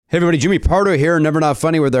Hey everybody, Jimmy Pardo here, Never Not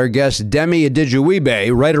Funny with our guest Demi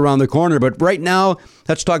Adejuyigbe right around the corner. But right now,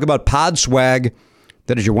 let's talk about Podswag.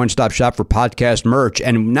 That is your one-stop shop for podcast merch.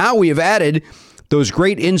 And now we have added those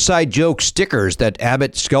great inside joke stickers that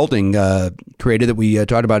Abbott Skelting created that we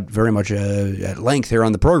talked about very much at length here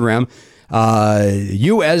on the program.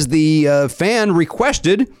 You as the fan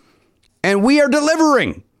requested, and we are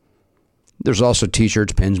delivering. There's also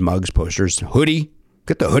t-shirts, pins, mugs, posters, hoodie.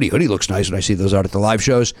 Get the hoodie. Hoodie looks nice when I see those out at the live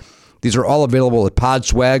shows. These are all available at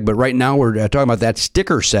Podswag, but right now we're talking about that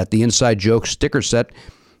sticker set, the Inside Joke sticker set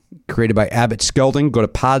created by Abbott Skelting. Go to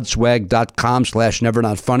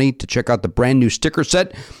podswag.com/nevernotfunny to check out the brand new sticker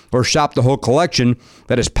set or shop the whole collection.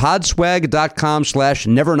 That is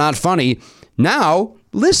podswag.com/nevernotfunny. Now,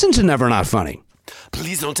 listen to Never Not Funny.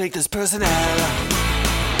 Please don't take this person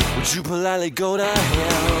out. Would you politely go to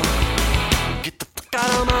hell? Get the fuck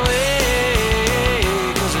out of my way.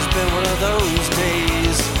 One of those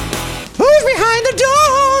days. Who's behind the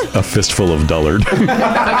door? A fistful of dullard.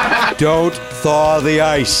 Don't thaw the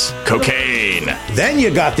ice. Cocaine. Then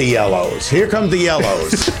you got the yellows. Here come the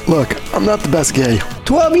yellows. Look, I'm not the best gay.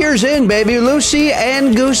 12 years in, baby. Lucy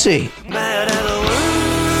and Goosey. Mad at the world.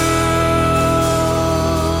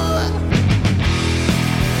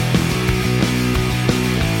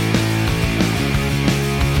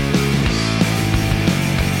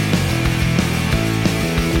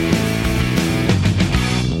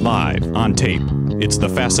 Live on tape. It's the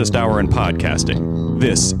fastest hour in podcasting.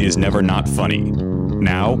 This is Never Not Funny.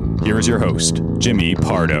 Now, here's your host, Jimmy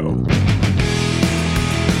Pardo.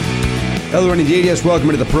 Hello, everyone. Yes, welcome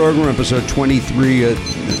to the program, episode 23. There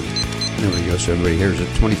we go, so everybody hears it.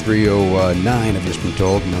 2309, I've just been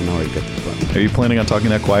told. No, I got the button. Are you planning on talking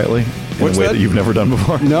that quietly? What's in a way that? that you've never done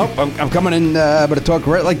before? Nope, I'm coming in, but to talk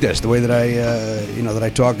right like this, the way that I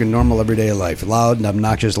talk in normal everyday life, loud and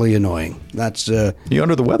obnoxiously annoying. That's. You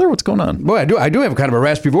under the weather? What's going on? Boy, I do have kind of a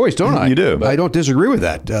raspy voice, don't I? You do. I don't disagree with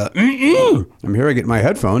that. I'm here. I get my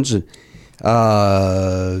headphones.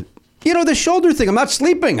 The shoulder thing. I'm not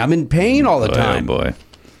sleeping. I'm in pain all the time. Oh boy.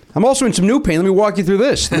 I'm also in some new pain. Let me walk you through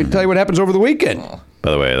this. Let me tell you what happens over the weekend.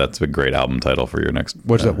 By the way, that's a great album title for your next.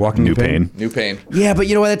 What's that? Walking New in Pain? Pain. New Pain. Yeah, but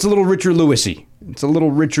you know what? That's a little Richard Lewisy. It's a little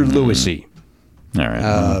Richard Lewisy. All right.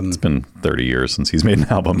 Well, it's been 30 years since he's made an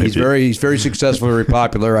album. He's very successful, very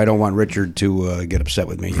popular. I don't want Richard to get upset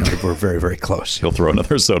with me. We're very, very close. He'll throw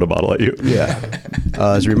another soda bottle at you. Yeah.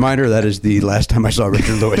 As a reminder, that is the last time I saw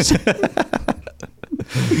Richard Lewis.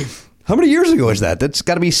 How many years ago is that? That's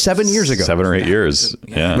got to be 7 years ago. 7 or 8 years.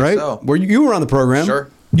 Yeah. Right? So. Were you were on the program? Sure.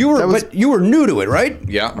 But you were new to it, right?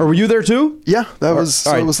 Yeah. Or were you there too? Yeah, that was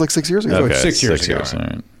all right. it was like 6 years ago. Okay, it's 6 years ago. All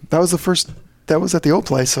right. That was the first. That was at the old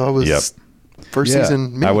place, so I was first Yeah.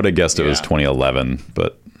 season. Me. I would have guessed it was 2011,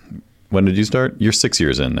 but when did you start? You're 6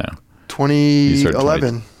 years in now.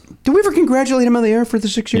 2011. Did we ever congratulate him on the air for the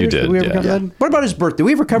 6 years? You did, we ever yeah. cover that? What about his birthday? Did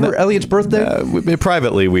we ever cover Elliot's birthday?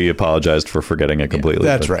 Privately, we apologized for forgetting it completely.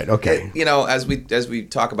 That's but- right. Okay. As we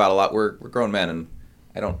talk about a lot, we're grown men, and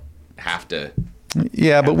I don't have to.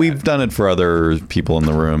 Yeah, but we've done it for other people in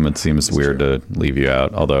the room. It seems weird to leave you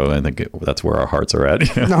out, although I think that's where our hearts are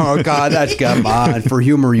at. You know? No, God, that's come on. For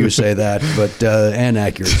humor, you say that, but and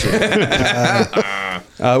accuracy.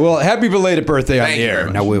 Well, happy belated birthday on Thank the you air. very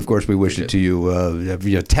much. Now, of course, we wish it to you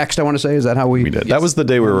via text, I want to say. Is that how we We did. That was the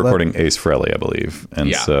day we were recording Ace Frehley, I believe. And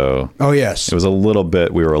Yeah. so Oh, yes. it was a little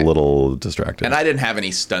bit, we were a little distracted. And I didn't have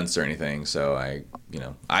any stunts or anything, so I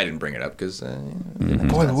didn't bring it up because.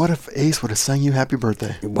 Boy, what if Ace would have sang you "Happy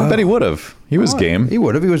Birthday"? I bet he would have. He was game. He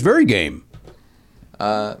would have. He was very game.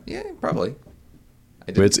 Yeah, probably.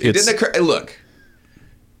 I It's- it didn't occur. Look,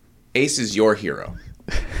 Ace is your hero.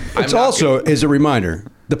 It's also, as a reminder,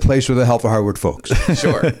 the place with the Help for Hardwood folks.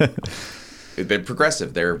 Sure. They're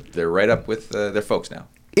progressive. They're right up with their folks now.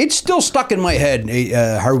 It's still stuck in my head,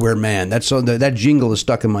 Hardware Man. That jingle is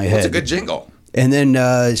stuck in my head. It's a good jingle. And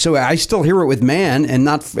then, so I still hear it with man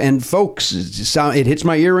and folks. It hits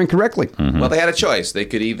my ear incorrectly. Mm-hmm. Well, they had a choice. They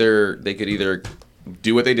could either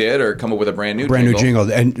do what they did or come up with a brand new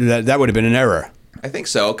jingle, and that would have been an error. I think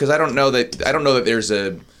so, because I don't know that there's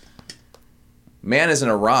a man isn't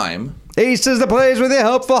a rhyme. Ace is the place with the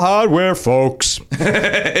helpful hardware folks.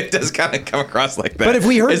 It does kind of come across like that. But if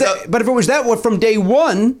we heard but if it was that from day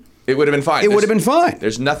one, it would have been fine. It would have been fine.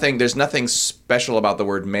 There's nothing special about the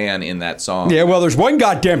word man in that song. Yeah, well, there's one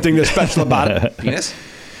goddamn thing that's special about it. Penis?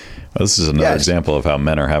 Well, this is another Yes. example of how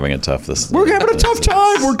men are having it tough. We're having a tough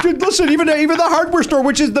time. Listen, even the hardware store,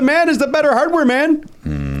 which is the man, is the better hardware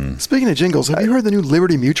man. Speaking of jingles, have you heard the new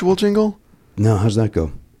Liberty Mutual jingle? No, how's that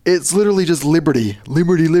go? It's literally just liberty,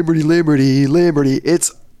 liberty, liberty, liberty, liberty.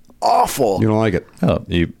 It's awful. You don't like it. Oh,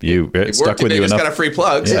 it stuck with they you just enough. got a free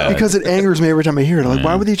plug. Yeah. So. Because it angers me every time I hear it. I'm like,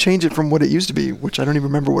 why would they change it from what it used to be? Which I don't even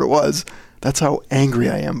remember what it was. That's how angry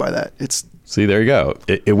I am by that. See, there you go.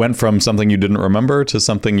 It went from something you didn't remember to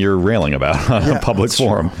something you're railing about on a public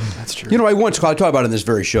forum. That's true. You know, I talked about in this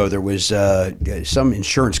very show, there was some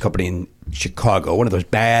insurance company in Chicago, one of those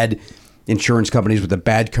bad insurance companies with a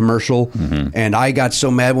bad commercial. And I got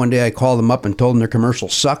so mad one day, I called them up and told them their commercial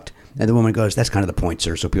sucked. And the woman goes, "That's kind of the point,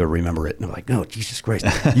 sir, so people remember it." And I'm like, "No, Jesus Christ,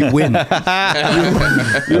 you win."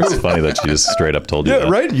 It's funny that she just straight up told you that.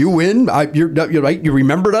 Right? You win. You're right. You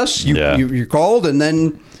remembered us. You called, and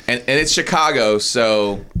then... And it's Chicago,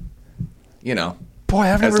 so, you know. Boy,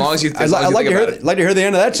 I've never... As long as you I'd like to hear the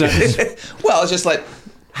end of that sentence. Well, it's just like,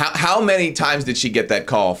 how many times did she get that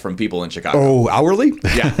call from people in Chicago? Oh, hourly?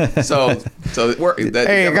 Yeah. So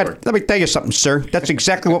let me tell you something, sir. That's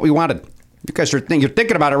exactly what we wanted. You guys you're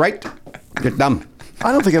thinking about it, right? You're dumb.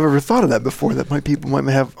 I don't think I've ever thought of that before, that people might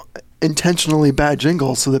have intentionally bad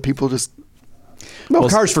jingles so that people just... Well,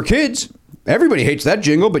 Cars for Kids. Everybody hates that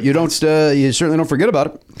jingle, but you don't. You certainly don't forget about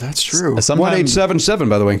it. That's true. 1877,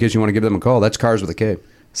 by the way, in case you want to give them a call. That's Cars with a K.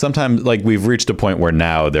 Sometimes, like, we've reached a point where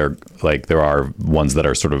now there are ones that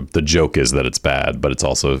are sort of, the joke is that it's bad, but it's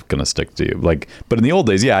also going to stick to you. Like, but in the old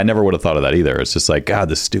days, I never would have thought of that either. It's just like, God,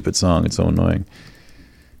 this stupid song. It's so annoying.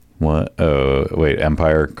 What? Oh, wait,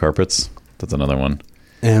 Empire Carpets? That's another one.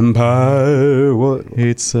 Empire, what?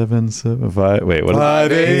 8775. Wait, what?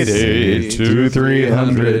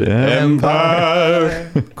 588-2300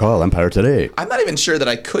 Empire. Call Empire today. I'm not even sure that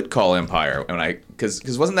I could call Empire because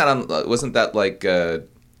wasn't that like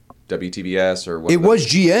WTBS or what? It was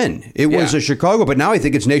GN. It was Chicago, but now I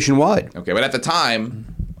think it's nationwide. Okay, but at the time,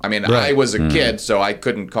 I mean, I was a kid, so I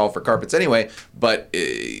couldn't call for carpets anyway. But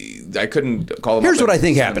I couldn't call them. Here's what I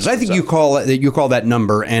think happens. I think you call that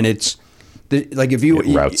number, and it's like if you it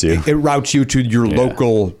routes you. It routes you to your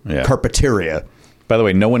local carpeteria. By the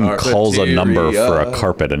way, no one calls a number for a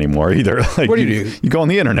carpet anymore either. Like, what do you do? You go on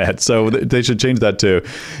the internet, so they should change that to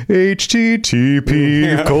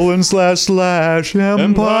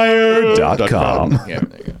http://empire.com. Yeah,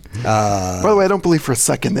 there you go. By the way, I don't believe for a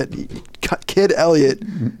second that Kid Elliott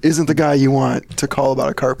isn't the guy you want to call about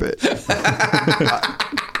a carpet.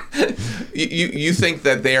 You think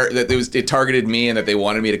that it targeted me and that they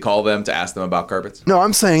wanted me to call them to ask them about carpets? No,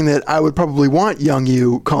 I'm saying that I would probably want young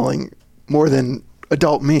you calling more than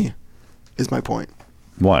adult me, is my point.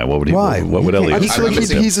 Why? What would he? Why? What would Elliot?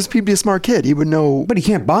 He'd be a smart kid. He would know. But he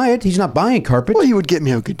can't buy it. He's not buying carpet. Well, he would get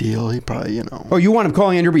me a good deal. He probably, Oh, you want him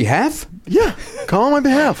calling on your behalf? Yeah, call on my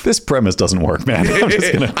behalf. This premise doesn't work, man. I'm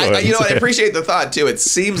just gonna I appreciate the thought too. It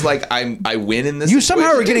seems like I win in this. You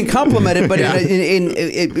somehow are getting complimented, but for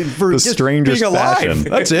the just strangest being alive. fashion.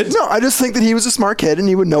 That's it. No, I just think that he was a smart kid and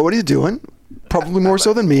he would know what he's doing. Probably more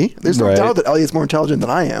so than me. There's no doubt that Elliot's more intelligent than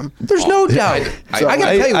I am. There's no doubt. I got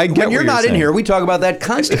to tell you, when you're not in here, we talk about that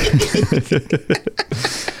constantly.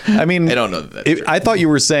 I mean, I don't know that. I thought you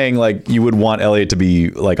were saying like you would want Elliot to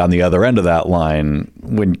be like on the other end of that line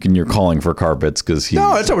when you're calling for carpets because he.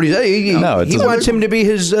 No, that's not what he said. He wants him to be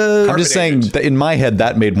his. I'm just saying that in my head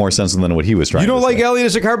that made more sense than what he was trying. You don't to like say. Elliot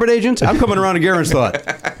as a carpet agent? I'm coming around to Garen's thought.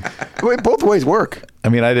 Wait, both ways work. I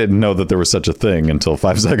mean, I didn't know that there was such a thing until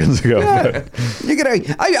 5 seconds ago. Yeah.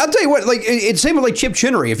 I'll tell you what. Like it's same with like Chip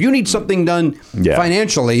Chinnery. If you need something done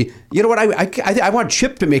financially, you know what? I want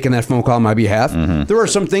Chip to making that phone call on my behalf. Mm-hmm. There are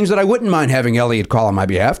some things that I wouldn't mind having Elliot call on my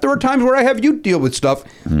behalf. There are times where I have you deal with stuff,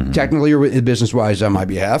 technically or business wise, on my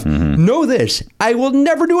behalf. Mm-hmm. Know this: I will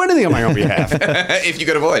never do anything on my own behalf if you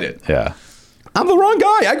could avoid it. Yeah, I'm the wrong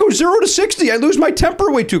guy. I go 0 to 60. I lose my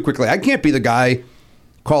temper way too quickly. I can't be the guy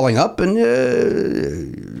calling up and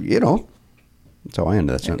that's how I end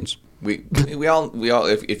that sentence. We all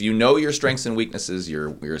if you know your strengths and weaknesses,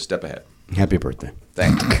 you're a step ahead. Happy birthday.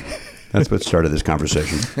 Thank you. That's what started this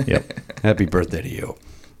conversation. Yep. Happy birthday to you.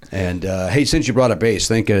 And hey, since you brought up Ace,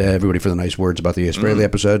 thank everybody for the nice words about the Ace Frehley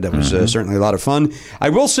episode. That was certainly a lot of fun. I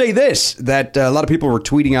will say this, that a lot of people were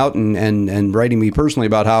tweeting out and writing me personally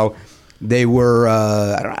about how they were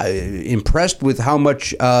impressed with how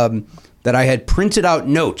much that I had printed out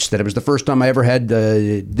notes, that it was the first time I ever did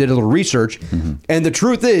a little research. Mm-hmm. And the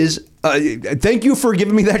truth is, thank you for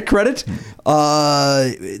giving me that credit.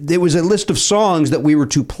 There was a list of songs that we were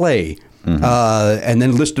to play. Mm-hmm. And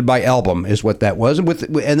then listed by album is what that was,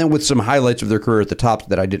 and then with some highlights of their career at the top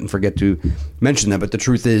that I didn't forget to mention them. But the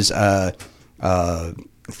truth is,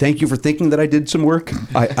 Thank you for thinking that I did some work.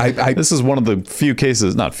 This is one of the few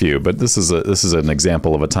cases, not few, but this is an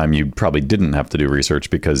example of a time you probably didn't have to do research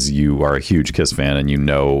because you are a huge Kiss fan and you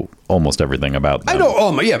know almost everything about them. I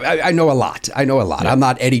know. I know a lot. Yeah. I'm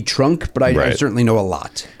not Eddie Trunk, but I certainly know a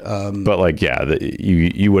lot. But like, yeah,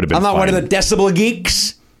 you would have been. I'm not one of the decibel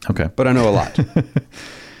geeks. Okay, but I know a lot.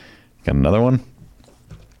 Got another one?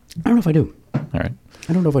 I don't know if I do. All right.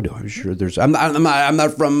 I don't know if I do. I'm sure there's. I'm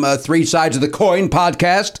not from Three Sides of the Coin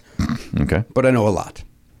podcast. Okay. But I know a lot.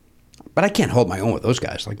 But I can't hold my own with those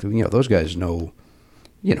guys. Like those guys know.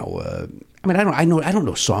 I mean, I don't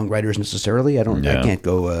know songwriters necessarily. I can't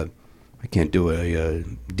go. I can't do a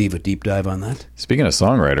diva deep dive on that. Speaking of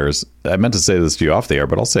songwriters, I meant to say this to you off the air,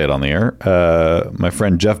 but I'll say it on the air. My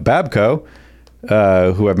friend Jeff Babko,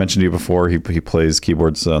 who I've mentioned to you before, he plays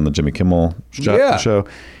keyboards on the Jimmy Kimmel show.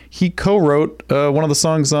 He co-wrote one of the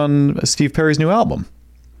songs on Steve Perry's new album.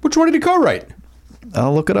 Which one did he co-write?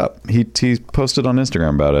 I'll look it up. He posted on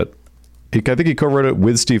Instagram about it. I think he co-wrote it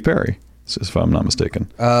with Steve Perry, if I'm not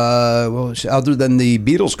mistaken. Well, other than the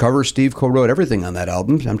Beatles cover, Steve co-wrote everything on that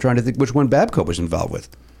album. I'm trying to think which one Babco was involved with.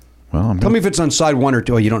 Well, tell me if it's on side 1 or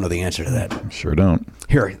 2. Oh, you don't know the answer to that. Sure don't.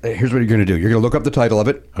 Here's what you're going to do. You're going to look up the title of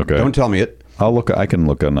it. Okay. Don't tell me it. I can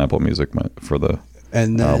look on Apple Music for the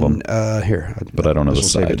album. Here. But I don't know the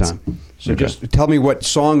sides. So just tell me what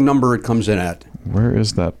song number it comes in at. Where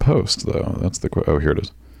is that post, though? That's the oh, here it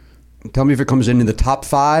is. Tell me if it comes in the top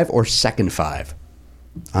 5 or second 5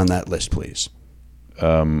 on that list, please.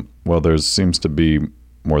 Well, there seems to be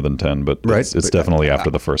more than 10, but it's definitely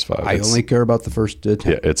after the first 5. I only care about the first 10.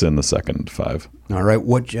 Yeah, it's in the second 5. All right.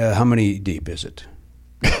 How many deep is it?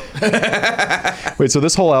 Wait, so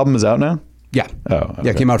this whole album is out now? Yeah. Oh, okay.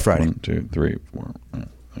 Yeah, it came out Friday. 1, 2, 3, 4, 5,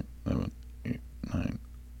 6, 7, 8, 9.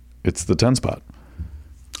 It's the 10 spot.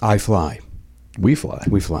 I Fly. We Fly.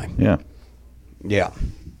 We Fly. Yeah. Yeah.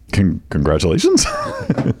 Congratulations.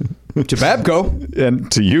 To Babco.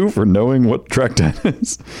 And to you for knowing what track 10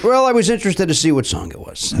 is. Well, I was interested to see what song it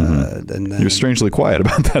was. You're strangely quiet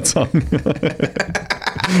about that song.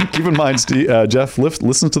 Keep in mind, Jeff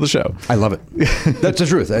listens to the show. I love it. That's the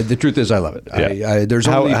truth. The truth is I love it. Yeah.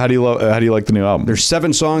 How do you like the new album? There's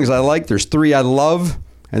 7 songs I like. There's 3 I love.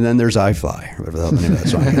 And then there's I Fly, whatever the hell the name of that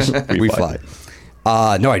song is. We Fly.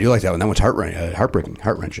 No, I do like that one. That one's heartbreaking,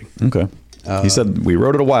 heart-wrenching. Okay. He said, we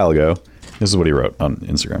wrote it a while ago. This is what he wrote on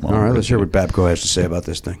Instagram. All right, let's hear what Babco has to say about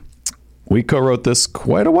this thing. We co-wrote this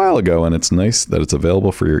quite a while ago, and it's nice that it's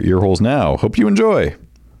available for your ear holes now. Hope you enjoy.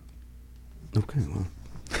 Okay, well,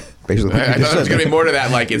 basically. I thought there was going to be more to that,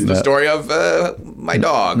 like it's the story of my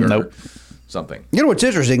dog or something. You know what's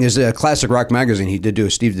interesting is Classic Rock Magazine,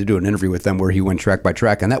 Steve did do an interview with them where he went track by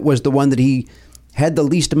track, and that was the one that he had the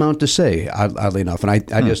least amount to say, oddly enough. And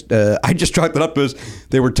I just chalked it up as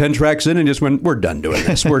they were 10 tracks in and just went, we're done doing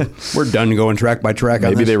this. We're done going track by track.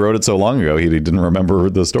 Maybe they wrote it so long ago he didn't remember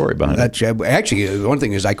the story behind it. Actually, one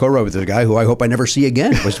thing is I co-wrote with a guy who I hope I never see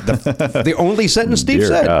again was the only sentence Steve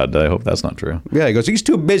said. God, I hope that's not true. Yeah, he goes, he's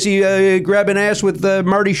too busy grabbing ass with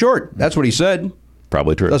Marty Short. That's what he said.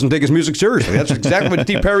 Probably true. Doesn't take his music seriously. That's exactly what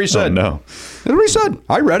Steve Perry said. Oh, no. That's what he said.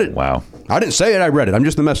 I read it. Wow. I didn't say it. I read it. I'm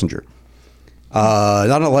just the messenger.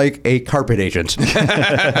 Not unlike a carpet agent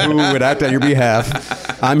who would act on your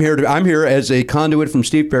behalf. I'm here as a conduit from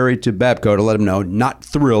Steve Perry to Babco to let him know, not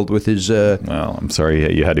thrilled with his. Well, I'm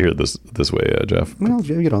sorry you had to hear it this way, Jeff. Well,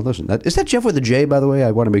 listen. Is that Jeff with a J, by the way?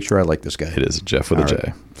 I want to make sure I like this guy. It is Jeff with a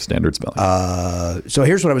J. Standard spelling. So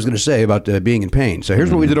here's what I was going to say about being in pain. So here's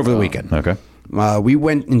what we did over the weekend. Okay. We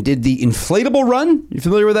went and did the inflatable run. You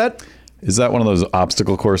familiar with that? Is that one of those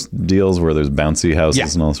obstacle course deals where there's bouncy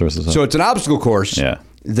houses and all sorts of stuff? So it's an obstacle course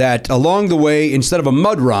that along the way, instead of a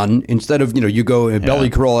mud run, instead of, you go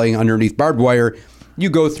belly crawling underneath barbed wire,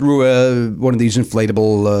 you go through one of these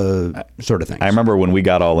inflatable sort of things. I remember when we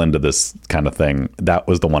got all into this kind of thing, that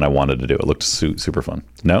was the one I wanted to do. It looked super fun.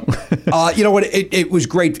 No? You know what? It was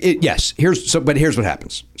great. Yes. But here's what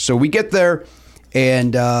happens. So we get there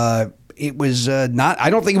and... it was not.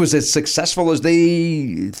 I don't think it was as successful as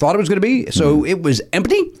they thought it was going to be. So it was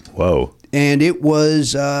empty. Whoa! And it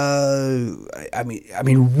was, I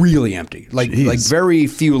mean, really empty. Like very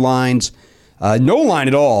few lines, no line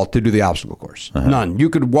at all to do the obstacle course. None. You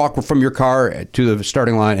could walk from your car to the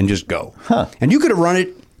starting line and just go. And you could have run it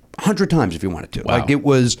 100 times if you wanted to. Wow. Like it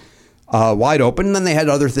was wide open. And then they had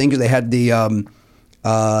other things. They had the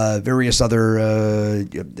various other.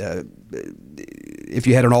 If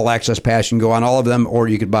you had an all-access pass, you can go on all of them, or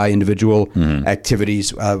you could buy individual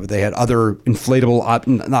activities. They had other inflatable,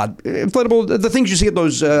 not inflatable, the things you see at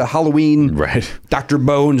those Halloween, Dr.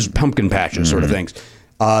 Bones pumpkin patches sort of things.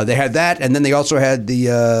 They had that, and then they also had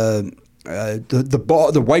the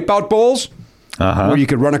the wipeout bowls, where you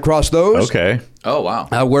could run across those. Okay. Oh, wow.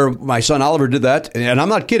 Where my son Oliver did that, and I'm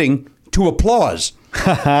not kidding, to applause.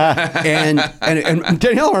 and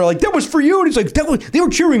Danielle are like, that was for you, and he's like, they were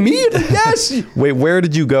cheering me. Like, yes. Wait, where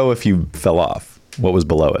did you go if you fell off? What was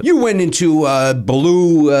below it? You went into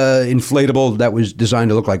blue inflatable that was designed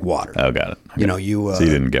to look like water. Oh, got it. Okay. So you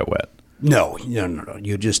didn't get wet. No.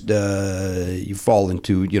 You just you fall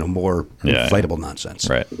into more inflatable nonsense.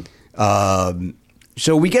 Right.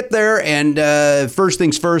 So we get there, and first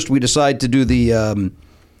things first, we decide to do the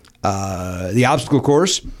obstacle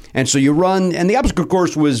course. And so you run, and the obstacle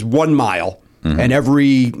course was 1 mile. Mm-hmm. And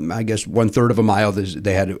every, I guess, 1/3 of a mile,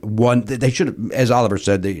 they had one. They should have, as Oliver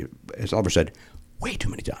said, way too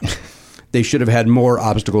many times. They should have had more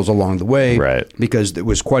obstacles along the way, right? Because there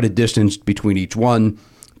was quite a distance between each one.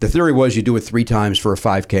 The theory was you do it 3 times for a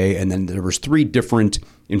 5K, and then there was 3 different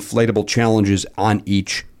inflatable challenges on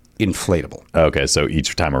each inflatable. Okay, so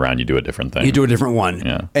each time around you do a different thing. You do a different one.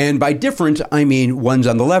 Yeah. And by different, I mean one's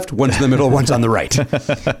on the left, one's in the middle, one's on the right.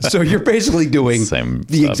 So you're basically doing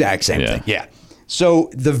the exact same thing. Yeah.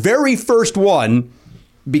 So the very first one,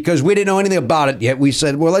 because we didn't know anything about it yet, we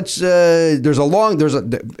said, well, let's, there's one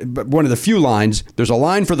of the few lines, there's a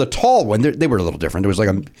line for the tall one. They were a little different. It was like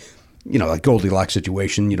a, like Goldilocks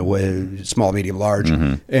situation, small, medium, large.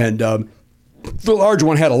 Mm-hmm. And the large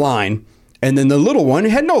one had a line. And then the little one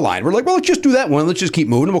had no line. We're like, well, let's just do that one. Let's just keep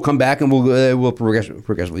moving. We'll come back and we'll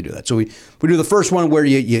progressively do that. So we do the first one where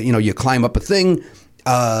you climb up a thing,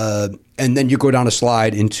 and then you go down a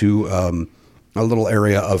slide into a little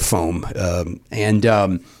area of foam, and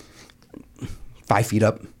 5 feet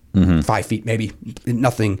up, 5 feet maybe,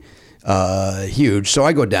 nothing huge. So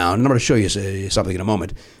I go down, and I'm going to show you something in a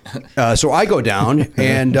moment. So I go down,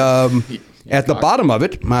 and at the bottom of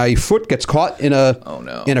it, my foot gets caught in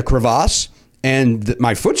a crevasse, and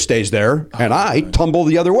my foot stays there, and I tumble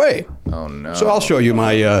the other way. Oh no! So I'll show you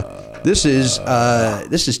my. This is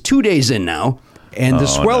 2 days in now, and the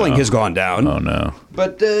swelling has gone down. Oh no!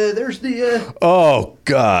 But there's the. Oh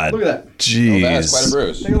God! Look at that! Jeez, that's quite a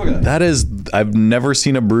bruise. Take a look at that. That is. I've never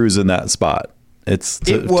seen a bruise in that spot. It's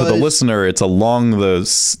to the listener. It's along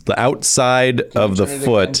the outside of the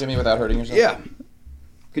foot. Jimmy, without hurting yourself. Yeah.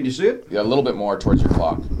 Can you see it? Yeah, a little bit more towards your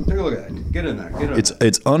clock. Take a look at it. Get in there.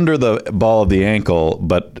 It's under the ball of the ankle,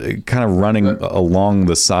 but kind of running along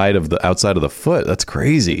the side of the outside of the foot. That's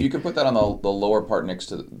crazy. You can put that on the lower part next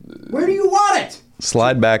to. Where do you want it?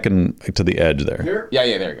 Slide back and to the edge there. Here? Yeah,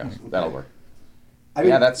 there you go. That'll work. I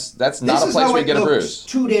mean, that's not a place where you get a bruise.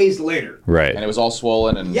 2 days later. Right. And it was all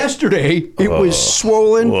swollen. And yesterday it was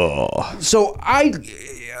swollen. Whoa. So I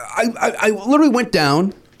literally went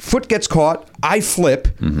down. Foot gets caught, I flip,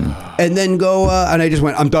 and then go, and I just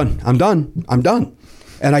went, I'm done.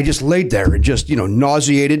 And I just laid there and just,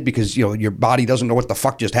 nauseated because, your body doesn't know what the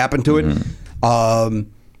fuck just happened to it.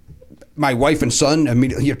 My wife and son,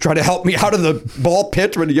 you try to help me out of the ball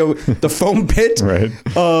pit, the foam pit. Right.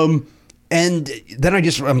 And then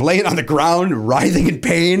I'm laying on the ground, writhing in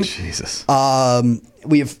pain. Jesus.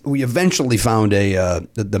 We eventually found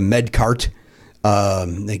the med cart.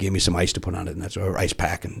 They gave me some ice to put on it, and that's an ice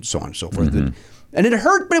pack and so on and so forth. And it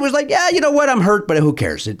hurt, but it was like, yeah, you know what? I'm hurt, but who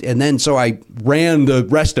cares? And then so I ran the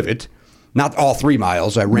rest of it, not all 3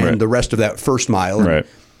 miles. I ran the rest of that first mile. And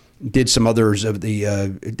did some others of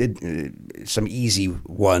did some easy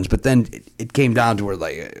ones, but then it came down to where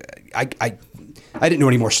I didn't do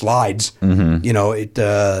any more slides. And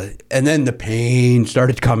then the pain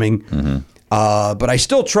started coming. But I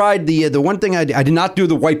still tried the one thing I did not do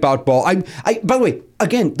the wipeout ball. I by the way,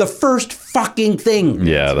 again, the first fucking thing.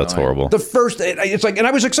 Yeah, that's horrible. The first, it's like, and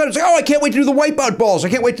I was excited. It's like, oh, I can't wait to do the wipeout balls. I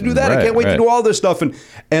can't wait to do that. I can't wait to do all this stuff. And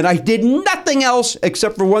I did nothing else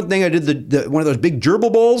except for one thing. I did the one of those big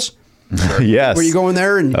gerbil bowls. Yes. Where you go in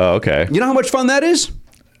there and okay. You know how much fun that is?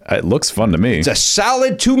 It looks fun to me. It's a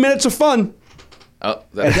solid 2 minutes of fun. Oh,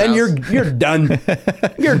 and then you're done.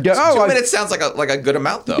 You're done. 2 minutes sounds like a good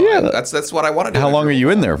amount though. Yeah, that's what I want to do. How long are you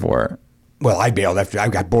in there for? Well, I bailed I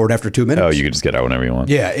got bored after 2 minutes. Oh, you could just get out whenever you want.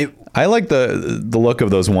 Yeah. I like the look of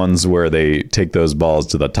those ones where they take those balls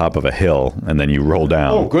to the top of a hill and then you roll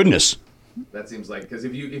down. Oh goodness. That seems like, because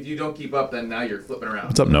if you don't keep up, then now you're flipping around.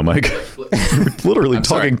 What's up, No Mike? Literally I'm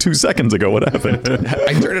talking sorry. 2 seconds ago. What happened?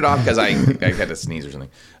 I turned it off because I had to sneeze or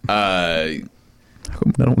something.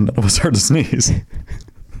 None of us heard a sneeze.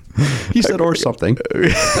 He said or something.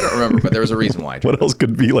 I don't remember, but there was a reason why. What else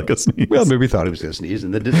could be like a sneeze? Well, maybe he thought he was going to sneeze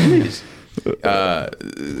and then didn't sneeze.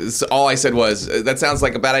 So all I said was, that sounds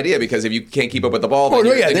like a bad idea because if you can't keep up with the ball, then,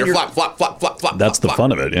 then you're flop. That's the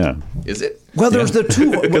fun of it, yeah. Is it? Well, there's the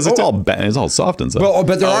two because it's all soft inside. Well,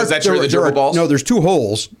 but is that true, the gerbil balls? No, there's 2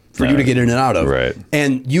 holes for you to get in and out of. Right.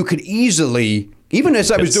 And you could easily, even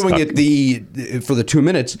as I was doing it for the 2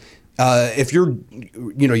 minutes, if you're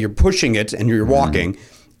pushing it and you're walking,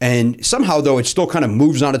 and somehow though it still kind of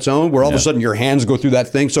moves on its own, where all of a sudden your hands go through that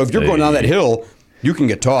thing. So if you're going down that hill, you can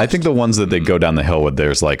get tossed. I think the ones that they go down the hill with,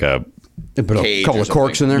 there's like a put a couple of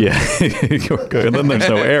corks in there. Yeah. And then there's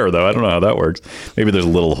no air, though. I don't know how that works. Maybe there's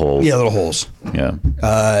little holes. Yeah, little holes. Yeah.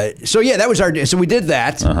 So that was our day. So we did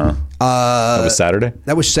that. That was Saturday?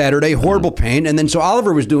 That was Saturday. Horrible pain. And then so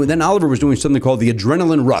Oliver was doing something called the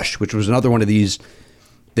adrenaline rush, which was another one of these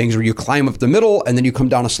things where you climb up the middle and then you come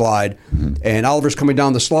down a slide. And Oliver's coming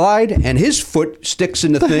down the slide and his foot sticks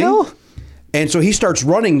in the thing. Hell? And so he starts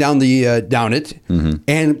running down it,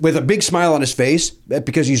 and with a big smile on his face,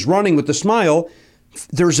 because he's running with the smile,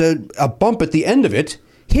 there's a bump at the end of it,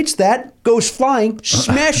 hits that, goes flying,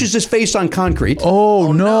 smashes his face on concrete.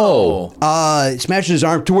 Oh, no. Smashes his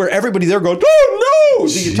arm to where everybody there goes, oh, no!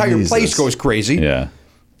 The entire place goes crazy. Yeah.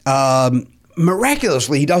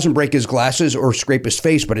 Miraculously, he doesn't break his glasses or scrape his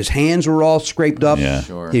face, but his hands were all scraped up. Yeah.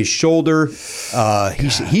 Sure. His shoulder,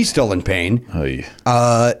 he's still in pain. Oh,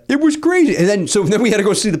 yeah. It was crazy. And then we had to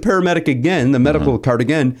go see the paramedic again, the medical card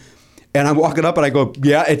again. And I'm walking up and I go,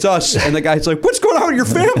 yeah, it's us. And the guy's like, what's going on with your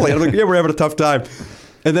family? And I'm like, yeah, we're having a tough time.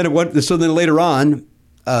 And then then later on,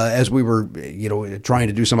 as we were, trying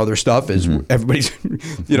to do some other stuff, as everybody's,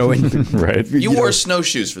 right. You wore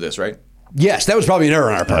snowshoes for this, right? Yes, that was probably an error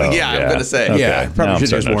on our part. I'm going to say. Okay. Yeah, probably Now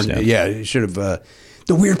should have just worn. understand. Yeah, you should have.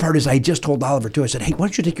 The weird part is, I just told Oliver too. I said, "Hey, why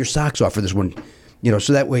don't you take your socks off for this one?"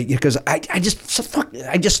 So that way, because I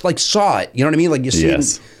just like saw it. You know what I mean? Like you see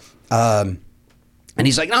it. And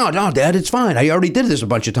he's like, "No, Dad, it's fine. I already did this a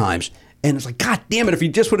bunch of times." And it's like, God damn it! If he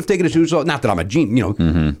just would have taken his shoes off, not that I'm a genius,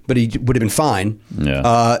 but he would have been fine.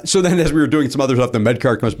 Yeah. So then, as we were doing some other stuff, the med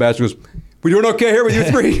car comes back and goes, "We doing okay here with you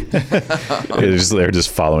 3?" They're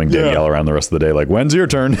just following Danielle around the rest of the day. Like, when's your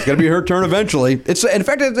turn? It's got to be her turn eventually. In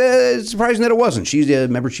fact, it's surprising that it wasn't. She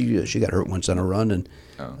remember she got hurt once on a run, and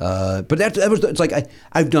but that was it's like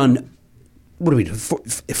I've done. What do we do?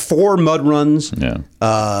 4 mud runs. Yeah.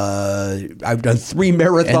 I've done 3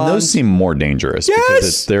 marathons. And those seem more dangerous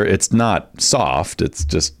because it's not soft. It's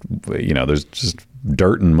just there's just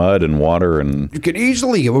dirt and mud and water and. You could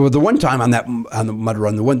easily. The one time on the mud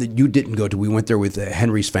run, the one that you didn't go to, we went there with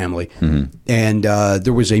Henry's family, and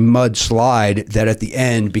there was a mud slide that at the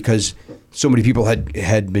end, because so many people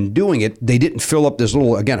had been doing it, they didn't fill up this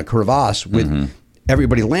little, again, a crevasse with.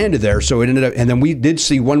 Everybody landed there, so it ended up, and then we did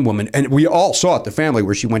see one woman, and we all saw it, the family,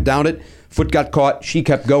 where she went down it, foot got caught, she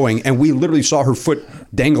kept going, and we literally saw her foot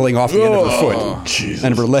dangling off the end of her foot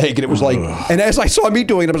and of her leg, and it was like, and as I saw me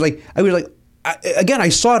doing it, I was like, I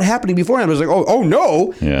saw it happening beforehand. I was like, oh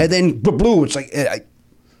no, and then blue. It's like,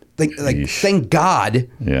 thank God,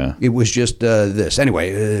 it was just this.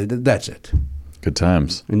 Anyway, that's it. Good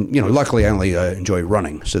times. And luckily I only enjoy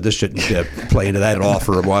running, so this shouldn't play into that at all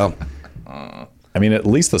for a while. I mean, at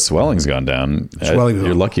least the swelling's gone down.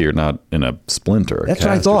 You're lucky you're not in a splint or a That's what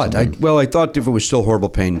I cast thought. or I thought if it was still horrible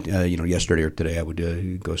pain, yesterday or today, I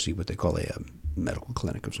would go see what they call a medical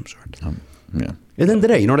clinic of some sort. Yeah. And then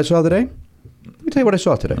today, you know what I saw today? Let me tell you what I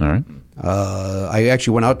saw today. All right. I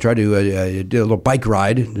actually went out, tried to do a little bike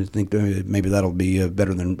ride. I think maybe that'll be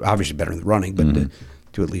better than running, but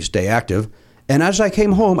to at least stay active. And as I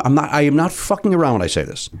came home, I am not fucking around when I say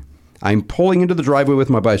this. I'm pulling into the driveway with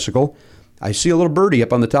my bicycle. I see a little birdie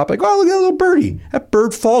up on the top. I go, oh, look at that little birdie. That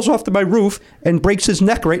bird falls off to my roof and breaks his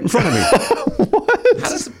neck right in front of me.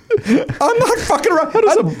 What? I'm not fucking around. How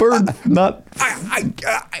does a bird not...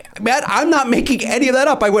 Man, I'm not making any of that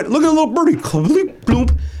up. I went, look at the little birdie. Bloop.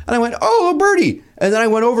 And I went, oh, little birdie. And then I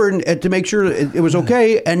went over and to make sure it was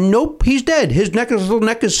okay. And nope, he's dead. His little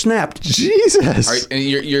neck is snapped. Jesus. And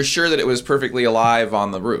you're sure that it was perfectly alive on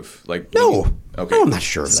the roof? No. Okay. No, I'm not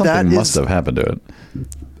sure. Something must have happened to it.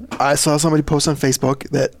 I saw somebody post on Facebook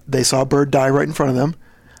that they saw a bird die right in front of them.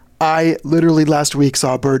 I literally last week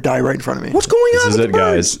saw a bird die right in front of me. What's going on This is with it, the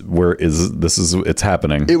bird? guys. It's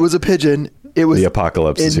happening. It was a pigeon. It was The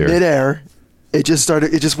apocalypse is here. in midair. It just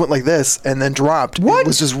went like this and then dropped. What? It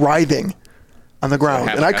was just writhing on the ground,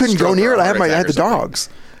 had and like I a couldn't go stroke near or it. a I had heart the attack or something. dogs,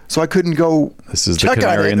 so I couldn't go. This is the check on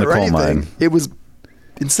canary it in the or coal anything. mine. It was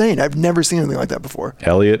insane. I've never seen anything like that before.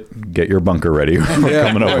 Elliot, get your bunker ready. We're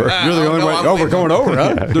coming over. You're the only one. Oh, we're going over,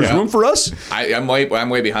 huh? There's room for us? I'm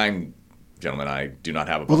way behind, gentlemen. I do not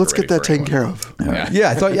have a. Well, let's get that taken care of. of. Yeah,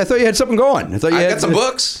 I thought you had something going. I thought I got some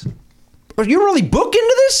books. You're really booking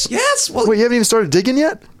into this? Yes. Well, Wait, you haven't even started digging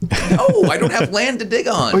yet? no, I don't have land to dig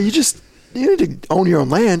on. Oh, you just you need to own your own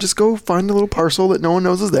land. Just go find a little parcel that no one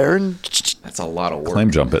knows is there, and That's a lot of work.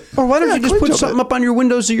 Claim jump it. Or why don't you just claim put jump something it. up on your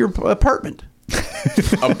windows of your apartment?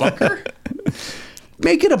 A bunker?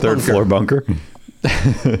 Make it a Third bunker. floor bunker.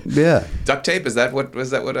 Yeah. Duct tape? Is that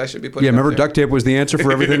what I should be putting? Yeah, up remember there? duct tape was the answer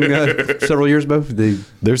for everything several years ago?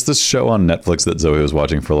 There's this show on Netflix that Zoe was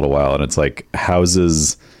watching for a little while, and it's like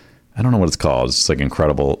houses. I don't know what it's called. It's just like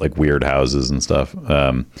incredible, like weird houses and stuff.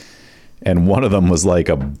 And one of them was like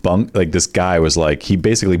a bunk. Like this guy was like, he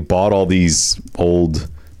basically bought all these old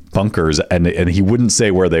bunkers, and he wouldn't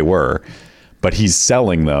say where they were, but he's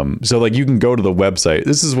selling them. So like you can go to the website.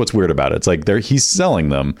 This is what's weird about it. It's like he's selling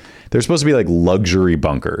them. They're supposed to be like luxury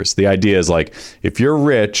bunkers. The idea is like if you're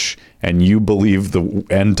rich and you believe the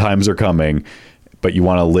end times are coming, but you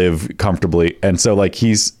want to live comfortably, and so like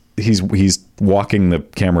he's walking the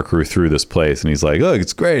camera crew through this place, and he's like, look,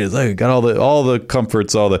 it's great. It's like got all the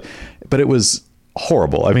comforts, but it was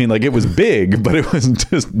horrible. I mean, like it was big, but it was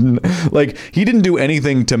just like he didn't do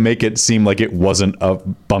anything to make it seem like it wasn't a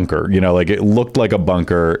bunker. You know, like it looked like a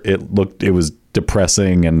bunker. It was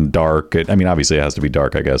depressing and dark. I mean, obviously it has to be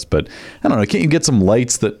dark, I guess, but I don't know. Can't you get some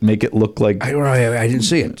lights that make it look like? I don't know. I didn't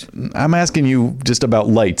see it. I'm asking you just about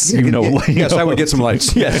lights. Yes, I would get some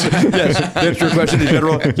lights. Yes. That's your question in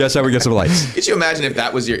general. Yes, I would get some lights. Could you imagine if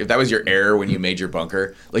that was your error when you made your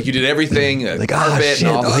bunker? Like you did everything, Like carpet shit,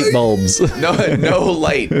 and all light bulbs. No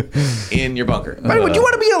light in your bunker. By the way, do you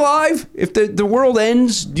want to be alive? If the world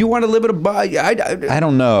ends, do you want to live in a... I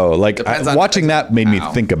don't know. Like Depends on- watching that made me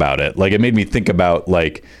think about it. Like it made me think about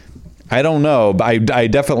like I don't know, but I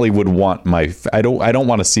definitely would want I don't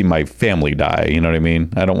want to see my family die. You know what I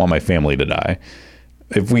mean? I don't want my family to die.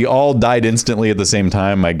 If we all died instantly at the same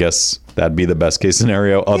time, I guess that'd be the best case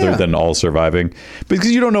scenario, other than all surviving,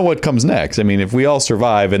 because you don't know what comes next. I mean, if we all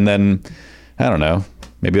survive and then I don't know,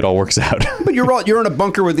 maybe it all works out. But you're in a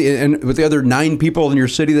bunker with the other 9 people in your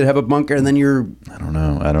city that have a bunker, and then you're... I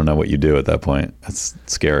don't know what you do at that point. That's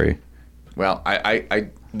scary. Well, I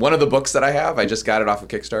one of the books that I have, I just got it off of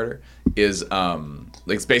Kickstarter, is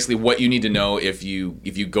like it's basically what you need to know if you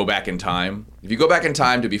go back in time. If you go back in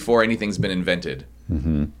time to before anything's been invented,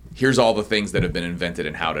 here's all the things that have been invented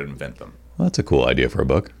and how to invent them. Well, that's a cool idea for a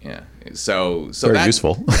book. Yeah. So Very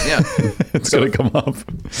useful. Yeah. It's going to come up.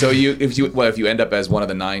 So if you end up as one of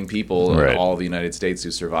the 9 people Right. in all the United States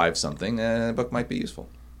who survived something, a book might be useful.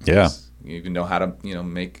 Yeah. You can know how to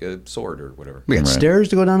make a sword or whatever. We got stairs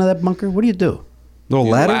to go down to that bunker? What do you do? Little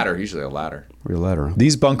ladder? Usually a ladder. Or a ladder, huh?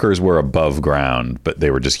 These bunkers were above ground, but they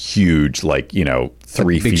were just huge, like, 3 Like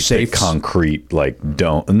big feet thick safes? concrete, like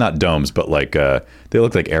not domes, but like they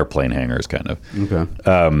look like airplane hangars, kind of.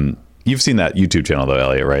 Okay. You've seen that YouTube channel though,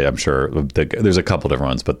 Elliot, right? I'm sure there's a couple different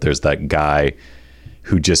ones, but there's that guy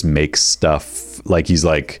who just makes stuff like he's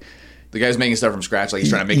like. The guy's making stuff from scratch, like he's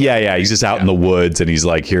trying to make. Yeah. He's just out in the woods, and he's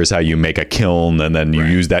like, "Here's how you make a kiln, and then you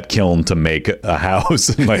use that kiln to make a house,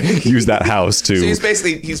 and like use that house to." So he's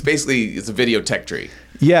basically it's a video tech tree.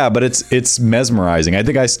 Yeah, but it's mesmerizing. I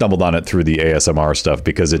think I stumbled on it through the ASMR stuff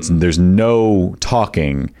because there's no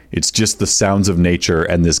talking. It's just the sounds of nature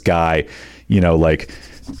and this guy, like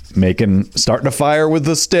starting a fire with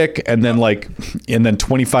a stick, and then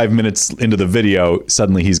 25 minutes into the video,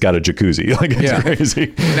 suddenly he's got a jacuzzi. Like it's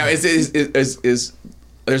crazy. Now is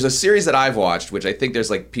there's a series that I've watched, which I think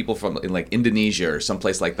there's like people from in like Indonesia or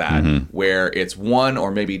someplace like that, where it's 1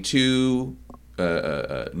 or maybe 2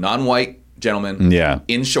 non-white gentlemen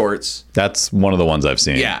in shorts. That's one of the ones I've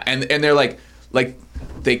seen. Yeah, and they're like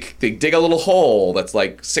they dig a little hole that's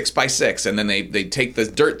like 6 by 6, and then they take the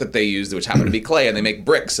dirt that they used, which happened to be clay, and they make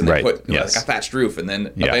bricks, and they put like a thatched roof, and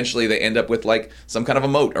then eventually they end up with like some kind of a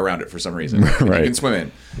moat around it for some reason. You can swim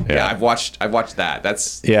in. Yeah, I've watched that.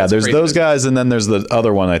 That's there's crazy. those guys, and then there's the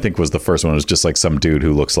other one. I think was the first one. It was just like some dude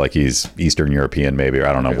who looks like he's Eastern European, maybe, or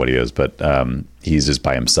I don't know what he is, but he's just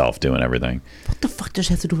by himself doing everything. What the fuck does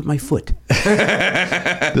it have to do with my foot?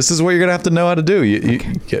 This is what you're gonna have to know how to do. You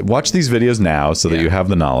watch these videos now so that you have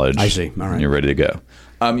the knowledge. I see. All right. And you're ready to go.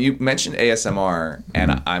 You mentioned ASMR,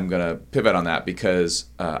 and I'm gonna pivot on that because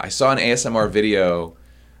I saw an ASMR video.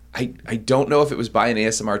 I don't know if it was by an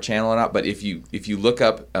ASMR channel or not, but if you look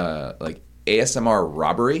up like ASMR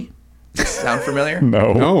robbery, does it sound familiar?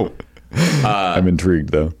 No. I'm intrigued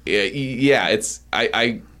though. Yeah, it's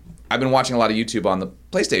I've been watching a lot of YouTube on the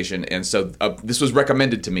PlayStation, and so this was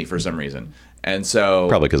recommended to me for some reason, and so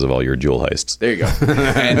Probably because of all your jewel heists. there you go.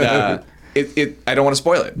 And I don't want to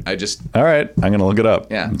spoil it. I just All right, I'm gonna look it up.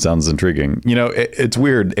 Yeah. It sounds intriguing. It's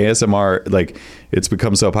weird. ASMR, like, it's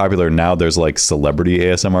become so popular now. There's like celebrity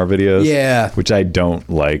ASMR videos. Yeah. which I don't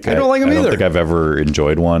like. I don't like them I don't either. think I've ever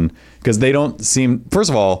enjoyed one because they don't seem. First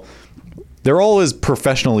of all, they're always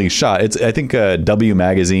professionally shot. I think W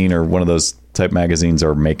Magazine or one of those type magazines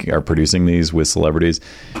are producing these with celebrities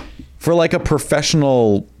for like a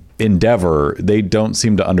professional endeavor. They don't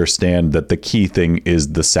seem to understand that the key thing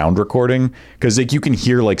is the sound recording, because like you can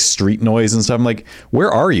hear like street noise and stuff. I'm like,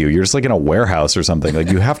 where are you? You're just like in a warehouse or something. Like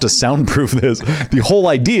you have to soundproof this. The whole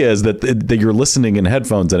idea is that you're listening in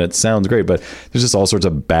headphones and it sounds great, but there's just all sorts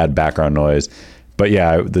of bad background noise. But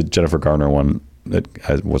yeah, the Jennifer Garner one,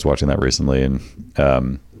 I was watching that recently and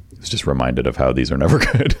was just reminded of how these are never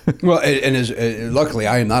good. Well, and luckily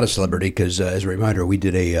I am not a celebrity, because as a reminder, we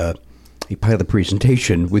did a pilot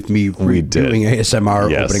presentation with me doing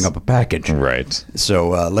ASMR, opening up a package. Right. So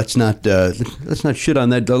let's not shit on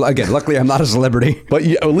that. Again, luckily I'm not a celebrity. But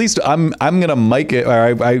yeah, at least I'm gonna mic it.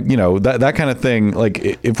 Or that kind of thing.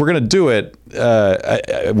 Like if we're gonna do it, I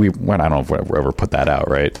don't know if we'll ever put that out.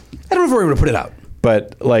 Right. I don't know if we're going to put it out.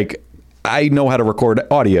 But like, I know how to record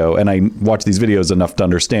audio, and I watch these videos enough to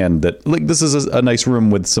understand that like this is a nice room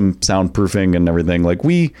with some soundproofing and everything. Like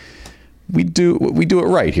we do it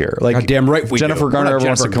right here. Like goddamn right we Jennifer do. Garner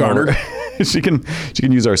wants to come Garner. over. she can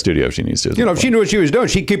use our studio if she needs to. If she knew what she was doing,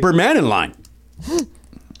 she'd keep her man in line.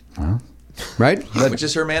 Right? Which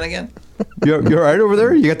is her man again? You're all right over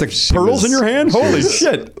there? You got the pearls in your hand? Holy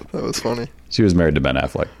shit. That was funny. She was married to Ben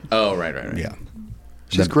Affleck. Oh, right. Yeah.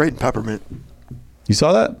 She's great in Peppermint. You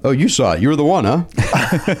saw that? Oh, you saw it. You were the one, huh?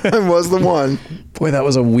 I was the one. Boy, that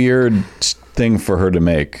was a weird thing for her to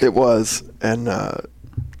make. It was. And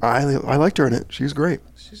I liked her in it. She was great.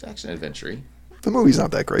 She's action adventure. The movie's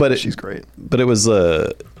not that great, but she's great. But it was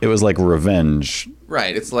like revenge.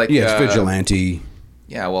 Right. It's like it's vigilante.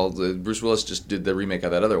 Yeah, well, Bruce Willis just did the remake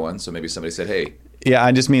of that other one, so maybe somebody said, "Hey." Yeah,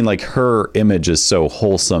 I just mean like her image is so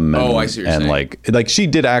wholesome. And, I see what you're saying. like she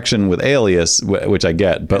did action with Alias, which I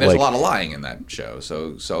get, but and there's like a lot of lying in that show,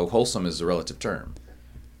 so wholesome is a relative term.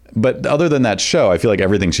 But other than that show, I feel like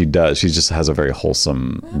everything she does, she just has a very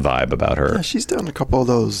wholesome vibe about her. Yeah, she's done a couple of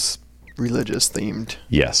those religious themed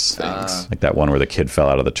things. Ah. Like that one where the kid fell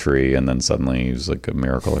out of the tree and then suddenly he was like a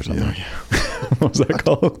miracle or something. Yeah. What was that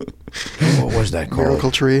called? What was that called?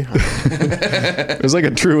 Miracle Tree. It was like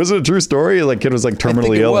was it a true story? Like kid was like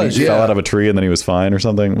terminally ill and he fell out of a tree and then he was fine or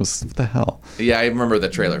something. What the hell? Yeah, I remember the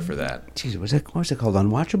trailer for that. Jeez, what was it called?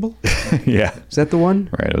 Unwatchable? Yeah. Is that the one?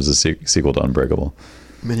 Right. It was a sequel to Unbreakable.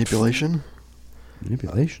 Manipulation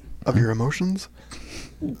of your emotions.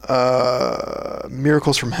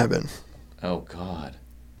 Miracles from Heaven. Oh God.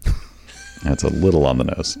 That's a little on the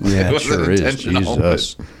nose. Yeah, it sure is.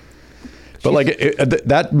 Jesus. But like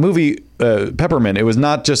that movie, Peppermint, it was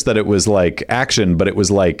not just that it was like action, but it was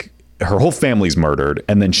like her whole family's murdered,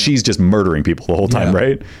 and then she's just murdering people the whole time,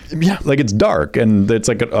 right? Yeah. Like it's dark, and it's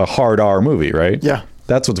like a hard R movie, right? Yeah.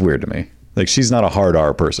 That's what's weird to me. Like she's not a hard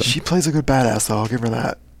R person. She plays a good badass, though. I'll give her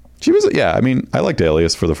that. She was, yeah. I mean, I liked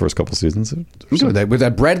Alias for the first couple seasons. With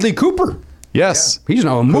that Bradley Cooper. Yes. Yeah. He's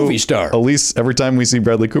now a movie star. Elise, every time we see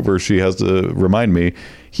Bradley Cooper, she has to remind me,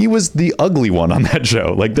 he was the ugly one on that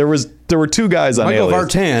show. Like there were two guys on Michael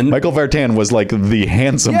Alias. Vartan. Michael Vartan was like the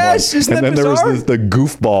handsome one. Isn't and that then bizarre? there was the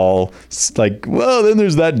goofball, like, well, then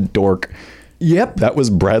there's that dork. Yep. That was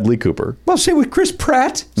Bradley Cooper. Well, same with Chris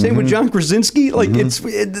Pratt. Same with John Krasinski. Like it's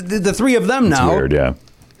the three of them now. It's weird, yeah.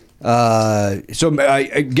 So,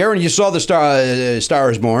 Garen, you saw the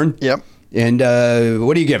Star is Born. Yep. And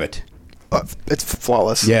what do you give it? It's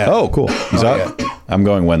flawless. Yeah. Oh, cool. Yeah. I'm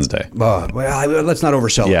going Wednesday. Well, let's not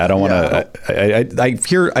oversell it. Yeah, I don't want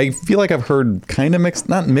to. I feel like I've heard kind of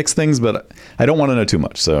not mixed things, but I don't want to know too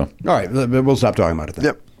much. So, all right, we'll stop talking about it then.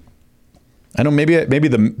 Yep. I know maybe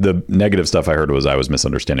the negative stuff I heard was I was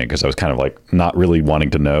misunderstanding because I was kind of like not really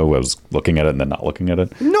wanting to know. I was looking at it and then not looking at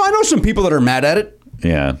it. No, I know some people that are mad at it.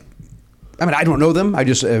 Yeah. I mean, I don't know them. I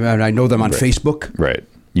know them on Facebook. Right.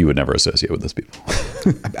 You would never associate with those people.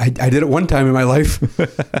 I did it one time in my life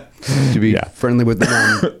to be friendly with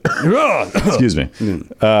them. Excuse me.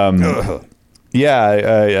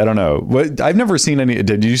 Yeah, I don't know. I've never seen any.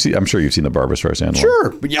 Did you see? I'm sure you've seen the Barbra Streisand one. Sure,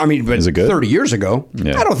 but I mean, but is it good? 30 years ago.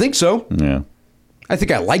 Yeah. I don't think so. Yeah. I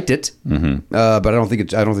think I liked it, but I don't think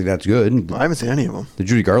that's good. I haven't seen any of them. The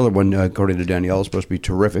Judy Garland one, according to Danielle, is supposed to be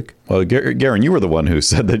terrific. Well, Garen, you were the one who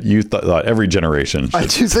said that you thought every generation. I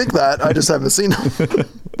do think that. I just haven't seen them.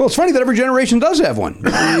 Well, it's funny that every generation does have one.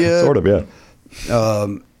 Sort of, yeah.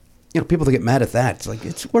 People that get mad at that, it's like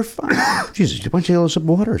we're fine. Jesus, why don't you get some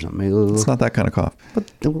water or something? It's not that kind of cough.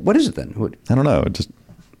 What is it then? I don't know. Just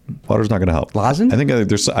water's not going to help. Lozenge?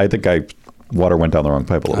 I think water went down the wrong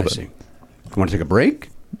pipe a little bit. See. You want to take a break?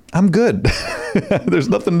 I'm good. There's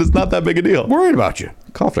nothing. It's not that big a deal. Worried about you.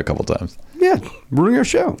 Coughed a couple times. Yeah, ruining our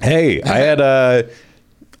show. Hey, I had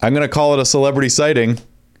I'm going to call it a celebrity sighting.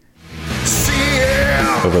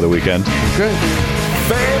 over the weekend. Okay.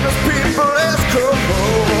 Famous people ask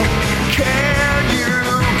couple. Can you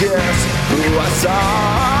guess who I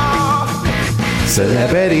saw?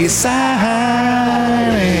 Celebrity signing.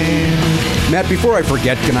 Matt, before I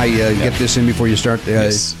forget, can I get this in before you start?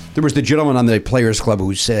 Yes. There was the gentleman on the Players Club who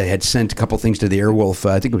had sent a couple things to the Airwolf.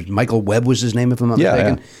 I think it was Michael Webb was his name, if I'm not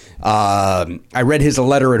mistaken. I read his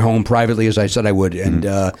letter at home privately, as I said I would, and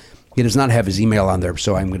he does not have his email on there,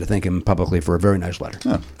 so I'm going to thank him publicly for a very nice letter.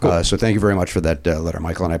 Oh, cool. So thank you very much for that letter,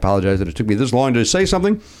 Michael, and I apologize that it took me this long to say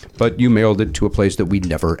something, but you mailed it to a place that we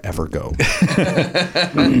never, ever go.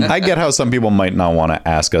 I get how some people might not want to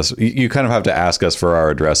ask us. You kind of have to ask us for our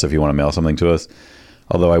address if you want to mail something to us.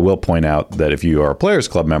 Although I will point out that if you are a Players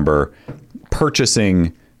Club member,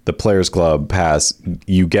 purchasing the Players Club pass,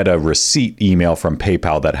 you get a receipt email from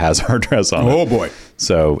PayPal that has our address on it. Oh, boy.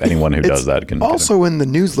 So anyone who does that can also in the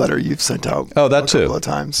newsletter you've sent out. Oh, that a too. couple of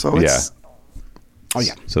times. So it's, Oh,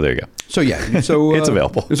 yeah. So there you go. So, yeah. So It's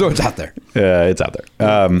available. So it's out there. It's out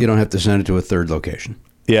there. You don't have to send it to a third location.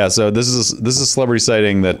 Yeah. So this is a celebrity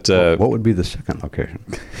sighting that What would be the second location?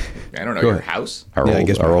 I don't know, Go your ahead. house? our Yeah, I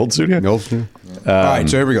guess old studio. All right,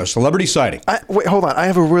 so here we go. Celebrity sighting. wait, hold on. I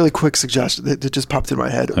have a really quick suggestion that just popped in my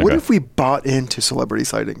head. What Okay. if we bought into celebrity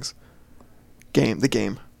sightings? The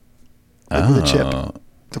game. Like with a chip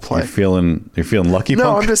to play. You're feeling lucky. No,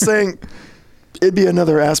 Punk? I'm just saying it'd be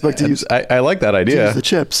another aspect to use, I like that to idea. use the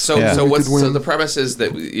chips. So Yeah. so We what's could win. so the premise is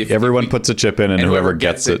that if Everyone we- puts a chip in, and whoever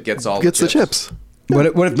gets it gets all gets the chips. What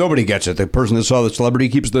if nobody gets it? The person that saw the celebrity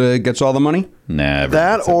gets all the money? Nah. everyone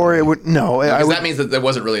That gets it. or it would I Because would, that means that there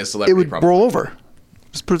wasn't really a it celebrity would problem. roll over.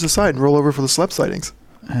 Just put it aside and roll over for the celeb sightings.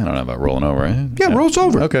 I don't know about rolling over. Eh? Yeah, rolls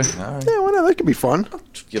over. Okay. Yeah, why not? That could be fun.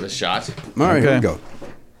 Give it a shot. All right, here Okay. we go.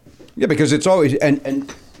 Yeah, because it's always and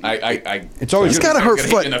I It's always It's gotta hurt gonna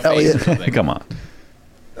hit you in foot, the face or Elliot. something. Come on.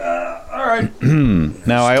 all right.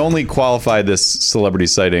 Now, I only qualify this celebrity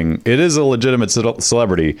sighting. It is a legitimate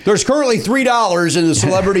celebrity. There's currently $3 in the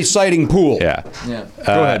celebrity sighting pool. Yeah. Yeah.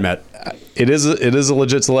 Go ahead, Matt. It is a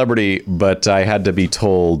legit celebrity, but I had to be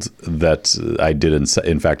told that I did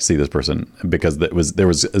in fact see this person because there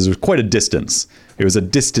was quite a distance. It was a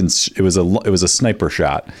distance. It was a sniper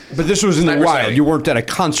shot. But this was in the Sniper wild. sighting. You weren't at a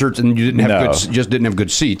concert and you didn't have No. just didn't have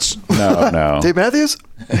good seats. No. Dave Matthews?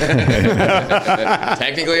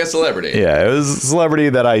 Technically a celebrity. Yeah, it was a celebrity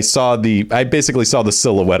that I basically saw the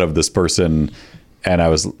silhouette of this person,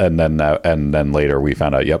 and then later we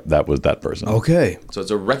found out, yep, that was that person. Okay. So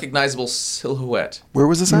it's a recognizable silhouette. Where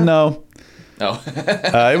was this at? No, Oh.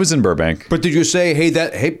 it was in Burbank. But did you say,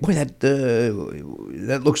 that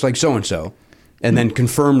looks like so and so, and then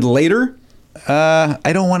confirmed later?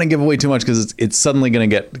 I don't want to give away too much because it's suddenly going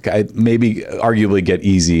to arguably get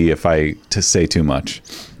easy if I say too much.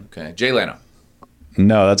 Okay. Jay Leno.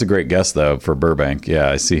 No, that's a great guess though for Burbank. Yeah,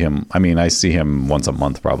 I see him. I mean, I see him once a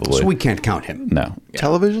month probably. So we can't count him. No,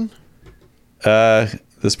 Television?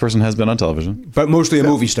 this person has been on television. But mostly a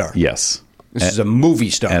movie star. Yes, This is a movie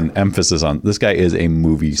star. and emphasis on this guy is a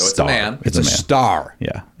movie So it's a star. man. it's a star.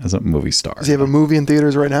 Yeah, as a movie star. Does he have a movie in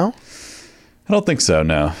theaters right now? I don't think so.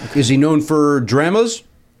 No. Is he known for dramas,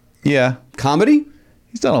 Yeah, comedy,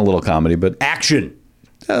 he's done a little comedy, but action?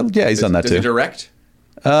 yeah, he's done that Does too. he direct?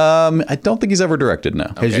 I don't think he's ever directed. No,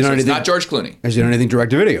 Has Okay, he so done it's anything? not George Clooney. Has he done anything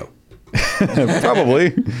direct to video?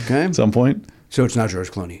 probably. Okay. At some point. So it's not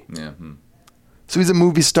George Clooney. Yeah. So he's a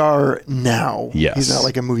movie star now. Yes. He's not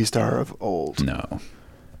like a movie star of old. No.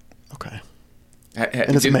 Okay. Did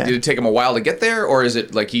it's a man. it take him a while to get there, or is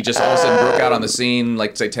it like he just all of a sudden broke out on the scene,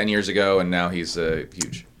 like say 10 years ago, and now he's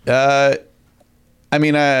huge? I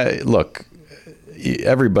mean, look,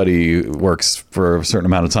 everybody works for a certain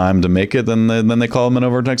amount of time to make it, and then they call them an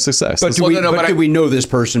overnight success. But do Well, we, no, no, but but do I- we know this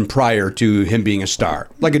person prior to him being a star?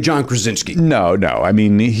 Like a John Krasinski? No. I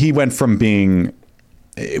mean, he went from being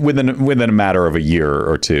within a matter of a year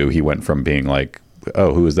or two. He went from being like,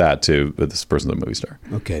 oh, who is that, to this person's a movie star.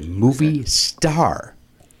 Okay, movie star.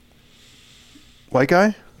 White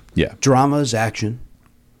guy? Yeah. Dramas, action.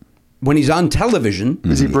 When he's on television,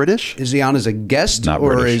 Is he British? is he on as a guest Not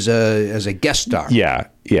or British. as a guest star? Yeah.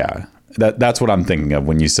 That's what I'm thinking of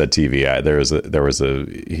when you said TV.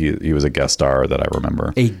 He was a guest star that I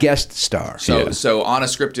remember. A guest star. So on a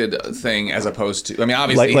scripted thing, as opposed to, I mean,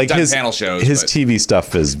 obviously he's done panel shows. His but TV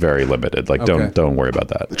stuff is very limited. Like, Okay. don't worry about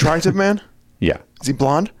that. Attractive man? Yeah. Is he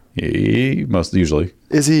blonde? Most usually.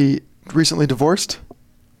 Is he recently divorced?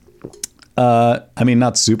 I mean,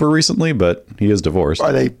 not super recently, but he is divorced.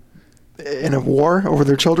 Are they in a war over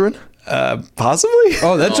their children? Possibly.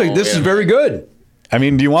 Oh, this is yeah. very good. I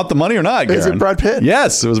mean, do you want the money or not, Garen? Is it Brad Pitt?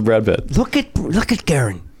 Yes, it was Brad Pitt. Look at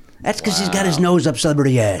Garen. That's because he's got his nose up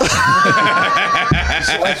somebody's ass.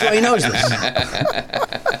 So that's why he knows this.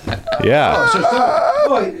 Yeah.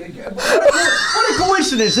 What a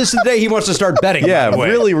coincidence. This is the day he wants to start betting. Yeah, by the way.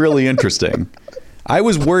 really, really interesting. I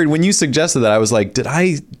was worried when you suggested that. I was like, did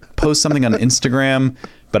I post something on Instagram?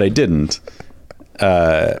 But I didn't.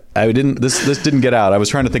 I didn't. This didn't get out. I was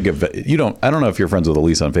trying to think of you. I don't know if you're friends with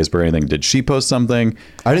Elise on Facebook or anything. Did she post something?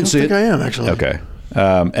 I didn't see I think it. I am, actually. Okay.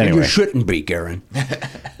 And Anyway, you shouldn't be, Garen.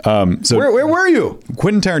 so Where were you?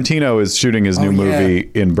 Quentin Tarantino is shooting his new movie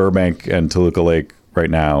in Burbank and Toluca Lake right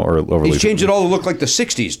now, or Overleaf. He's changed it all to look like the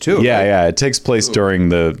 60s, too. Yeah, right? yeah. It takes place during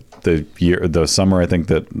the summer, I think,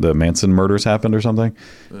 that the Manson murders happened or something.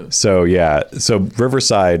 So yeah, so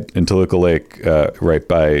Riverside and Toluca Lake, right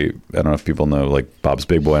by, I don't know if people know, like Bob's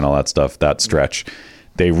Big Boy and all that stuff, that stretch,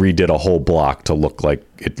 they redid a whole block to look like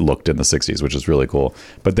it looked in the 60s, which is really cool.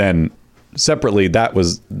 But then separately, that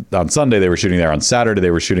was on Sunday, they were shooting there. On Saturday,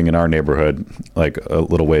 they were shooting in our neighborhood, like a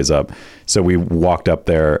little ways up. So we walked up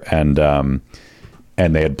there, and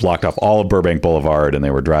they had blocked off all of Burbank Boulevard, and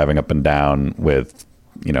they were driving up and down with,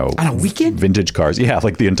 on a weekend? Vintage cars. Yeah,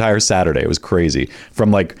 like the entire Saturday. It was crazy.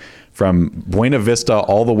 From Buena Vista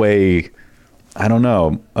all the way, I don't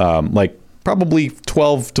know, like probably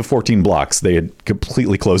 12 to 14 blocks. They had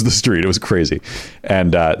completely closed the street. It was crazy.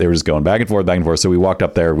 And they were just going back and forth. So we walked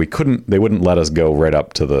up there. They wouldn't let us go right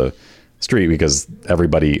up to the street because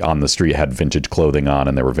everybody on the street had vintage clothing on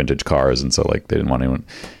and there were vintage cars. And so like they didn't want anyone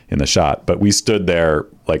in the shot. But we stood there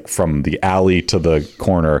like from the alley to the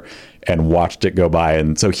corner and watched it go by.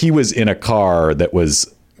 And so he was in a car that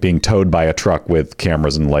was being towed by a truck with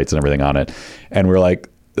cameras and lights and everything on it. And we're like,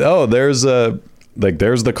 oh, there's the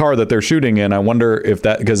car that they're shooting in. I wonder if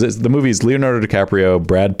that, because the movie's Leonardo DiCaprio,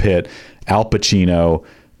 Brad Pitt, Al Pacino,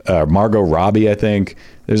 Margot Robbie, I think.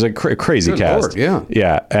 There's a crazy cast. Lord, yeah.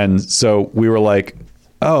 Yeah. And so we were like,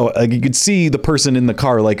 oh, like you could see the person in the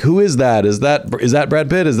car, like, who is that? Is that Brad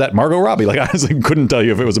Pitt? Is that Margot Robbie? Like, I honestly couldn't tell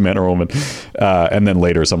you if it was a man or a woman. And then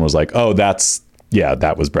later someone was like, oh, that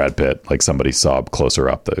was Brad Pitt. Like somebody saw closer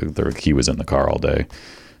up, he was in the car all day.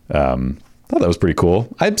 Thought that was pretty cool.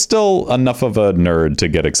 I'm still enough of a nerd to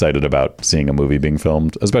get excited about seeing a movie being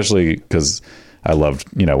filmed, especially because I loved,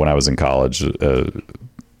 when I was in college,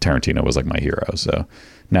 Tarantino was like my hero. So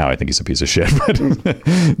now I think he's a piece of shit. But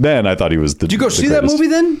then I thought he was Did you go see that movie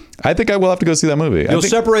then? I think I will have to go see that movie. You'll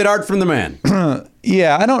separate art from the man.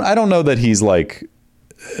 Yeah, I don't know that he's like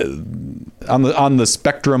on the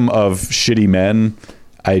spectrum of shitty men.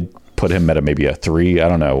 I put him at maybe a 3. I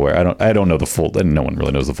don't know where. I don't know the full. And no one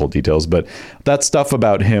really knows the full details. But that stuff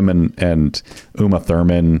about him and Uma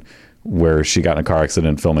Thurman, where she got in a car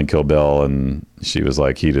accident filming Kill Bill, and she was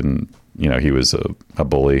like, he didn't. He was a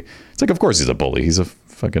bully. It's like, of course he's a bully. He's a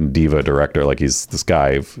fucking diva director. Like, he's this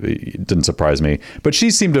guy. It didn't surprise me. But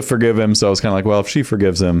she seemed to forgive him. So I was kind of like, well, if she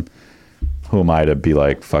forgives him, who am I to be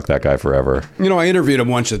like, fuck that guy forever? I interviewed him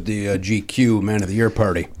once at the GQ Man of the Year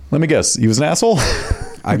party. Let me guess. He was an asshole?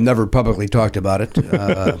 I've never publicly talked about it.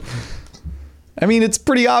 I mean, it's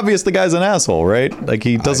pretty obvious the guy's an asshole, right? Like,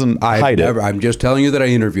 he doesn't hide it. I'm just telling you that I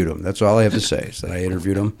interviewed him. That's all I have to say, is that I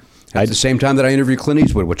interviewed him. At the same time that I interviewed Clint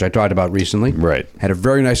Eastwood, which I talked about recently. Right. Had a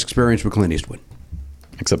very nice experience with Clint Eastwood.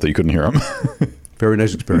 Except that you couldn't hear him. Very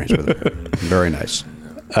nice experience with him. Very nice.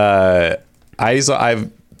 I've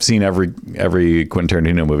seen every Quentin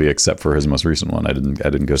Tarantino movie except for his most recent one. I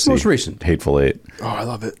didn't go see most recent? Hateful Eight. Oh, I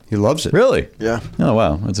love it. He loves it. Really? Yeah. Oh,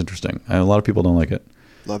 wow. That's interesting. A lot of people don't like it.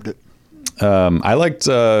 Loved it. I liked,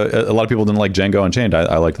 a lot of people didn't like Django Unchained.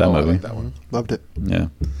 I liked that movie. I like that one. Loved it. Yeah.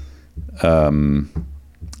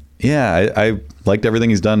 Yeah, I liked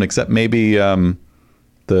everything he's done except maybe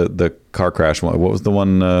the car crash one. What was the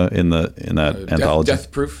one in that anthology?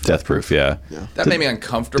 Death Proof. Death Proof. Yeah. That made me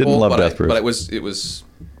uncomfortable. Didn't love Death Proof. But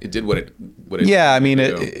it did what it. Yeah, I mean,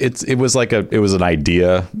 it was like it was an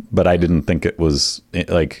idea, but I didn't think it was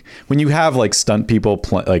like when you have like stunt people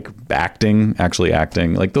actually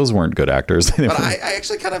acting, like those weren't good actors. But I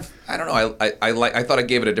actually kind of, I don't know. I thought I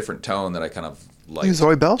gave it a different tone that I kind of liked.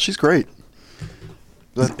 Zoe Bell, she's great.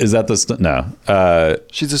 Is that the stunt? No.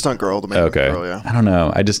 She's a stunt girl. The main girl, yeah. I don't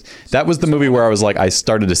know. That was the movie where I was like, I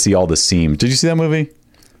started to see all the seams. Did you see that movie?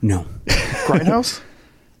 No. Grindhouse?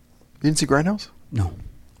 You didn't see Grindhouse? No.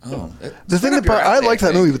 Oh. The thing I liked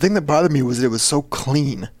that movie. The thing that bothered me was that it was so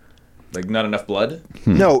clean. Like not enough blood?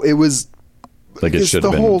 No, it was. Like it should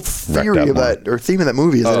have been. The whole theory of that, or theme of that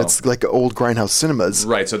movie, is that it's like old Grindhouse cinemas.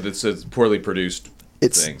 Right. So it's poorly produced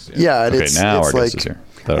things. Yeah. And okay, it's, now it's our guest like, is here.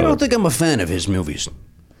 I don't think I'm a fan of his movies.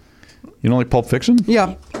 You don't like Pulp Fiction?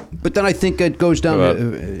 Yeah, but then I think it goes down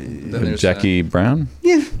to Jackie Brown?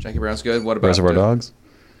 yeah. Jackie Brown's good. What about Reservoir Dogs?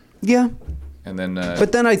 Yeah. And then,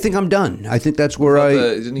 but then I think I'm done. I think that's where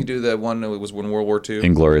didn't he do the one that was when World War II?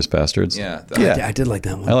 Inglourious Bastards. Yeah, I did like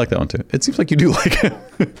that one. I like that one too. It seems like you do like it.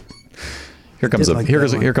 Here comes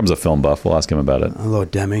a film buff. We'll ask him about it. Hello,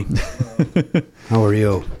 Demi. How are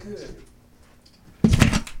you?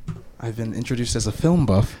 I've been introduced as a film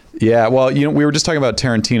buff. Yeah, well, we were just talking about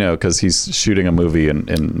Tarantino because he's shooting a movie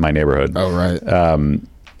in my neighborhood. Oh, right.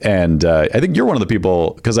 And I think you're one of the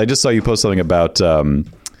people, because I just saw you post something about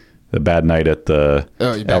the bad night at the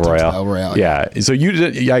El Royale. El Royale. Yeah. So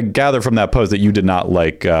I gather from that post that you did not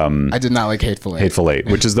like. I did not like Hateful Eight. Hateful Eight,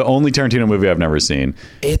 which is the only Tarantino movie I've never seen.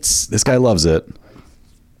 This guy loves it.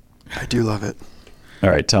 I do love it. All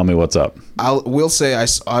right, tell me what's up. Will say I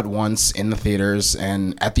saw it once in the theaters,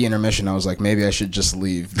 and at the intermission, I was like, maybe I should just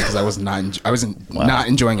leave because I wasn't not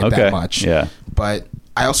enjoying it that much. Yeah. But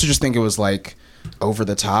I also just think it was like over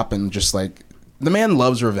the top and just like the man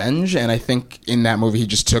loves revenge, and I think in that movie he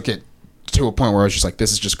just took it to a point where I was just like,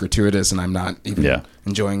 this is just gratuitous, and I'm not even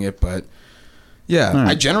enjoying it. But yeah,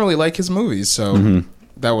 I generally like his movies, so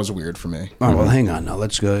that was weird for me. All right, well, hang on now.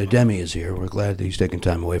 Let's go. Demi is here. We're glad that he's taking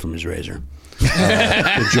time away from his razor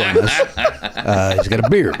to join us. He's got a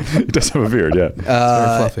beard. He does have a beard, yeah. It's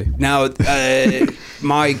very fluffy. Now,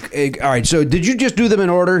 Mike, all right, so did you just do them in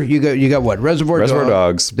order? You got what? Reservoir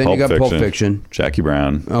Dogs, then Pulp you got Fiction, Pulp Fiction. Jackie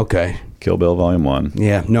Brown. Okay. Kill Bill Volume 1.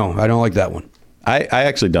 Yeah, no, I don't like that one. I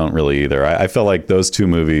actually don't really either. I feel like those two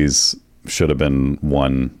movies should have been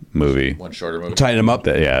one movie. One shorter movie. Tighten them up.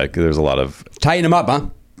 Yeah, there's a lot of Tighten them up, huh?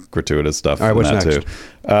 gratuitous stuff All right, in what's that next?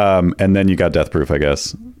 too. And then you got Death Proof, I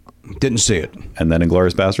guess. Didn't see it. And then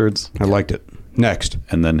Inglourious Bastards. I liked it. Next.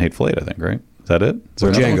 And then Hateful Eight, I think, right? Is that it? Is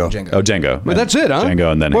there Django. another one? Oh, Django. But that's it, huh?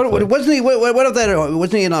 Django and then Hateful Eight. wasn't he? What if that?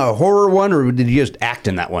 Wasn't he in a horror one, or did he just act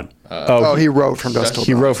in that one? He wrote From Dusk Till Dawn.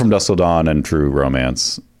 He wrote From Dusk Till Dawn and True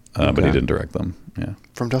Romance, but he didn't direct them. Yeah.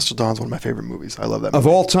 From Dusk Till Dawn is one of my favorite movies. I love that Of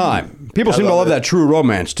movie. all time. People seem to love love it. that True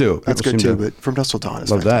Romance too. That's People good seem too, to but From Dusk Till Dawn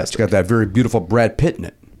is love that. fantastic. It's got that very beautiful Brad Pitt in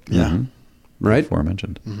it. Yeah. Right?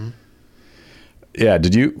 Aforementioned. Yeah. What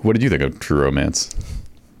did you think of True Romance?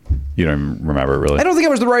 You don't remember it, really? I don't think I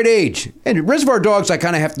was the right age. And Reservoir Dogs, I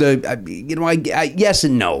kind of have to, yes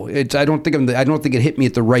and no. I don't think it hit me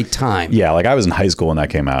at the right time. Yeah, like I was in high school when that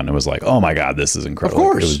came out, and it was like, oh my god, this is incredible.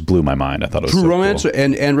 Of course. It blew my mind. I thought it was True so Romance cool.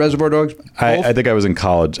 and Reservoir Dogs. I think I was in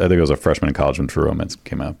college. I think I was a freshman in college when True Romance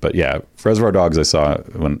came out. But yeah, Reservoir Dogs I saw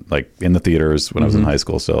when in the theaters when I was in high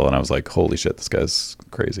school still, and I was like, holy shit, this guy's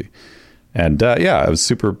crazy. And I was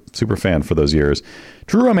super fan for those years.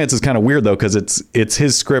 True Romance is kind of weird though because it's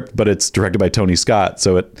his script, but it's directed by Tony Scott,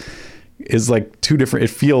 so it is like two different. It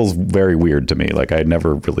feels very weird to me. Like I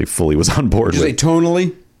never really fully was on board. Did you say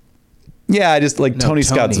tonally? Yeah, I just like Tony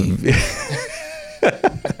Scott's.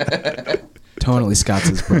 Totally Scott's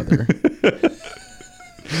his brother. Is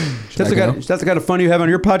that the kind of fun you have on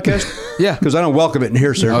your podcast? Yeah. Because I don't welcome it in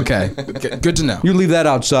here, sir. Okay, good to know. You leave that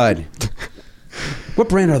outside. What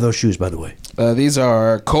brand are those shoes, by the way? These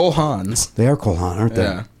are Cole Haans. They are Cole Haan, aren't they?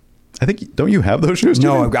 Yeah. I think don't you have those shoes?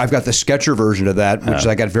 No, Jimmy? I've got the Skechers version of that, which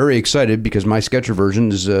I got very excited because my Skechers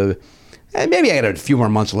version is maybe I got a few more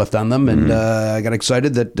months left on them, and I got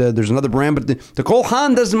excited that there's another brand, but the Cole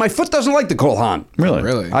Haan doesn't. My foot doesn't like the Cole Haan.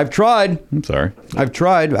 Really? I've tried. I'm sorry. I've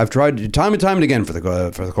tried time and time again for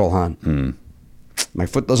the Cole Haan. My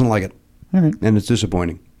foot doesn't like it, and it's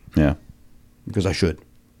disappointing Yeah. because I should.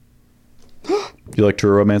 Do you like True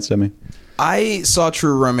Romance, Demi? I saw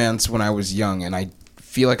True Romance when I was young, and I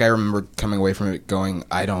feel like I remember coming away from it going,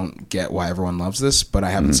 I don't get why everyone loves this, but I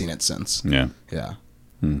haven't seen it since. Yeah. Yeah.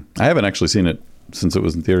 I haven't actually seen it since it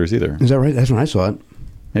was in theaters either. Is that right? That's when I saw it.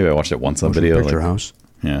 Maybe I watched it once on Motion video. Picture House.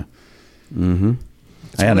 Yeah. Mm-hmm.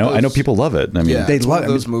 I know people love it. I mean, Yeah, They it's one love-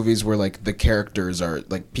 of those movies where like the characters are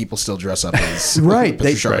like people still dress up as Right,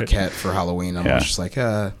 Patricia right. Arquette for Halloween. I'm Yeah. just like,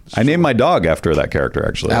 I named my dog after that character,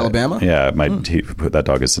 actually. Alabama? Yeah, that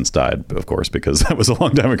dog has since died, of course, because that was a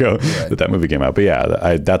long time ago that movie came out. But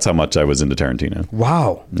yeah, that's how much I was into Tarantino.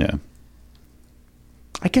 Wow. Yeah.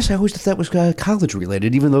 I guess I always thought that was college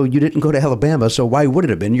related, even though you didn't go to Alabama. So why would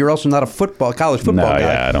it have been? You're also not a college football No, guy.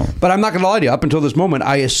 yeah, I don't. But I'm not going to lie to you. Up until this moment,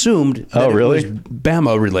 I assumed that it really? was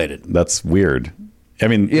Bama related. That's weird. I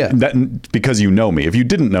mean, Yeah. because you know me. If you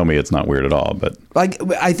didn't know me, it's not weird at all. But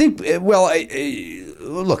I think. Well,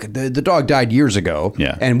 look, the dog died years ago.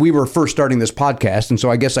 Yeah. And we were first starting this podcast, and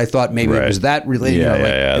so I guess I thought maybe it was that related. Yeah,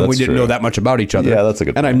 and we that's didn't true. know that much about each other. Yeah, that's a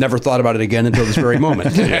good And I've point. never thought about it again until this very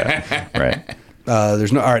moment. yeah, right.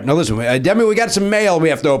 There's no. All right, now listen, Demi, we got some mail we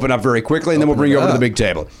have to open up very quickly, and then we'll bring you over to the big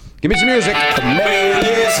table. Give me some music. The mail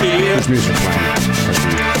is here. There's music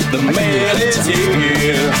playing. The mail is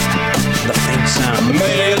here. The faint sound. The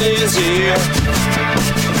mail is here.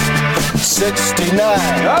 69.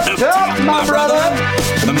 Up top, my brother.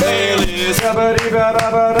 The mail is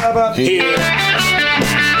here.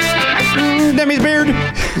 Demi's beard.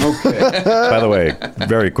 By the way,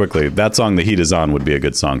 very quickly, that song "The Heat Is On" would be a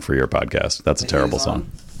good song for your podcast. That's a terrible song.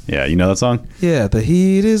 Yeah, you know that song? Yeah, the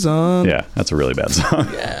heat is on. Yeah, that's a really bad song.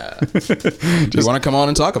 Yeah. Do you want to come on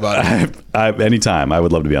and talk about it? Anytime, I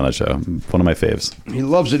would love to be on that show. One of my faves. He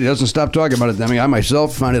loves it. He doesn't stop talking about it, Demi. I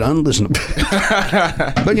myself find it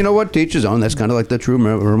unlistenable. But you know what? To each his own. That's kind of like the true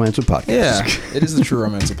romance of podcast. Yeah, it is the True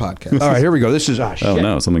Romance of Podcast. All right, here we go. This is shit. Oh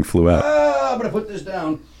no, something flew out. I'm gonna put this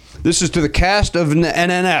down. This is to the cast of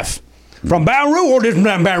NNF. From Baton Rouge or from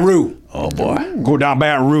Baton Rouge? Oh boy. Go down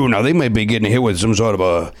Baton Rouge. Now, they may be getting hit with some sort of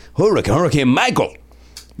a Hurricane Michael.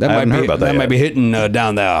 I haven't heard about that That yet. might be hitting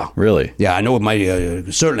down there. Really? Yeah, I know it might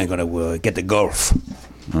certainly going to get the Gulf.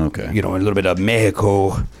 Okay. You know, a little bit of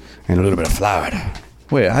Mexico and a little bit of Florida.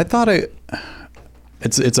 Wait, I thought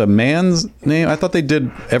it's a man's name. I thought they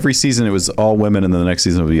did every season. It was all women, and then the next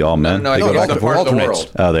season would be all men. No, I They think go it's back the to part of the alternates.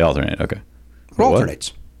 world. Oh, they alternate. Okay. It What?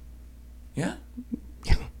 alternates. Yeah.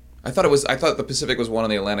 I thought the Pacific was one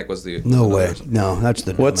and the Atlantic was the. No another way. or something. No, that's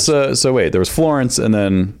the. What's so wait? There was Florence, and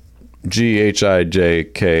then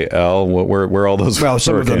GHIJKL. Where are all those? Well,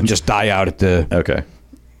 some of them hurricanes? just die out at the. Okay.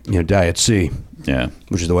 Die at sea. Yeah.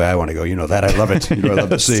 Which is the way I want to go. You know that. I love it. You know, I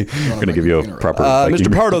love the sea. I'm gonna give you a proper.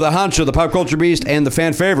 Mr. Pardo, the honcho, the pop culture beast, and the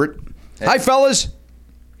fan favorite. Hi, fellas.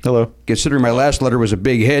 Hello. Considering my last letter was a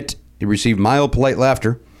big hit, it received mild, polite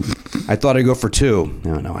laughter. I thought I'd go for 2.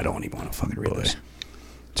 No, I don't even want to fucking read this.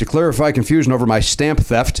 To clarify confusion over my stamp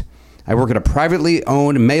theft, I work at a privately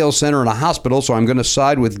owned mail center in a hospital, so I'm going to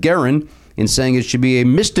side with Guerin in saying it should be a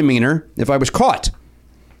misdemeanor if I was caught.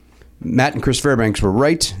 Matt and Chris Fairbanks were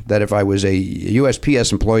right that if I was a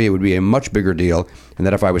USPS employee, it would be a much bigger deal, and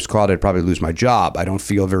that if I was caught, I'd probably lose my job. I don't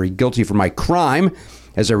feel very guilty for my crime,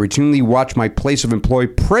 as I routinely watch my place of employ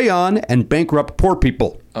prey on and bankrupt poor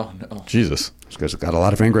people. Oh no. Jesus. This guy's got a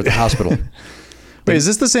lot of anger at the hospital. Wait, is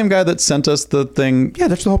this the same guy that sent us the thing? Yeah,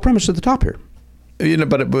 that's the whole premise at the top here. You know,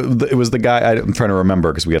 but it was the guy. I'm trying to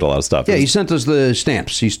remember because we had a lot of stuff. Yeah, he sent us the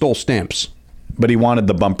stamps. He stole stamps. But he wanted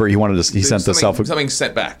the bumper. He wanted to. He sent the self. Something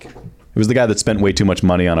sent back. It was the guy that spent way too much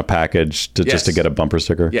money on a package just to get a bumper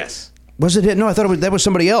sticker. Yes. Was it? No, I thought that was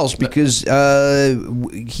somebody else because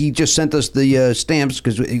he just sent us the stamps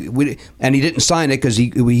and he didn't sign it because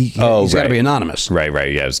he's got to be anonymous. Right.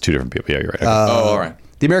 Yeah, it was 2 different people. Yeah, you're right. Okay. All right.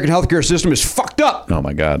 The American healthcare system is fucked up. Oh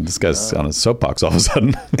my God, this guy's on a soapbox all of a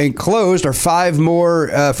sudden. Enclosed are 5 more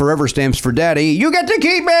forever stamps for Daddy. You get to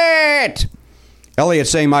keep it. Elliot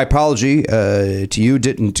saying my apology to you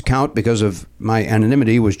didn't count because of my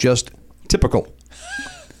anonymity was just typical.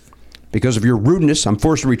 Because of your rudeness, I'm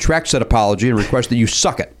forced to retract said apology and request that you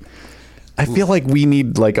suck it. I feel like we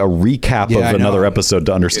need like a recap Yeah, I of know. another episode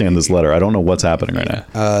to understand this letter. I don't know what's happening right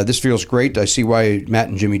now. This feels great. I see why Matt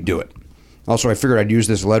and Jimmy do it. Also, I figured I'd use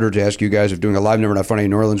this letter to ask you guys if doing a live Never Not Funny in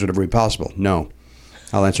New Orleans would ever be possible. No.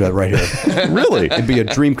 I'll answer that right here. Really? It'd be a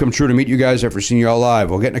dream come true to meet you guys after seeing you all live.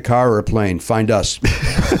 We'll get in a car or a plane. Find us.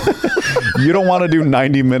 You don't want to do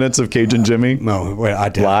 90 minutes of Cajun Jimmy? No, wait,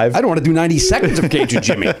 Live? I don't want to do 90 seconds of Cajun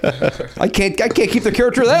Jimmy. I can't keep the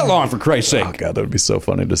character that long, for Christ's sake. Oh God, that would be so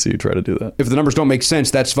funny to see you try to do that. If the numbers don't make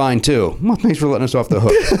sense, that's fine too. Well, thanks for letting us off the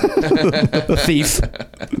hook. Thief.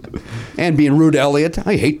 And being rude to Elliot.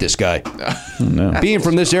 I hate this guy. No. Being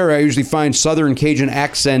from this area, I usually find Southern Cajun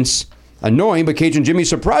accents annoying, but Cajun Jimmy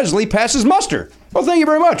surprisingly passes muster. Well, thank you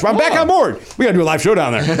very much. I'm back on board. We got to do a live show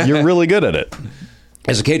down there. You're really good at it.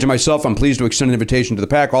 As a Cajun myself, I'm pleased to extend an invitation to the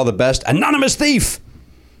pack. All the best. Anonymous Thief.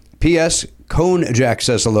 P.S. Cone Jack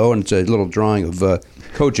says hello, and it's a little drawing of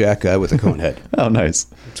Kojak with a cone head. Oh, nice.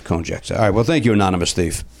 It's Cone Jack. All right, well, thank you, Anonymous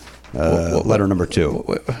Thief. Letter number 2.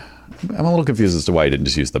 I'm a little confused as to why he didn't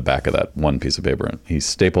just use the back of that one piece of paper. He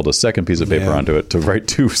stapled a second piece of paper onto it to write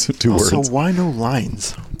two Also, words. why no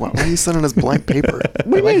lines? Why are you sending us blank paper? I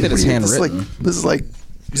like that it's handwritten. This is like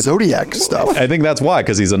Zodiac stuff. I think that's why,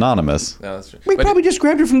 because he's anonymous. No, that's true. We probably just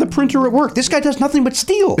grabbed it from the printer at work. This guy does nothing but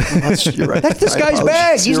steal. You're right. That's this I guy's apologize.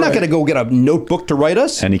 bag. He's You're not right. going to go get a notebook to write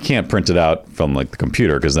us. And he can't print it out from like the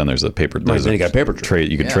computer because then there's a paper. There's then you got a paper trail.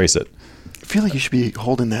 You can trace it. I feel like you should be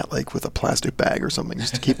holding that like with a plastic bag or something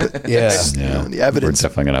just to keep it. Yeah. You know, the We're evidence.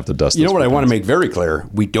 definitely gonna have to dust. You know this what I for want to things. make very clear?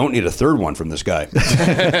 We don't need a third one from this guy.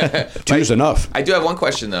 Two's enough. I do have one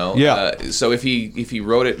question though. Yeah. So if he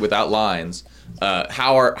wrote it without lines,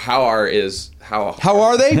 how are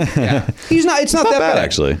they? Yeah. He's not. It's not that bad, bad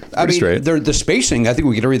actually. I Pretty mean, straight. the spacing. I think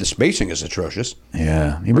we could agree the spacing is atrocious.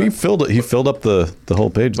 Yeah, he filled up the whole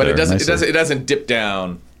page. But there it doesn't. nicely. It doesn't dip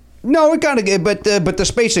down. No, it kind of, but the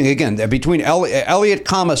spacing again between Elliot,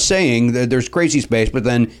 comma saying there's crazy space, but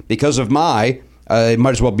then because of it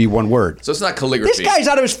might as well be one word. So it's not calligraphy. This guy's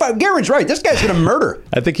out of his. Garen's right. This guy's going to murder.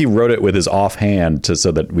 I think he wrote it with his offhand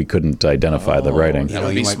so that we couldn't identify the writing. That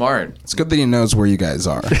would be smart. It's good that he knows where you guys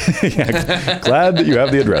are. Glad that you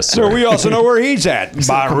have the address, sir. So we also know where he's at. Come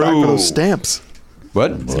back for those stamps.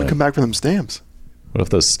 What? He's gonna come back for them stamps. What if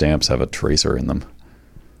those stamps have a tracer in them?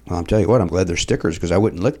 Well, I'm telling you what. I'm glad they're stickers because I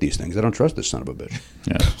wouldn't lick these things. I don't trust this son of a bitch.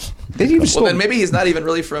 Yeah. Well, then maybe he's not even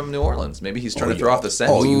really from New Orleans. Maybe he's trying to throw off the scent.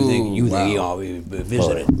 Oh, you think we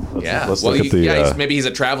visited? Yeah. Let's well, look at the, maybe he's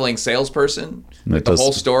a traveling salesperson. It The does-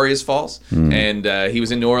 whole story is false, and he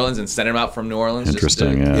was in New Orleans and sent him out from New Orleans.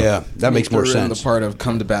 Interesting, Just to, Yeah, that makes more Threw in sense. the part of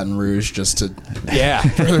come to Baton Rouge just to. Yeah,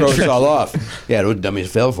 throw us all off. Yeah, those dummies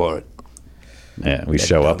fell for it. Yeah, we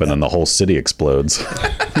show up and then the whole city explodes.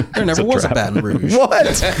 There never was a Baton Rouge.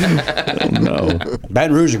 What? No.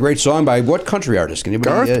 Baton Rouge is a great song by what country artist? Can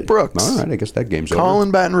anybody? Garth Brooks. All right, I guess that game's over. Calling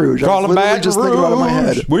Baton Rouge. I was Calling literally Baton just thinking about it in my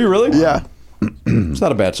head. Rouge. Were you really? Yeah, It's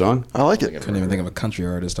not a bad song. I like it. Couldn't even think of a country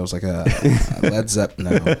artist. I was like, Led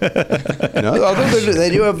Zeppelin. No. No, although they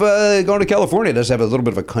do have going to California does have a little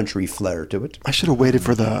bit of a country flair to it. I should have waited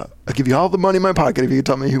for I'll give you all the money in my pocket if you could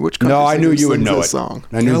tell me which country No, I knew singer you would sings know this it. song.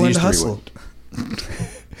 I knew Carolyn these three Hustle. would.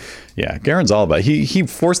 Yeah, Garen's all about it. He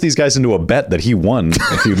forced these guys into a bet that he won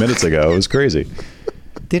a few minutes ago. It was crazy.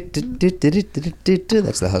 That's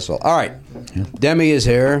the hustle. All right, Demi is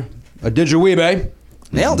here. Adejuyigbe.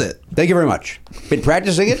 Nailed it. Thank you very much. Been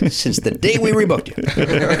practicing it since the day we rebooked you.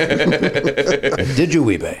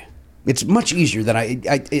 Adejuyigbe. It's much easier than I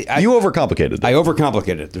You overcomplicated it. I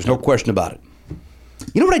overcomplicated it. There's no question about it.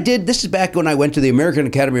 You know what I did? This is back when I went to the American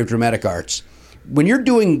Academy of Dramatic Arts. When you're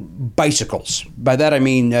doing bicycles, by that I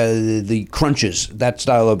mean the crunches, that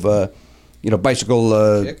style of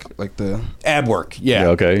bicycle Kick, like the. ab work. Yeah. Yeah,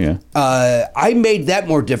 okay, yeah. I made that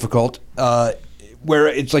more difficult. Where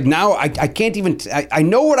it's like now I can't even. I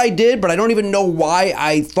know what I did, but I don't even know why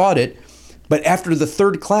I thought it. But after the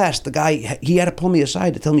third class, the guy he had to pull me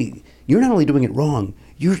aside to tell me, "You're not only doing it wrong,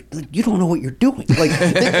 you don't know what you're doing." Like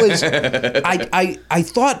it was. I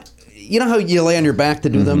thought. You know how you lay on your back to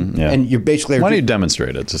do them, yeah. and you basically. Why don't you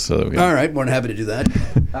demonstrate it just so that we... All right, more than happy to do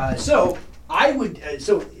that. So I would.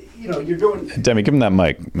 You're doing. Demi, give him that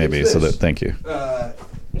mic, maybe, so that... Thank you.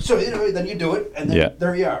 So then you do it, and then Yeah.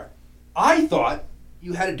 there you are. I thought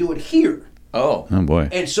you had to do it here, Oh. Oh, boy.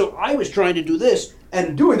 and so I was trying to do this,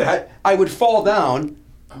 and doing that, I would fall down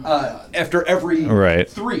after every Right.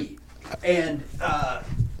 three, and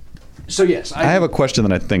so yes, I have a question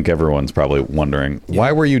that I think everyone's probably wondering.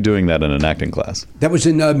 Why were you doing that in an acting class? that was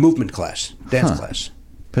in movement class, dance class.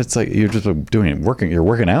 But it's like you're just doing it, you're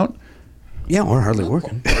working out? Yeah, we're hardly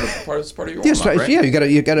working. Part of your Yes, warm-up, right? yeah,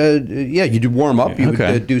 you gotta, you do warm up. You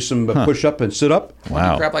Okay. would do some push up and sit up.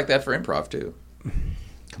 Wow. Crap like that for improv too.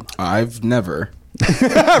 I've never.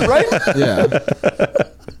 Right? Yeah.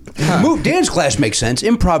 Dance class makes sense.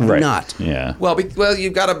 Improv Right. not. Yeah. Well,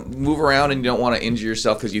 you've got to move around, and you don't want to injure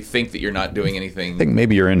yourself because you think that you're not doing anything. I think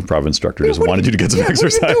maybe your improv instructor just wanted you to get some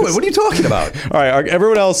exercise. What are you talking about? All right,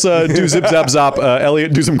 everyone else do zip, zap, zop.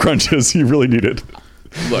 Elliot, do some crunches. You really need it.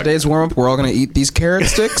 Look, Today's warm up, we're all going to eat these carrot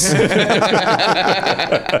sticks.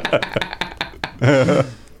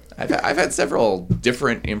 I've had several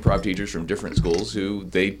different improv teachers from different schools who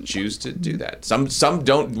they choose to do that. Some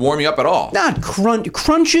don't warm you up at all. Not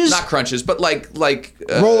crunches. Not crunches, but like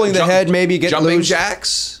Rolling the head, maybe get jumping loose.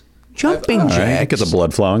 jacks. Jumping All right, jacks. get the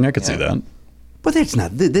blood flowing. I could see that. But that's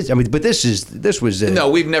not this. I mean, but this was. No,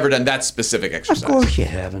 we've never done that specific Of exercise. course you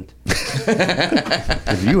haven't.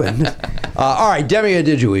 You hadn't. All right, Demi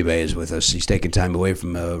Adejuyigbe is with us. He's taking time away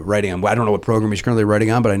from writing on. I don't know what program he's currently writing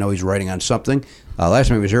on, but I know he's writing on something. Last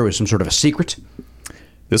time he was here was some sort of a secret.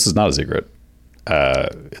 This is not a secret.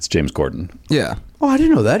 It's James Corden. Yeah. Oh, I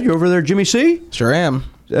didn't know that. You're over there, Jimmy C. Sure am.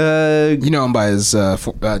 You know him by his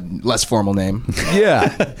less formal name.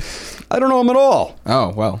 Yeah. I don't know him at all. Oh,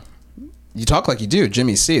 well. You talk like you do,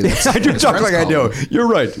 Jimmy C. That's I do his talk friends like I call do. him. You're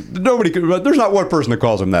right. Nobody. There's not one person that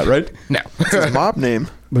calls him that, right? No. It's his mob name.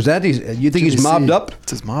 Was that? You think he's Jimmy mobbed C. up?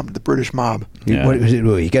 It's his mob, the British mob. Yeah. What is it?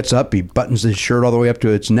 He gets up. He buttons his shirt all the way up to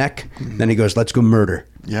its neck. Then he goes, "Let's go murder."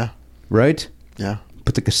 Yeah. Right? Yeah.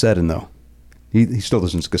 Put the cassette in though. He still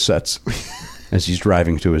listens to cassettes as he's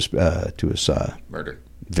driving to his Murder.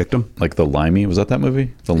 victim. Like The Limey. Was that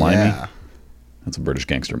movie? The Limey? Yeah. That's a British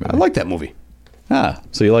gangster movie. I like that movie.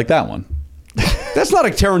 So you like that one? That's not a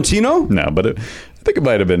Tarantino. No, but I think it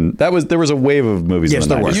might have been. There was a wave of movies. Yes, in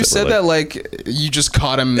the there 90s was. You said that like you just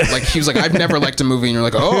caught him. Like he was like, I've never liked a movie, and you're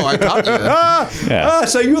like, oh, I caught you. Yeah.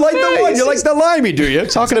 So you like the one? You like the limey, do you?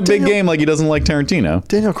 Talking a big game like he doesn't like Tarantino.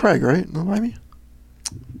 Daniel Craig, right? The Limey?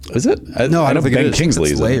 Is it? No, I don't think it Ben is.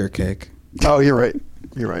 Kingsley's in it. Layer cake. Oh, you're right.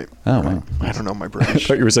 You're right. Oh, wow. I don't know my I British.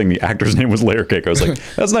 thought you were saying the actor's name was Layer Cake. I was like,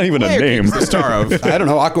 that's not even a name. The star of. I don't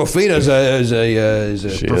know. Aquafina is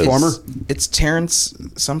a performer. It's Terrence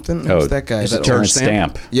something. Oh, Who's that guy? is it That Terrence old-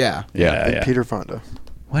 Stamp? Yeah. Yeah. Peter Fonda.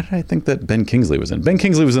 Why did I think that Ben Kingsley was in? Ben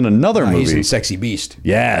Kingsley was in another movie. He's in Sexy Beast.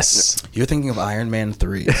 Yes. You're thinking of Iron Man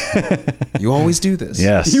 3. You always do this.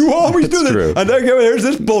 Yes. You always That's do this. true. And then there's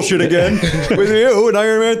this bullshit again with you in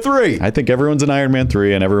Iron Man 3. I think everyone's in Iron Man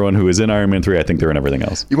 3, and everyone who is in Iron Man 3, I think they're in everything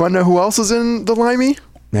else. You want to know who else is in The Limey?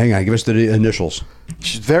 Hang on, give us the initials.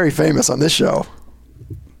 She's very famous on this show.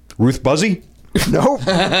 Ruth Buzzy? Nope.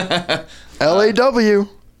 L.A.W.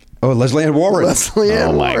 Oh, Leslie Ann Warren. Leslie Ann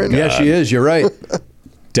Oh, my Warren. God. Yeah, she is. You're right.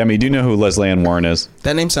 Demi, do you know who Leslie Ann Warren is?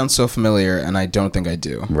 That name sounds so familiar, and I don't think I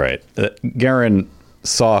do. Right. Garen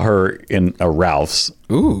saw her in a Ralph's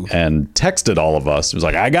Ooh. and texted all of us. He was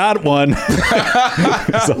like, I got one.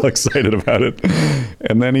 He's all excited about it.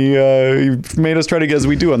 And then he made us try to guess, as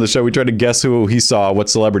we do on the show, we tried to guess who he saw, what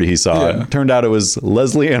celebrity he saw. Yeah. It turned out it was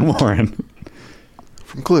Leslie Ann Warren.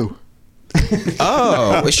 From Clue.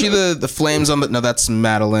 Oh, is she the flames on the? No, that's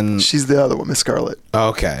Madeline. She's the other one, Miss Scarlet.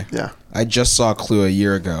 Okay. Yeah. I just saw Clue a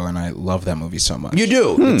year ago, and I love that movie so much. You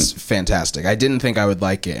do? It's fantastic. I didn't think I would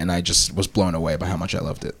like it, and I just was blown away by how much I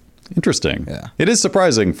loved it. Interesting. Yeah. It is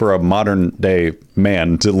surprising for a modern day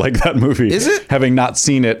man to like that movie. Is it? Having not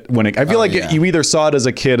seen it when it, I feel like yeah. you either saw it as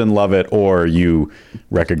a kid and love it, or you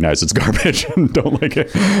recognize it's garbage and don't like it.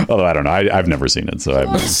 Although I don't know. I've never seen it, so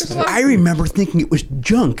I remember thinking it was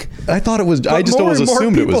junk. I thought it was. I But just more always and more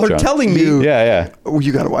assumed it was people are junk. telling me. Yeah. Oh,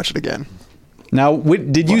 you got to watch it again. Now,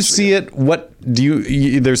 did you see it? What do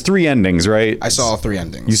you? There's 3 endings, right? I saw all 3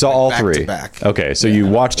 endings. You saw all back 3 to back. Okay, so you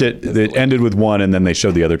watched it. It ended with 1, and then they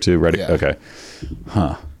showed the other 2. Right? Yeah. Okay.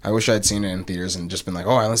 Huh. I wish I'd seen it in theaters and just been like,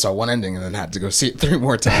 oh, I only saw 1 ending, and then had to go see it 3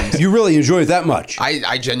 more times. You really enjoy it that much?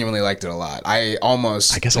 I genuinely liked it a lot. I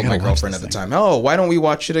guess I told my gotta watch girlfriend this at the thing. time, oh, why don't we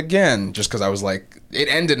watch it again? Just because I was like, it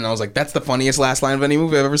ended, and I was like, that's the funniest last line of any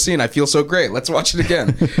movie I've ever seen. I feel so great. Let's watch it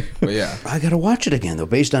again. But yeah. I got to watch it again, though,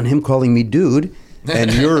 based on him calling me dude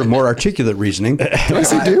and your more articulate reasoning. Did I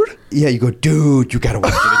say dude? Yeah, you go, dude, you got to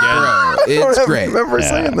watch it again. Bro, it's I great. don't remember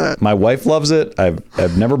saying that. My wife loves it.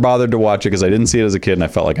 I've never bothered to watch it because I didn't see it as a kid, and I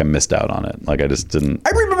felt like I missed out on it. Like I just didn't.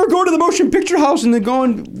 I remember going to the motion picture house and then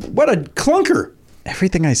going, what a clunker.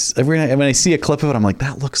 When I see a clip of it, I'm like,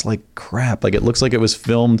 that looks like crap. Like it looks like it was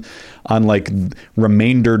filmed on like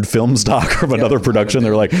remaindered film stock from another production.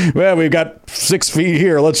 They're like, well, we've got 6 feet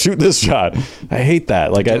here. Let's shoot this shot. I hate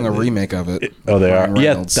that. Like Doing a remake of it. Oh, they Ryan are.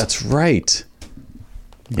 Reynolds. Yeah, that's right.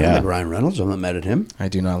 I Yeah. like Ryan Reynolds. I'm not mad at him. I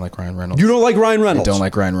do not like Ryan Reynolds. You don't like Ryan I Reynolds? don't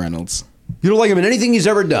like Ryan Reynolds. You don't like him in anything he's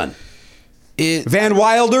ever done? Van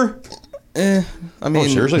Wilder? I mean,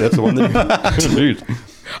 Seriously, that's the one that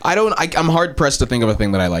I'm hard pressed to think of a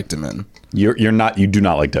thing that I liked him in. You do not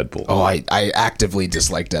like Deadpool. Oh, I actively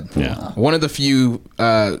dislike Deadpool. Yeah. One of the few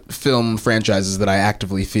film franchises that I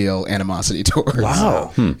actively feel animosity towards.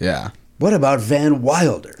 Wow. Yeah. What about Van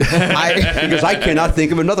Wilder? Because I cannot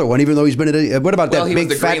think of another one, even though he's been in a... What about Well, that he big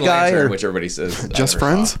was the fat Green guy? Lantern, Or, which everybody says. Just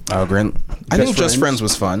Friends? Oh, Grant. I think Just Friends? Friends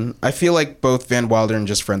was fun. I feel like both Van Wilder and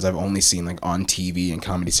Just Friends I've only seen like on TV and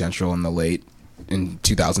Comedy Central in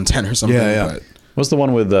 2010 or something. Yeah. But, What's the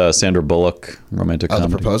one with Sandra Bullock, romantic The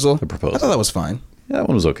comedy? Proposal? The Proposal. I thought that was fine. Yeah, that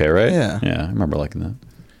one was okay, right? Yeah. Yeah, I remember liking that.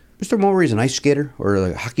 Mr. Mulder is an ice skater or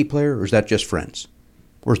a hockey player, or is that just Friends?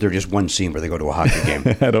 Or is there just one scene where they go to a hockey game?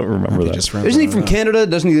 I don't remember that. Just Friends. Isn't he I don't from know. Canada?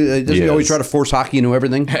 Doesn't he He always is. try to force hockey into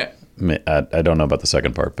everything? I don't know about the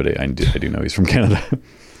second part, but I do know he's from Canada.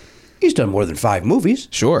 He's done more than 5 movies.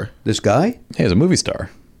 Sure. This guy? Hey, he's a movie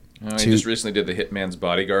star. He just recently did The Hitman's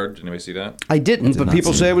Bodyguard. Did anybody see that? I didn't, but not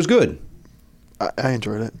people see say it was good. I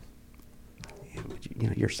enjoyed it. You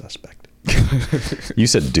know, you're suspect. You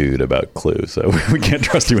said dude about Clue, so we can't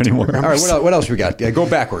trust you anymore. All right, what else we got? Go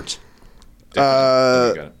backwards.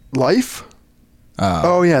 Got it. Life?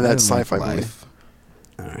 Oh, yeah, that's I didn't sci-fi like movie. Life.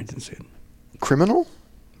 All right, didn't see it. Criminal?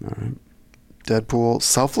 All right. Deadpool.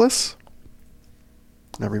 Selfless?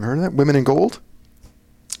 Never even heard of that. Women in Gold?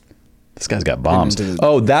 This guy's got bombs. Into the-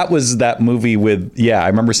 Oh, that was that movie with, I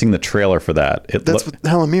remember seeing the trailer for that. That's with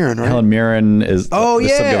Helen Mirren, right? Helen Mirren is Oh,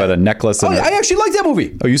 there's yeah. something about a necklace. Oh, And I actually like that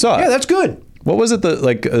movie. Oh, you saw it? Yeah, that's good. What was it that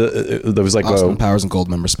there was like Austin Powers and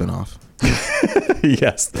Goldmember spinoff.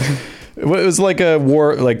 yes. It was like a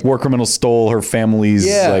war criminal stole her family's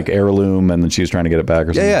Yeah. like heirloom, and then she was trying to get it back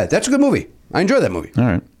or something. Yeah, that's a good movie. I enjoy that movie. All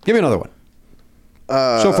right. Give me another one.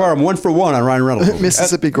 So far, I'm 1 for 1 on Ryan Reynolds movies.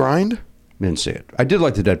 Mississippi Grind, Didn't see it. I did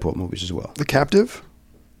like the Deadpool movies as well. The Captive.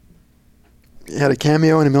 He had a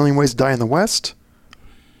cameo in A Million Ways to Die in the West.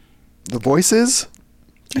 The Voices.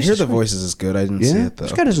 I hear The Voices is good. I didn't see it though.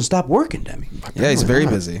 This guy doesn't stop working, Demi. Yeah, he's very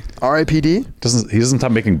busy. R.I.P.D. He doesn't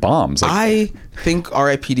stop making bombs. Like, I think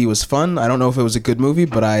R.I.P.D. was fun. I don't know if it was a good movie,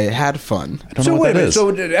 but I had fun. I don't know what that is. So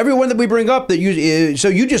everyone that we bring up that you, so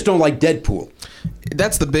you just don't like Deadpool.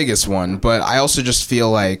 That's the biggest one, but I also just feel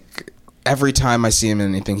like every time I see him in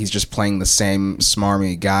anything, he's just playing the same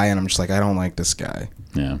smarmy guy, and I'm just like, I don't like this guy.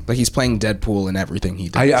 Yeah. Like he's playing Deadpool in everything he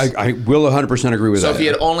does. I will 100% agree with that. So if he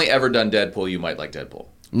had only ever done Deadpool, you might like Deadpool.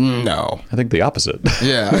 No. I think the opposite.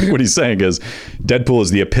 Yeah. What he's saying is Deadpool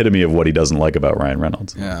is the epitome of what he doesn't like about Ryan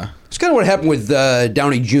Reynolds. Yeah. It's kind of what happened with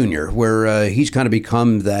Downey Jr., where he's kind of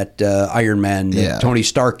become that Iron Man, Tony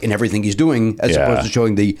Stark in everything he's doing, as opposed to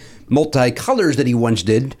showing the multicolors that he once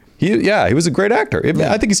did. He was a great actor.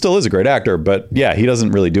 I think he still is a great actor, but yeah, he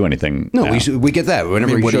doesn't really do anything. No, now. we get that.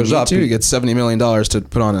 Whenever he shows up. He gets $70 million to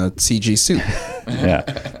put on a CG suit. Yeah.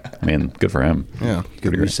 I mean, good for him. Yeah.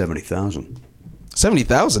 Give me $70,000.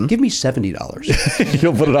 70,000? Give me $70.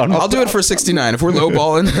 You'll put it on. I'll do it for 69. If we're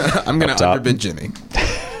lowballing, I'm going to underbid Jimmy.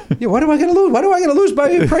 Yeah, why do I gotta lose? Why do I gotta lose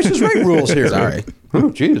by Price is Right rules here? Sorry. Oh,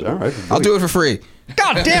 jeez. All right. I'll do it for free.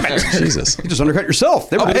 God damn it! Jesus. You just undercut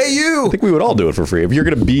yourself. I'll pay you. I think we would all do it for free. If you're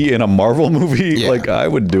going to be in a Marvel movie, like I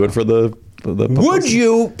would do it for the Would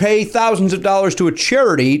you pay thousands of dollars to a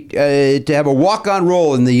charity to have a walk-on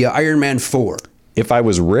role in the Iron Man 4? If I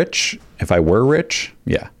were rich,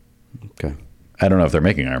 yeah. Okay. I don't know if they're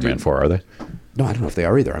making Iron Man 4, are they? No, I don't know if they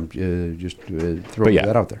are either. I'm just throwing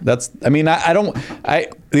that out there.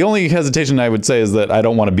 The only hesitation I would say is that I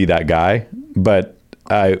don't want to be that guy, but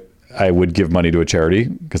I would give money to a charity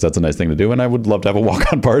because that's a nice thing to do, and I would love to have a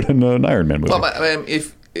walk-on part in an Iron Man movie. Well, I mean,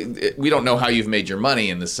 if we don't know how you've made your money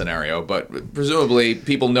in this scenario, but presumably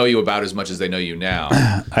people know you about as much as they know you now.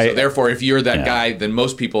 So therefore, if you're that guy, then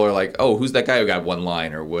most people are like, "Oh, who's that guy who got one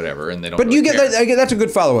line or whatever?" And they don't. But really you get care. that. That's a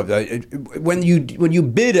good follow-up. When you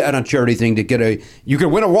bid on a charity thing to get you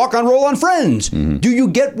can win a walk-on role on Friends. Mm-hmm. Do you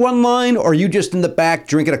get one line, or are you just in the back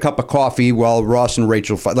drinking a cup of coffee while Ross and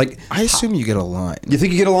Rachel fight? Like, I assume you get a line. You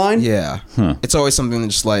think you get a line? Yeah. It's always something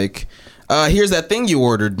that's just like, here's that thing you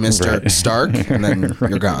ordered, Mr. Stark, and then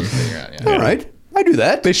you're gone. All right. I do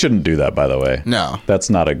that. They shouldn't do that, by the way. No. That's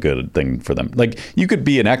not a good thing for them. Like, you could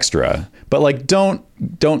be an extra, but like don't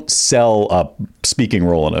sell a speaking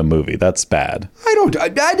role in a movie. That's bad.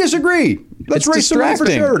 I disagree. Let's raise some money for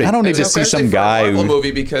charity. I don't need to see some guy Marvel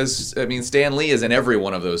movie because I mean Stan Lee is in every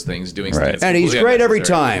one of those things doing stuff. And he's great every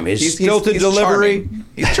time. His stilted delivery.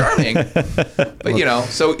 He's charming. But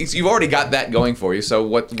so you've already got that going for you. So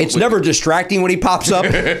what? It's never distracting when he pops up.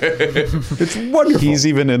 It's wonderful. He's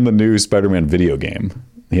even in the new Spider-Man video game.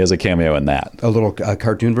 He has a cameo in that. A little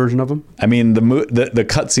cartoon version of him? I mean, the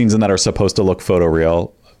cutscenes in that are supposed to look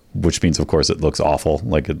photoreal, which means, of course, it looks awful.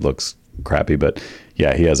 Like, it looks crappy. But,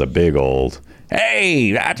 yeah, he has a big old,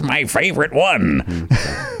 hey, that's my favorite one.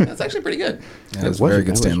 That's actually pretty good. Yeah, that's very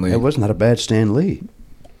good Stan Lee. It was not a bad Stan Lee.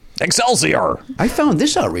 Excelsior! I found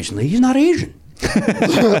this out recently. He's not Asian.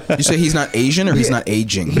 You say he's not Asian or he's not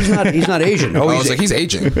aging? He's not Asian. I was like, he's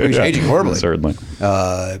aging. He's aging horribly. Certainly.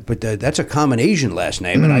 But that's a common Asian last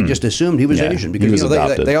name, and I just assumed he was Asian because he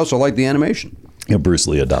was they also like the animation. Yeah, Bruce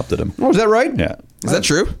Lee adopted him. Oh, is that right? Yeah. Is that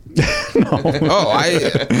true? No.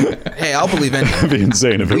 Hey, I'll believe anything. That'd be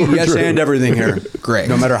insane if it were Yes, true. and everything here. Great.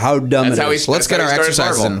 No matter how dumb That's it how is. Let's get our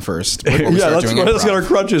exercises in first. Let's get our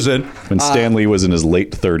crutches in. When Stan Lee was in his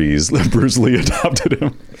late 30s, Bruce Lee adopted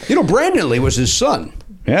him. Brandon Lee was his son.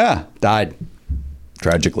 Yeah. Died.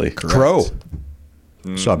 Tragically. Crow.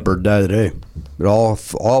 Saw a bird die today. But all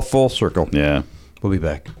full circle. Yeah. We'll be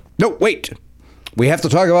back. No, wait. We have to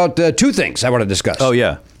talk about two things I want to discuss. Oh,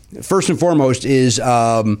 yeah. First and foremost is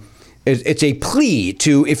it's a plea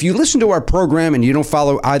to, if you listen to our program and you don't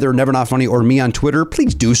follow either Never Not Funny or me on Twitter,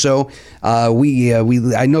 please do so. I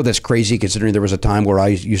know that's crazy considering there was a time where I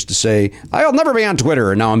used to say, I'll never be on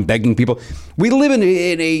Twitter, and now I'm begging people. We live in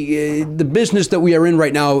the business that we are in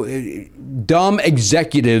right now. Dumb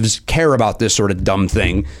executives care about this sort of dumb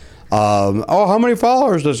thing. How many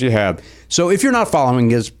followers does he have? So if you're not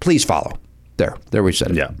following us, please follow. There we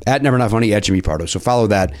said it. Yeah. At Never Not Funny, at Jimmy Pardo. So follow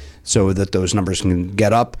that so that those numbers can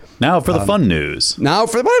get up. Now for the fun news.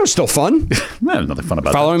 But it was still fun. There's nothing fun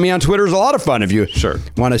about Following me on Twitter is a lot of fun if you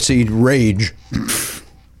want to see rage.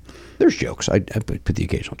 There's jokes. I put the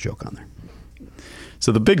occasional joke on there.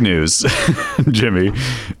 So the big news, Jimmy,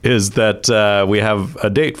 is that we have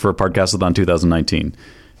a date for Podcastathon 2019.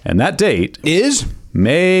 And that date is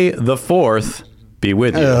May the 4th be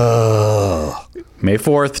with you. May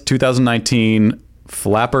 4th, 2019,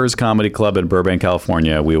 Flappers Comedy Club in Burbank,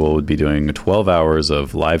 California. We will be doing 12 hours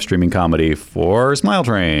of live streaming comedy for Smile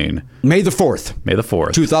Train. May the 4th. May the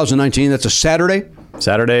 4th. 2019. That's a Saturday.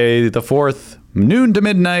 Saturday the 4th, noon to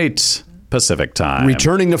midnight Pacific time.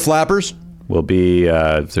 Returning to Flappers. Will be,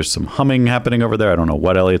 there's some humming happening over there. I don't know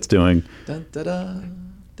what Elliot's doing. Dun, da, da,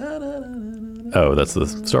 da, da, da, da. Oh, that's the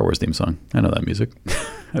Star Wars theme song. I know that music.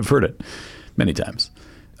 I've heard it many times.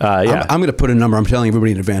 Yeah. I'm going to put a number. I'm telling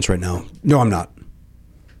everybody in advance right now. No, I'm not.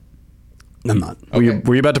 I'm not. Okay.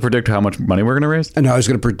 Were you about to predict how much money we're going to raise? No, I was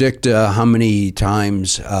going to predict how many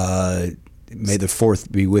times May the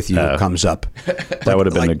 4th be with you comes up. That would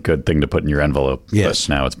have been a good thing to put in your envelope. Yes.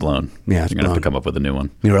 But now it's blown. Yeah, it's You're going to have to blown. come up with a new one.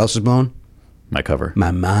 You know what else is blown? My cover.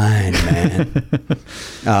 My mind, man.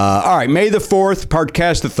 All right, May the 4th,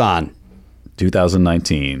 Podcastathon.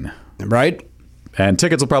 2019. Right? And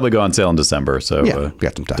tickets will probably go on sale in December, so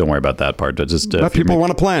got some time. Don't worry about that part. Just But people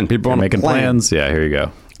want to plan. People want to making plan. plans. Yeah, here you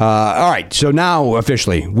go. All right, so now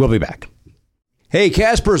officially, we'll be back. Hey,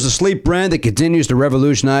 Casper is a sleep brand that continues to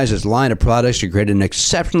revolutionize its line of products to create an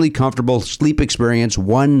exceptionally comfortable sleep experience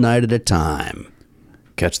one night at a time.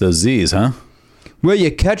 Catch those Z's, huh? Well,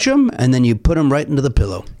 you catch them, and then you put them right into the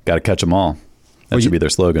pillow. Got to catch them all. That should be their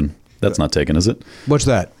slogan. That's not taken, is it? What's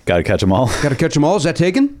that? Got to catch them all. Got to catch them all? Is that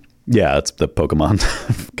taken? Yeah, that's the Pokemon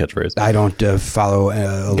catchphrase. I don't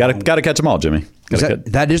follow. Got to catch them all, Jimmy.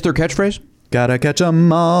 That is their catchphrase? Gotta catch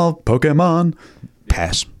them all, Pokemon.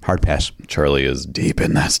 Pass. Hard pass. Charlie is deep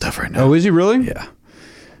in that stuff right now. Oh, is he really? Yeah.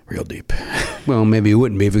 Real deep. Well, maybe he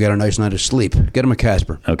wouldn't be if he got a nice night of sleep. Get him a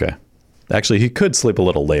Casper. Okay. Actually, he could sleep a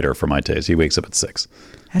little later for my taste. He wakes up at 6.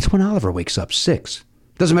 That's when Oliver wakes up, 6.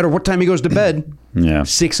 Doesn't matter what time he goes to bed. Yeah.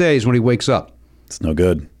 6 a is when he wakes up. It's no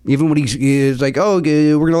good. Even when he's like, oh, we're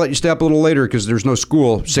going to let you stay up a little later because there's no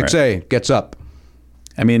school. 6A gets up.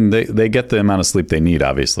 I mean, they get the amount of sleep they need,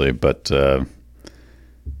 obviously, but I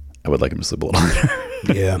would like him to sleep a little later.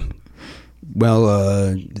 Yeah.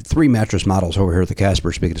 Well, 3 mattress models over here at the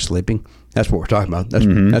Casper, speaking of sleeping. That's what we're talking about.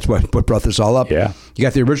 That's what brought this all up. Yeah. You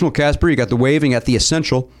got the original Casper, you got the Wave, and you got the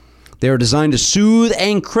Essential. They are designed to soothe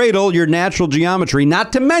and cradle your natural geometry,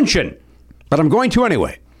 not to mention, but I'm going to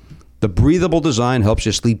anyway. The breathable design helps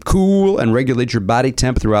you sleep cool and regulate your body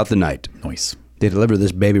temp throughout the night. Nice. They deliver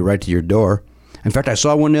this baby right to your door. In fact, I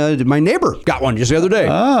saw one. My neighbor got one just the other day.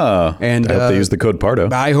 Oh, and I hope they use the code Pardo.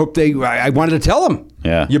 I hope they. I wanted to tell them.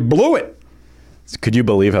 Yeah, you blew it. Could you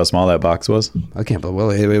believe how small that box was? I can't believe. Well,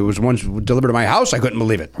 it was once delivered to my house. I couldn't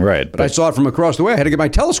believe it. Right, but I saw it from across the way. I had to get my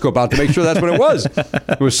telescope out to make sure that's what it was.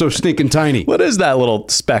 It was so stinking tiny. What is that little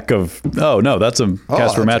speck of? Oh no, that's a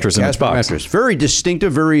Casper mattress in its box. Mattress. Very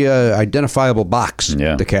distinctive, very identifiable box.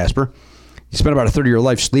 Yeah, the Casper. You spend about a third of your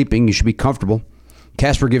life sleeping. You should be comfortable.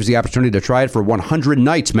 Casper gives the opportunity to try it for 100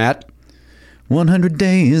 nights, Matt. 100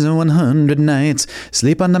 days and 100 nights.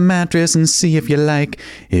 Sleep on the mattress and see if you like.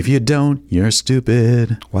 If you don't, you're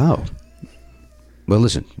stupid. Wow. Well,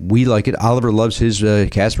 listen, we like it. Oliver loves his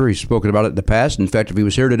Casper. He's spoken about it in the past. In fact, if he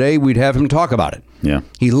was here today, we'd have him talk about it. Yeah.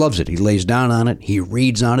 He loves it. He lays down on it. He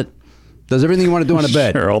reads on it. Does everything you want to do on a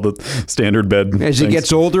bed. Sure, all the standard bed As things. he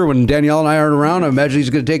gets older, when Danielle and I aren't around, I imagine he's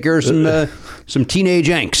going to take care of some teenage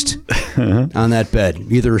angst on that bed.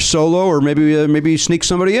 Either solo or maybe sneak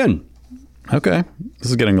somebody in. Okay. This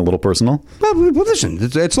is getting a little personal. Well, listen,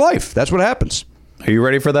 it's life. That's what happens. Are you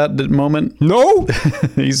ready for that moment? No.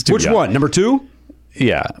 He's too Which young. one? Number 2?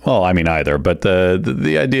 Yeah. Well, I mean, either. But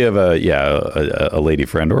the idea of a lady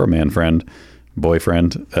friend or a man friend,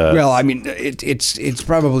 boyfriend. Well, I mean, it's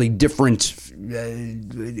probably different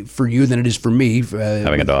for you than it is for me.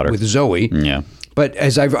 Having a daughter. With Zoe. Yeah. But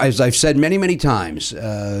as I've said many times,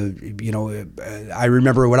 I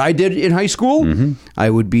remember what I did in high school. Mm-hmm. It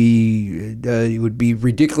would be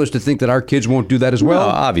ridiculous to think that our kids won't do that as well.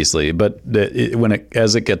 Obviously, but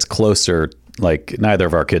as it gets closer, like neither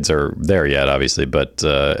of our kids are there yet, obviously. But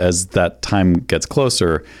as that time gets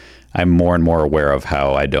closer, I'm more and more aware of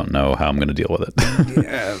how I don't know how I'm going to deal with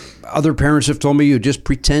it. Other parents have told me you just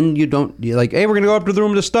pretend you don't. You're like, hey, we're going to go up to the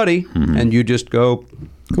room to study, and you just go.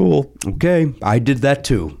 Cool. Okay. I did that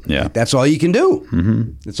too. Yeah. That's all you can do.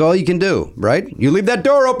 Mm-hmm. That's all you can do, right? You leave that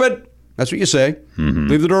door open. That's what you say. Mm-hmm.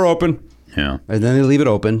 Leave the door open. Yeah. And then they leave it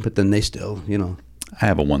open, but then they still, I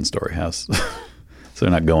have a 1-story house, so they're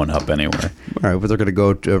not going up anywhere. All right, but they're going to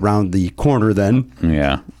go around the corner then.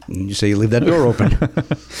 Yeah. And you say you leave that door open.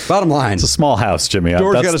 Bottom line. It's a small house, Jimmy.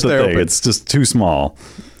 Door's got to stay open. It's just too small.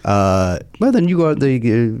 Well, then you go out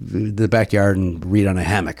the backyard and read on a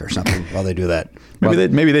hammock or something while they do that.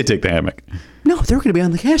 Maybe they take the hammock. No, they're going to be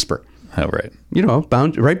on the Casper. Oh, right. You know,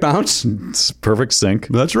 bounce. It's perfect sync.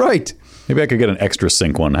 That's right. Maybe I could get an extra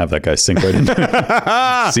sync one and have that guy sync right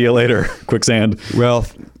in. See you later. Quicksand. Well,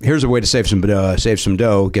 here's a way to save some dough.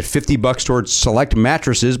 Get $50 towards select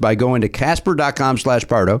mattresses by going to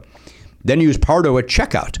Casper.com/Pardo. Then use Pardo at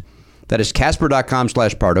checkout. That is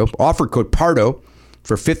Casper.com/Pardo. Offer code Pardo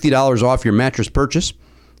for $50 off your mattress purchase.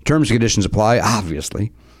 Terms and conditions apply,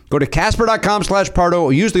 obviously. Go to Casper.com/Pardo.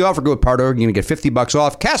 Use the offer code Pardo. You're going to get $50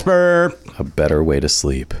 off. Casper. A better way to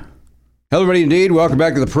sleep. Hello, everybody, indeed. Welcome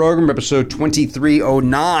back to the program, episode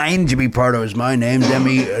 2309. Jimmy Pardo is my name.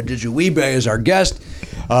 Demi Adejuyigbe is our guest.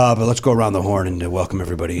 But let's go around the horn and welcome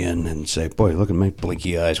everybody in and say, boy, look at my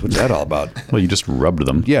blinky eyes. What's that all about? Well, you just rubbed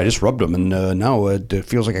them. Yeah, I just rubbed them, and now it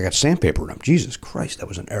feels like I got sandpaper in them. Jesus Christ, that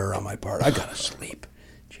was an error on my part. I got to sleep.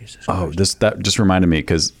 Jesus Christ. That just reminded me,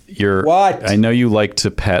 because you're... What? I know you like to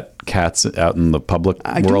pet cats out in the public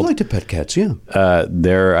world. I do like to pet cats, yeah.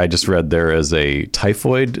 I just read there is a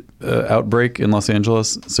typhoid outbreak in Los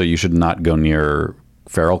Angeles, so you should not go near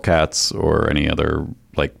feral cats or any other,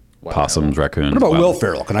 like, possums, raccoons. What about Will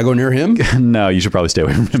Ferrell? Can I go near him? No, you should probably stay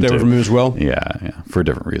away from him. Stay away from him as well? Yeah, for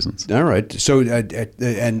different reasons. All right. So,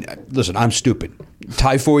 and listen, I'm stupid.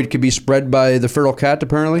 Typhoid can be spread by the feral cat,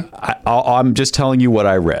 apparently? I'm just telling you what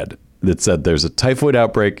I read. That said there's a typhoid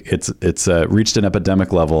outbreak. It's reached an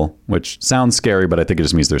epidemic level, which sounds scary, but I think it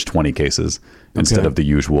just means there's 20 cases instead of the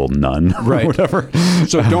usual none, right? Or whatever.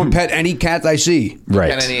 So don't pet any cat I see.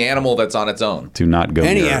 Right. Pet any animal that's on its own. Do not go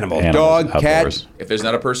any near animal, animals dog, outdoors. cat. If there's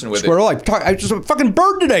not a person with Squirrel. I just a fucking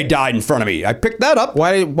bird today died in front of me. I picked that up.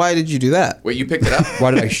 Why did you do that? Wait, you picked it up?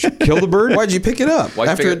 Why did I kill the bird? Why'd you pick it up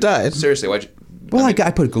after it died? Seriously, why'd you? Well, I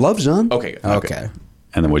put gloves on. Okay. Okay.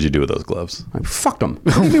 And then what'd you do with those gloves? I fucked them.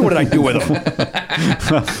 What do you mean, what did I do with them?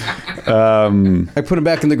 I put them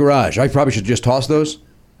back in the garage. I probably should just toss those.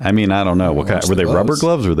 I mean, I don't know. What kind? Were they rubber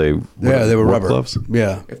gloves? Were they? Yeah, they were work rubber gloves.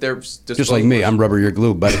 Yeah. If they're just like me, I'm rubber, you're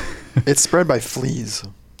glue, buddy. It's spread by fleas.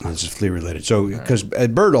 This is flea related. So, because a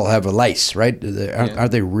bird will have a lice, right?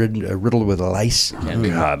 Aren't they riddled with a lice? Oh,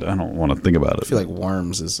 God, I don't want to think about it. I feel like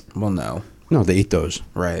worms is no. No, they eat those.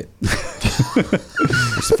 Right.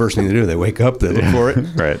 That's the first thing they do. They wake up, they look for it.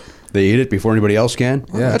 Right. They eat it before anybody else can.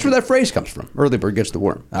 Yeah. That's where that phrase comes from. Early bird gets the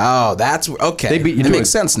worm. Oh, that's okay. They beat you it to makes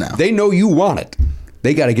it. sense now. They know you want it.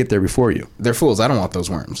 They got to get there before you. They're fools. I don't want those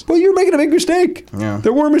worms. Well, you're making a big mistake. Yeah.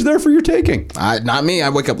 The worm is there for your taking. Not me. I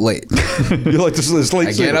wake up late. You like this late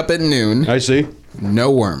I get up at noon. I see.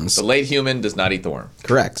 No worms. The late human does not eat the worm.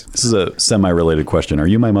 Correct. This is a semi-related question. Are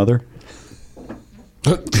you my mother?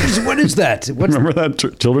 What is that? Remember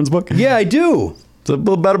that children's book? Yeah, I do. It's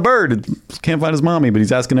about a bird. He can't find his mommy, but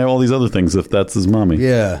he's asking all these other things if that's his mommy.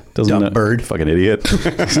 Yeah. Doesn't Dumb bird. Fucking idiot.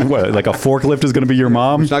 What, like a forklift is going to be your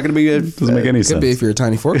mom? It's not going to be a... Doesn't make any sense. Could be if you're a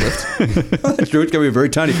tiny forklift. That's true. It's going to be a very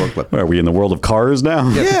tiny forklift. Are we in the world of cars now?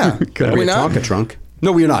 Yeah. Are we not? Tonka trunk.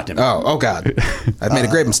 No, we're not. Oh God. I've made a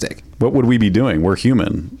great mistake. What would we be doing? We're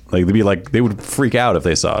human. They would freak out if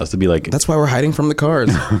they saw us. They'd be like, That's why we're hiding from the cars.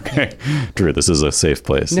 okay, Drew, this is a safe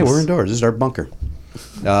place. Yeah, we're indoors. This is our bunker.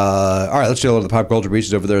 All right, let's deal with the pop culture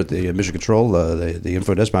pieces over there at the Mission Control. The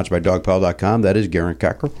info desk sponsored by dogpile.com. That is Garen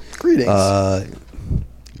Cockrell. Greetings.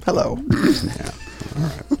 Hello.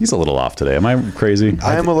 He's a little off today. Am I crazy?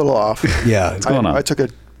 I am a little off. Yeah. What's going on? I took a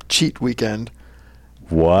cheat weekend.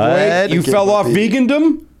 What? Wait, you fell off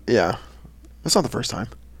vegandom? Yeah. That's not the first time.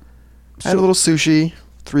 I had a little sushi,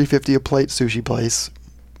 $3.50 a plate sushi place.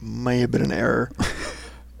 May have been an error.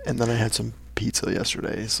 And then I had some pizza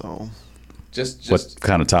yesterday, so Just What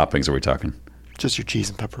kind of toppings are we talking? just your cheese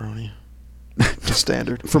and pepperoni. Just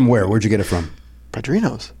standard. From where? Where'd you get it from?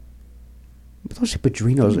 Padrinos. Those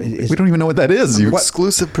Padrinos. We don't even know what that is.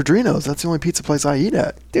 Exclusive Padrinos. That's the only pizza place I eat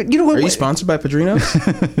at. You know what? Are you sponsored by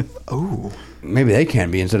Padrinos? Oh. Maybe they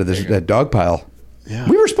can be instead of that dog pile. Yeah.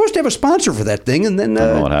 We were supposed to have a sponsor for that thing, and then I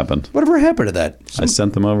don't know what happened. Whatever happened to that? I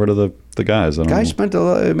sent them over to the guys. I don't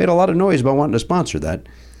know. Made a lot of noise about wanting to sponsor that.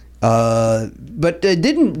 But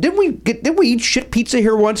didn't we eat shit pizza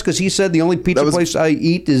here once? Because he said the only pizza place I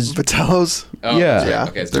eat is Vitello's. Oh, Yeah. that's right. Yeah.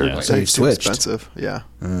 Okay, it's They're, different. So you too switched. expensive. Yeah.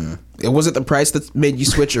 Was it the price that made you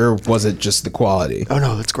switch, or was it just the quality? Oh,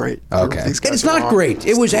 no, that's great. Okay. These guys it's are not wrong. great.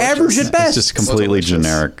 It was It's average delicious. at best. It's just completely delicious.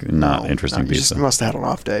 generic, not No, interesting you just pizza. must have had an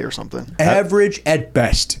off day or something. Average at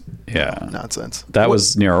best. Yeah. Nonsense. That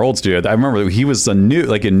was near our old studio. I remember he was a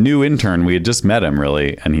new intern. We had just met him,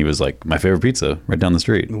 really, and he was like, my favorite pizza right down the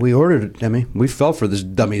street. We ordered it, Demi. We fell for this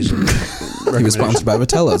dummies. He was sponsored by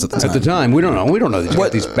Vitello's at the time. At the time, we don't know. We don't know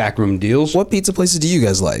these backroom deals. What pizza places do you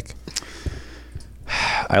guys like?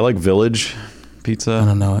 I like Village Pizza. I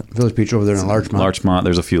don't know it. Village Pizza over there in Larchmont. Larchmont.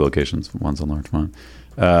 There's a few locations. One's in Larchmont.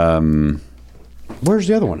 Where's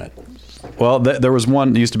the other one at? Well, there was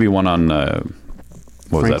one. There used to be one on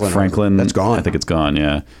what was that? Franklin. That's gone. I think it's gone.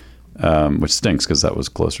 Yeah, which stinks because that was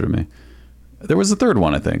closer to me. There was a third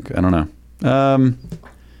one. I think. I don't know.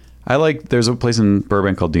 I like. There's a place in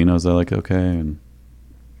Burbank called Dino's that I like. Okay, and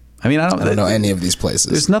I mean, I don't know any of these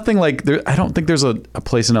places. There's nothing like there. I don't think there's a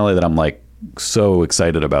place in LA that I'm like so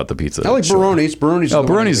excited about the pizza. I like Baroni's.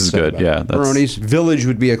 Baroni's is good. Yeah, Baroni's. Village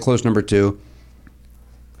would be a close number 2.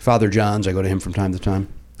 Father John's. I go to him from time to time.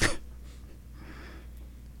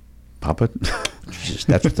 Papa. Jesus,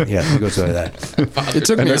 that's what he goes to that. It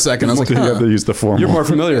took me a second. I was like, you have to use the formal. You're more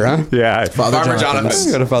familiar, huh? Yeah. Farmer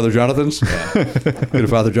Jonathan's. Go to Father Jonathan's. Go to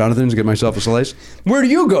Father Jonathan's. Get myself a slice. Where do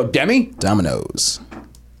you go, Demi? Domino's.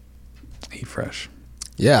 Eat fresh.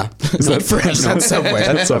 Yeah. Is that fresh? That's Subway.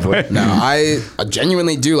 That's Subway. No, I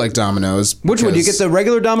genuinely do like Domino's. Which one? Do you get the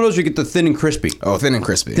regular Domino's or you get the thin and crispy? Oh, thin and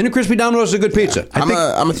crispy. Thin and crispy Domino's is a good pizza.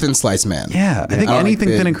 I'm a thin slice man. Yeah, I think I like anything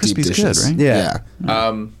big, thin and crispy deep is good, dishes. right? Yeah.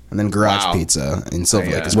 And then Garage Wow. Pizza in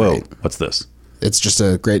Silver Lake is Whoa, great. what's this? It's just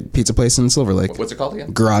a great pizza place in Silver Lake. What's it called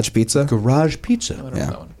again? Garage Pizza. Garage Pizza. I don't know Yeah.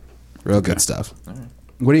 that one. Real good stuff.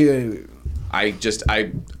 What do you... I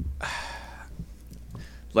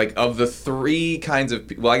like of the 3 kinds of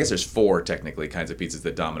I guess there's 4 technically kinds of pizzas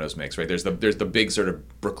that Domino's makes, right? There's the big sort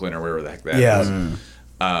of Brooklyn or wherever the heck that is.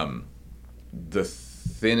 The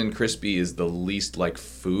thin and crispy is the least like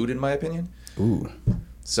food in my opinion. Ooh.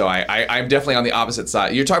 So I'm definitely on the opposite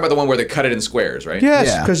side. You're talking about the one where they cut it in squares, right? Yes,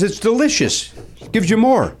 Yeah. because it's delicious. Gives you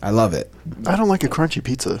more. I love it. I don't like a crunchy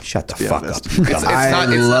pizza. Shut the to be fuck honest. up. I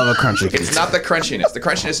love a crunchy pizza. It's not the crunchiness. The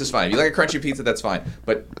crunchiness is fine. If you like a crunchy pizza, that's fine.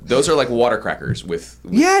 But those are like water crackers with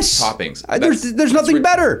Yes. toppings. There's nothing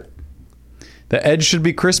better. The edge should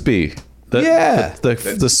be crispy. Yeah.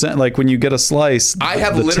 The scent, like when you get a slice, I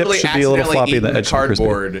have the literally tip should be a little accidentally floppy. eaten The the edge should be crispy.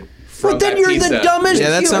 cardboard. From But then that you're pizza. the dumbest. Yeah,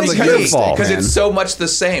 that sounds like human your being. fault. Because man. it's so much the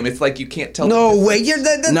same. It's like you can't tell. No the way. difference.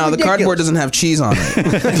 That's No, the ridiculous. cardboard doesn't have cheese on it.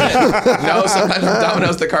 No, sometimes with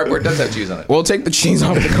Domino's the cardboard does have cheese on it. We'll take the cheese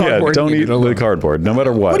off the Yeah, cardboard. don't and eat it alone. the cardboard, no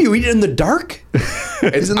matter what. What do you eat it in the dark?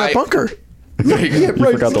 He's in that bunker. You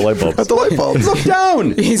forgot the light bulbs. At the light bulbs. Look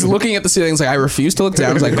down. He's looking at the ceiling. He's like, I refuse to look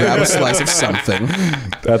down as I grab a slice of something.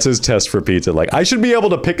 That's his test for pizza. Like, I should be able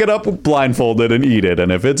to pick it up blindfolded and eat it,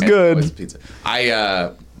 and if it's It's good, pizza.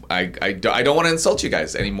 I don't want to insult you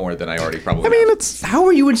guys any more than I already probably. I mean, have. it's How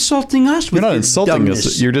are you insulting us? you're with not your insulting dumbness?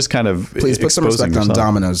 us. You're just kind of Please put some exposing respect on yourself.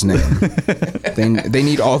 Domino's name. they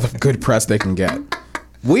need all the good press they can get.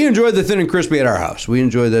 We enjoy the thin and crispy at our house. We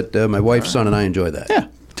enjoy that. My wife's son and I enjoy that. Yeah.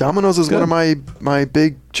 Domino's is one of my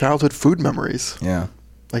big childhood food memories. Yeah.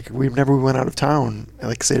 Like whenever we went out of town,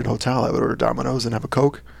 like stayed at a hotel, I would order Domino's and have a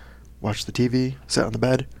Coke, watch the TV, sit on the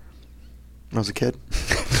bed. When I was a kid.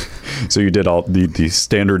 So you did all the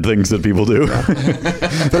standard things that people do.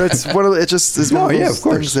 But it's one of it just is one of those of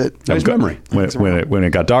course. things that Nice memory. When it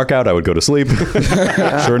got dark out, I would go to sleep.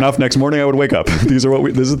 Sure enough, next morning I would wake up. These are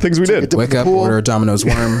the things we did. Wake up, Pool. order a Domino's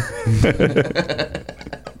worm.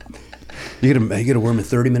 You get a worm in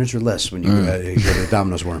 30 minutes or less when you get a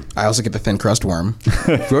Domino's worm. I also get the thin crust worm.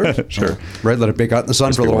 Sure. Right, let it bake out in the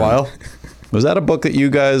sun for a little while. Was that a book that you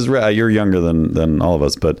guys read? You're younger than all of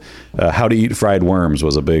us, but How to Eat Fried Worms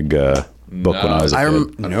was a big book when I was a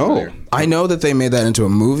kid. No. I know that they made that into a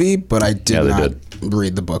movie, but I did Yeah, they not did.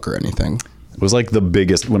 read the book or anything. It was like the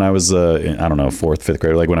biggest when I was, I don't know, 4th, 5th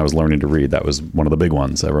grade, like when I was learning to read. That was one of the big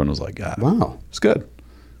ones. Everyone was like, Wow. It's good.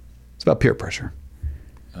 It's about peer pressure.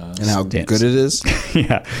 And how Dance. good it is.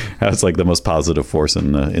 Yeah. It's like the most positive force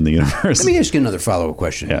in the universe. Let me ask you another follow-up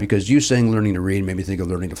question, Yeah. because you saying learning to read made me think of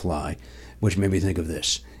learning to fly, which made me think of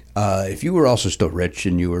this. If you were also still rich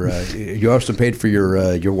and you were you also paid for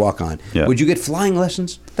your walk-on, Yeah. would you get flying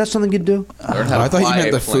lessons? That's something you'd do? Learn how to I thought you fly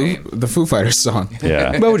meant a plane. the Foo Fighters song.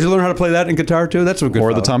 Yeah. Well, would you learn how to play that in guitar too? That's a good Or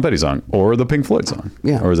the follow-up. Tom Petty song. Or the Pink Floyd song.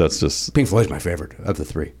 Yeah. Or is that just... Pink Floyd's my favorite of the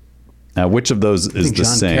three. Now, which of those I is think the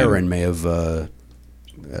John same? Caron may have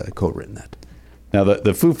co-written that. Now,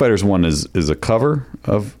 the Foo Fighters one is a cover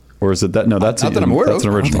of... Or is it that? No, that's Not that I'm aware that's of. an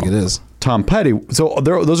I don't original. think it is. Tom Petty. So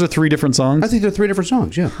those are 3 different songs? I think they're 3 different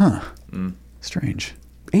songs, yeah. Strange.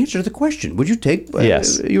 Answer the question. Would you take...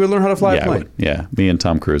 Yes. You would learn how to fly a Yeah, I plane? would. Yeah. Me and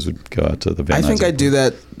Tom Cruise would go out to the Van I think Nuys. I do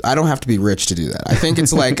that. I don't have to be rich to do that. I think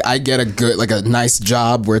it's like I get a nice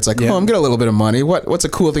job where it's like, Yeah. oh, I'm getting a little bit of money. What's a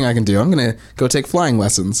cool thing I can do? I'm going to go take flying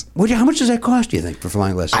lessons. How much does that cost, do you think, for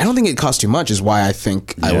flying lessons? I don't think it costs too much is why I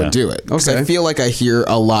think I Yeah. would do it. Because Okay. I feel like I hear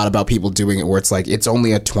a lot about people doing it where it's like it's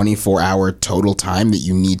only a 24-hour total time that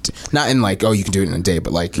you need to, not in like, oh, you can do it in a day,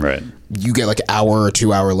 but like Right. you get like hour or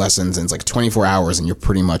 2 hour lessons and it's like 24 hours and you're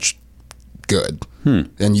pretty much good.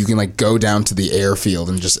 And you can like go down to the airfield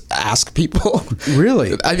and just ask people.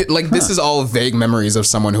 Really? This is all vague memories of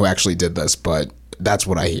someone who actually did this, but that's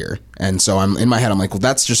what I hear. And so I'm in my head, I'm like, well,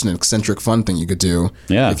 that's just an eccentric fun thing you could do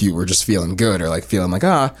if you were just feeling good or like feeling like,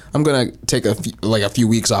 I'm going to take a few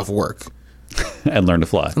weeks off work. And learn to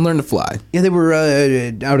fly. Yeah, they were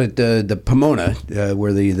out at the Pomona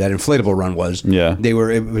where that inflatable run was. Yeah. They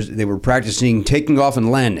were practicing taking off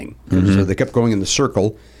and landing. So they kept going in the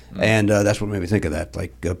circle. And that's what made me think of that.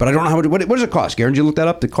 But I don't know how much. What does it cost, Garen? Did you look that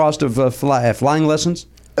up? The cost of flying lessons?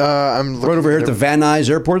 I'm looking right over here at the Van Nuys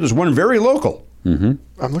Airport. There's one very local. I'm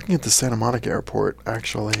looking at the Santa Monica Airport,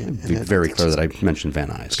 actually. Be very clear that I mentioned Van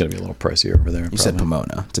Nuys. It's going to be a little pricier over there. You said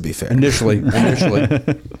Pomona, to be fair. Initially.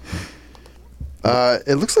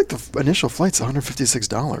 It looks like the initial flight's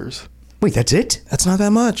 $156. Wait, that's it? That's not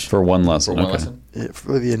that much. For one lesson. For one lesson?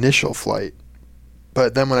 For the initial flight.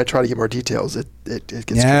 But then when I try to get more details, it gets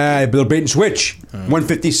Yeah, they'll bait and switch.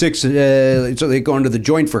 156, so they go into the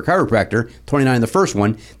joint for chiropractor, 29 the first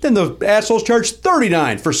one. Then the assholes charge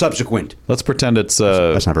 39 for subsequent. Let's pretend it's...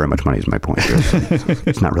 That's not very much money is my point.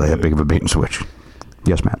 It's not really that big of a bait and switch.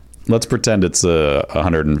 Yes, Matt. Let's pretend it's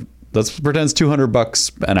let's pretend it's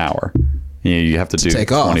 $200 an hour. You have to do take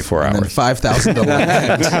 24 off, hours. And then $5,000 to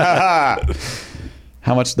land.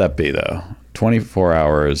 How much would that be, though? 24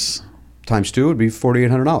 hours... Times 2 would be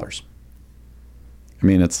 $4,800. I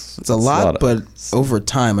mean, it's a lot, but over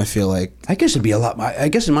time, I feel like... I guess it'd be a lot. I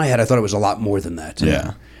guess in my head, I thought it was a lot more than that.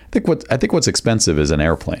 Yeah. I think what's expensive is an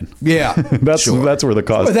airplane. Yeah, that's where the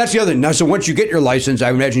cost. Well, that's the other thing. Now, so once you get your license,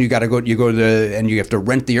 I imagine you go to and you have to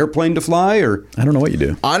rent the airplane to fly, or I don't know what you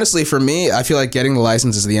do. Honestly, for me, I feel like getting the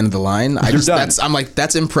license is the end of the line. I'm like,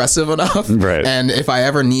 that's impressive enough. Right. And if I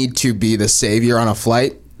ever need to be the savior on a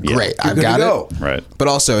flight, great, I've got it. Right. But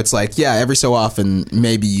also, it's like, every so often,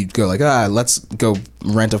 maybe you'd go like, let's go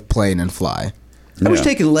rent a plane and fly. I was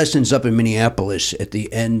taking lessons up in Minneapolis at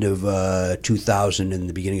the end of 2000 and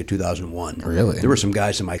the beginning of 2001. Really? There were some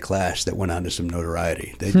guys in my class that went on to some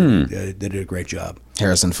notoriety. They did a great job.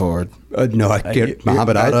 Harrison Ford. No, I can't.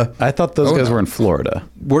 Muhammad Atta. I thought those guys were in Florida.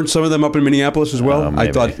 Weren't some of them up in Minneapolis as well?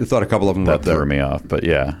 I thought a couple of them were up there. That threw me off. But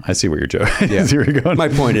yeah, I see where you're joking. Yeah. Where you're going. My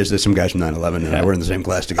point is that some guys from 9/11 and I were in the same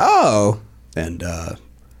class together. Oh. And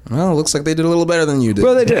well, it looks like they did a little better than you did.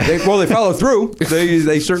 well, they did. They followed through.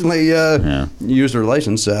 They certainly used their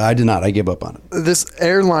license. I did not. I gave up on it. This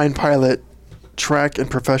airline pilot track and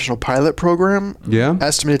professional pilot program. Yeah.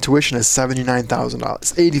 Estimated tuition is $79,000,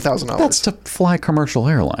 $80,000. That's to fly commercial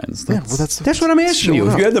airlines. Yeah, well, that's what I'm asking you.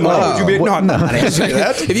 If you had the money, would you be? No, I'm not asking you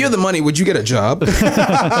that. If you had the money, would you get a job?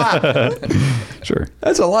 Sure.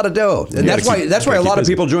 That's a lot of dough, and that's why a lot of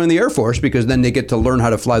people join the Air Force, because then they get to learn how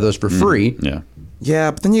to fly those for free. Yeah.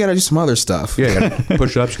 Yeah, but then you got to do some other stuff. Yeah, you got to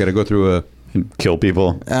push ups. Got to go through a Kill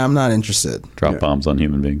people. I'm not interested. Drop bombs on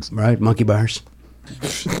human beings. right monkey bars.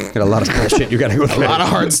 Got a lot of bullshit you got to go through. A lot of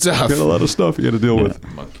hard stuff. Got a lot of stuff you got to deal with.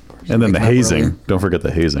 And then the hazing. Don't forget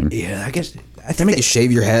the hazing. Yeah, I guess. They make you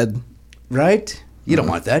shave your head. Right? You don't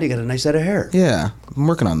want that. You got a nice head of hair. Yeah, I'm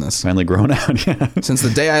working on this. Finally grown out. Yeah. Since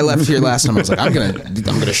the day I left here last time, I was like, I'm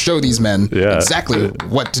gonna show these men exactly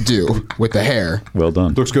what to do with the hair. Well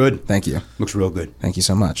done. Looks good. Thank you. Looks real good. Thank you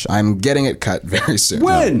so much. I'm getting it cut very soon.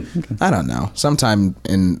 When? I don't know. Sometime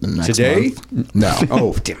in the next Today? month. No.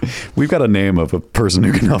 Oh, damn. We've got a name of a person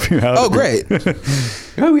who can help you out. Oh, great.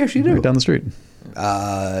 Oh, we actually do. Right down the street.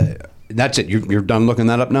 That's it. You're done looking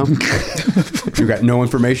that up now? You got no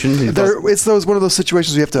information? It's one of those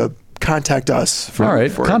situations we have to contact us for, All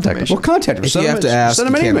right, for contact us. information. Well, contact us. If you have to ask, send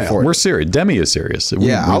them an you can't email. afford it. We're serious. Demi is serious.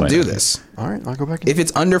 Yeah, I'll do this. All right, I'll go back. If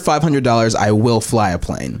it's under $500, I will fly a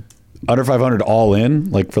plane. Under 500 all in,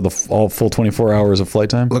 like for the full 24 hours of flight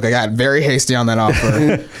time. Look, I got very hasty on that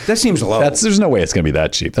offer. That seems low. There's no way it's going to be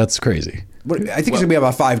that cheap. That's crazy. But I think it's gonna be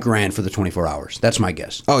about $5,000 for the 24 hours. That's my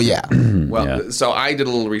guess. Oh, yeah. Well, so I did a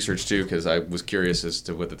little research too, because I was curious as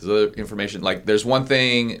to what the other information. Like, there's one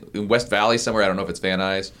thing in West Valley somewhere. I don't know if it's Van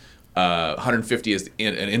Nuys. 150 is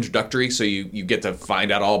an introductory, so you get to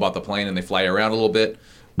find out all about the plane and they fly you around a little bit.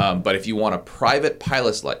 But if you want a private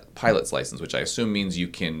pilot's license, which I assume means you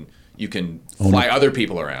can fly other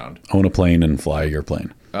people around, Own a plane and fly your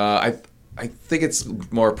plane. I think it's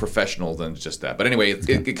more professional than just that. But anyway,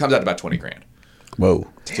 it comes out to about $20,000. Whoa.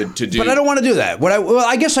 To do. But I don't want to do that.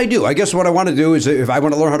 I guess I do. I guess what I want to do is, if I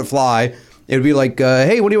want to learn how to fly, it would be like,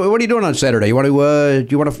 hey, what are you doing on Saturday? You want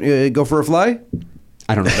to go for a fly?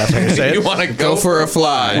 I don't know if that's how you say it. You want to Go for a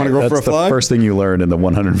fly. Want to go That's for a fly? the first thing you learn in the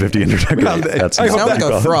 150 introductory. That's I hope Sounds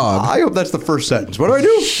like a frog. I hope that's the first sentence. What do I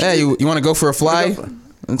do? Hey, you want to go for a fly?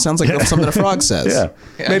 It sounds like something a frog says.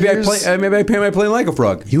 Yeah. Maybe I pay my plane like a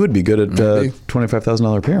frog. You would be good at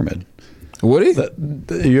 $25,000 pyramid. Would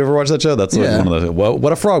he? You ever watch that show? That's like one of the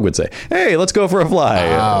what a frog would say. Hey, let's go for a fly.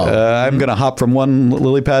 I'm gonna hop from one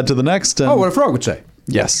lily pad to the next. And what a frog would say.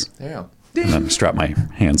 Yes. Yeah. And then strap my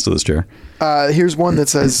hands to this chair. Here's one that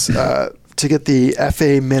says to get the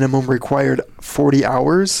FA minimum required 40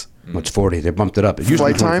 hours. What's 40? They bumped it up. It used to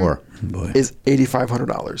be Flight time 24. is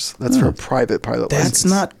 $8,500. That's for a private pilot license. That's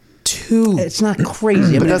not too. It's not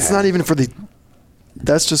crazy. But that's not even for the.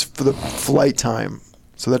 That's just for the flight time.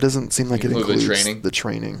 So that doesn't seem like it Include the includes training? the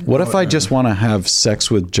training. What if I just want to have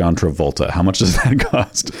sex with John Travolta? How much does that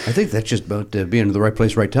cost? I think that's just about being in the right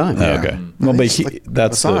place, right time. Oh, okay. Well, but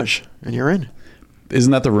that's massage, and you're in.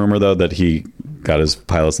 Isn't that the rumor though that he got his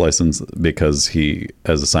pilot's license because he,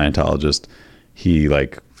 as a Scientologist, he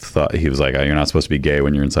like thought he was like, oh, you're not supposed to be gay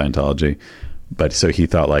when you're in Scientology. But so he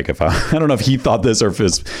thought like if I don't know if he thought this or if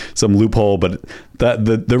it's some loophole, but that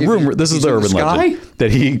the rumor, this is the urban legend that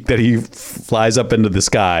he flies up into the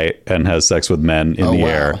sky and has sex with men in the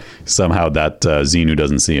air. Somehow that Xenu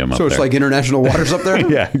doesn't see him. So it's like international waters up there.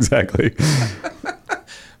 Yeah, exactly.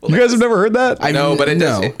 You guys have never heard that? I know, but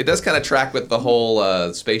it does kind of track with the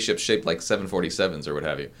whole spaceship shaped like 747s or what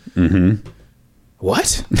have you. Mm-hmm.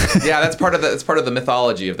 What? Yeah, that's part of the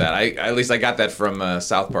mythology of that. At least I got that from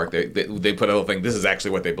South Park. They put a little thing. This is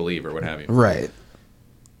actually what they believe or what have you. Right.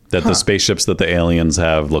 That the spaceships that the aliens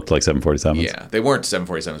have looked like 747s. Yeah, they weren't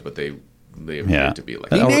 747s, but they appeared to be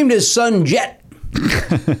like. He named his son Jet.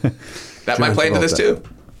 That might play into this too.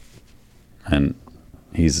 And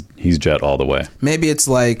he's Jet all the way. Maybe it's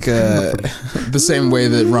like the same way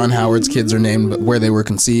that Ron Howard's kids are named where they were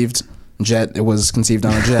conceived. Jet, it was conceived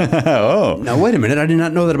on a jet. Oh. Now, wait a minute. I did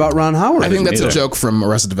not know that about Ron Howard. I think that's a joke from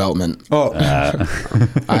Arrested Development. Oh.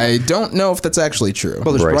 I don't know if that's actually true.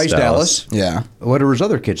 Well, there's Bryce Dallas. Yeah. What are his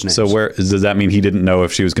other kids' names? So does that mean he didn't know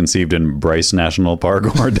if she was conceived in Bryce National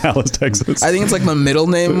Park or Dallas, Texas? I think it's like the middle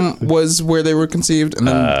name was where they were conceived, and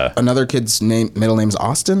then another kid's middle name's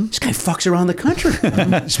Austin. This guy fucks around the country.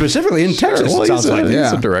 Specifically in Texas, well, it sounds like.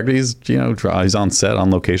 He's a director. He's on set,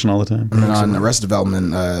 on location all the time. And then on Arrested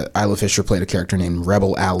Development, Isla Fisher played a character named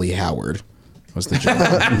Rebel Allie Howard. Was the joke.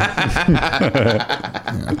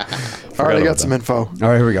 All right, I got some info. All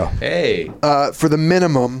right, here we go. Hey. For the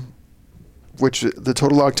minimum, which the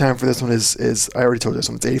total log time for this one is I already told you this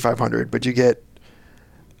one, it's 8,500, but you get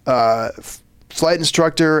flight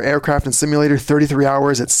instructor, aircraft and simulator, 33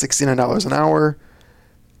 hours at $69 an hour.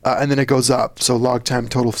 And then it goes up. So log time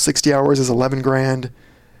total 60 hours is 11 grand,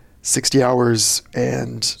 60 hours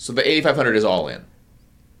and... So the 8,500 is all in.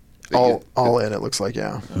 All in, it looks like,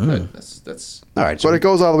 yeah. That's all right. But it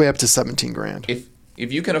goes all the way up to 17 grand.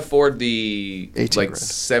 If you can afford the like grand.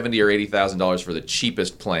 $70,000 or $80,000 for the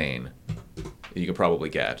cheapest plane, you can probably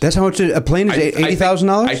get. That's how much a plane is?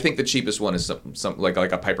 $80,000? I think the cheapest one is some like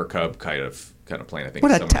a Piper Cub kind of plane. I think.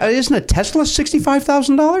 Isn't a Tesla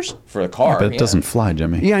 $65,000 for a car? But it doesn't fly,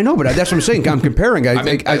 Jimmy. Yeah, I know, but that's what I'm saying. I'm comparing. I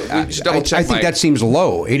think that seems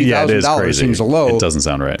low. $80,000 seems low. It doesn't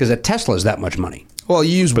sound right because a Tesla is that much money. Well,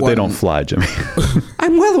 you use but they don't fly, Jimmy.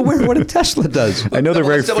 I'm well aware what a Tesla does. I know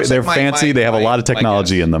they're fancy. They have a lot of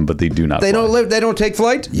technology in them, but they do not. They don't take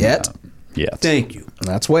flight yet. Yes. Thank you.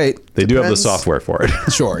 Let's wait. They do have the software for it.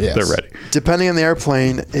 Sure, yes. They're ready. Depending on the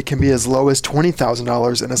airplane, it can be as low as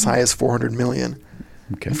 $20,000 and as high as $400 million.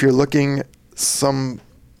 Okay. If you're looking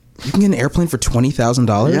you can get an airplane for $20,000?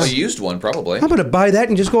 Well, you used one, probably. I'm going to buy that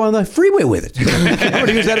and just go on the freeway with it. I'm going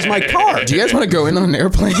to use that as my car. Do you guys want to go in on an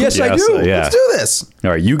airplane? Yes, I do. Yeah. Let's do this.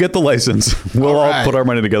 All right, you get the license. We'll all put our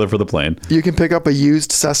money together for the plane. You can pick up a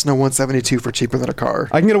used Cessna 172 for cheaper than a car.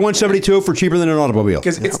 I can get a 172 for cheaper than an automobile.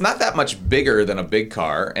 Because it's not that much bigger than a big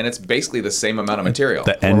car, and it's basically the same amount of material.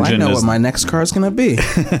 The Well, I engine know is what my next car is going to be.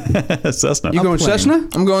 Cessna. You going Cessna?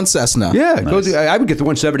 I'm going Cessna. Yeah, Nice. I would get the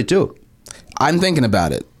 172. I'm thinking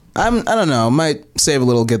about it. I don't know. Might save a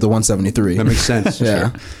little, get the 173. That makes sense.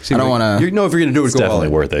 Yeah. Sure. I don't want to. You know if you're going to do it, It's go all definitely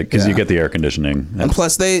in. worth it because you get the air conditioning. And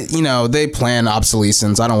plus, they plan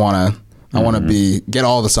obsolescence. I don't want to. I want to get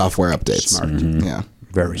all the software updates. Smart. Yeah.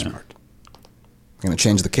 Very smart. I'm going to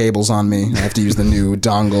change the cables on me. I have to use the new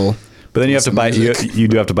dongle. But then you have to buy. You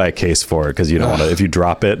do have to buy a case for it because you don't want to. If you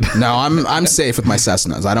drop it. No, I'm safe with my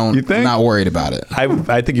Cessnas. You think? Not worried about it.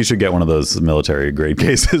 I think you should get one of those military grade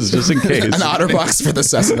cases just in case. An OtterBox for the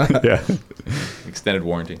Cessna. Yeah. Extended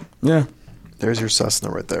warranty. Yeah. There's your Cessna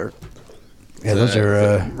right there. Yeah, those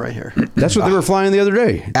are. Right here. That's what they were flying the other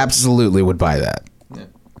day. Absolutely would buy that. Yeah.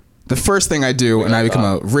 The first thing I do when I become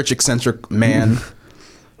a rich, eccentric man.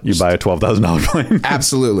 You buy a $12,000 plane.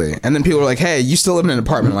 Absolutely. And then people are like, hey, you still live in an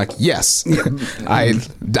apartment? I'm like, yes.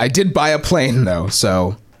 I did buy a plane, though,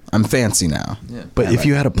 so I'm fancy now. Yeah. But if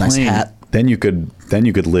you had a plane, nice hat. then you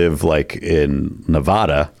could live like in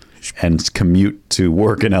Nevada and commute to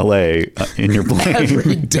work in LA in your plane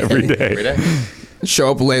Every day. every day. Every day.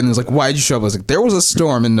 Show up late and it's like, why'd you show up? I was like, there was a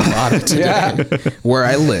storm in Nevada today where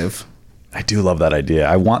I live. I do love that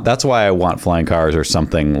idea. That's why I want flying cars or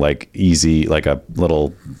something like easy, like a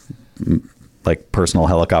little like personal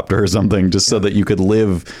helicopter or something, just so that you could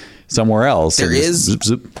live somewhere else. There's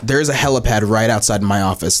a helipad right outside my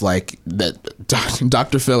office, like that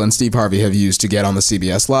Dr. Phil and Steve Harvey have used to get on the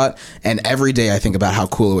CBS lot. And every day I think about how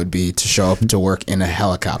cool it would be to show up to work in a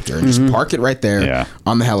helicopter and just park it right there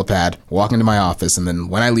on the helipad, walk into my office, and then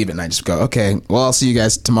when I leave it, I just go, okay, well, I'll see you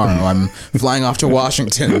guys tomorrow. I'm flying off to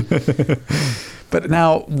Washington. But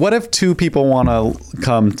now, what if two people want to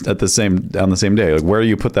come on the same day? Like, where do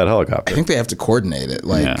you put that helicopter? I think they have to coordinate it.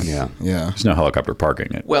 Like, yeah. There's no helicopter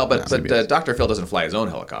parking it. Well, but Dr. Phil doesn't fly his own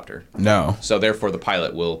helicopter. No. So therefore, the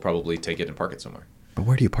pilot will probably take it and park it somewhere. But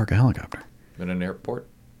where do you park a helicopter? In an airport.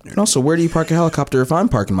 And also, where do you park a helicopter if I'm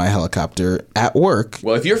parking my helicopter at work?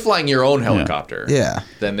 Well, if you're flying your own helicopter,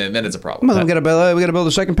 then it's a problem. Well, we got to build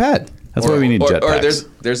a second pad. That's why we need jetpacks. Or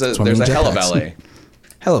there's a helivalet.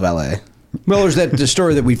 Helivalet. Well, there's the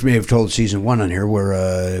story that we may have told season 1 on here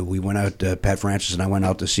where we went out, Pat Francis and I went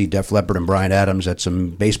out to see Def Leppard and Bryan Adams at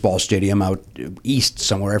some baseball stadium out east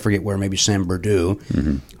somewhere. I forget where, maybe San Bernardino.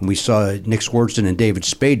 Mm-hmm. And we saw Nick Swartzen and David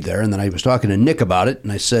Spade there. And then I was talking to Nick about it.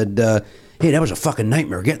 And I said, hey, that was a fucking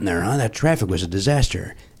nightmare getting there, huh? That traffic was a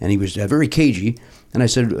disaster. And he was very cagey. And I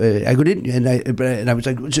said, I was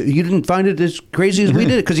like, so you didn't find it as crazy as we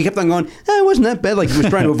did? Because he kept on going, it wasn't that bad. Like he was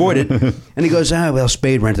trying to avoid it. And he goes, well,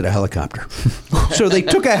 Spade rented a helicopter. So they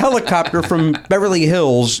took a helicopter from Beverly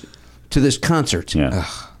Hills to this concert. Yeah.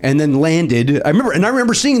 And then landed. I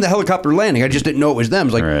remember seeing the helicopter landing. I just didn't know it was them.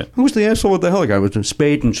 I was like, Who was the asshole with the helicopter? It was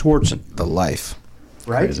Spade and Swartzen. The life.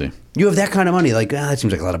 Right? Crazy. You have that kind of money. Like, that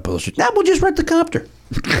seems like a lot of bullshit. We'll just rent the copter.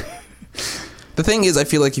 The thing is, I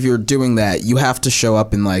feel like if you're doing that, you have to show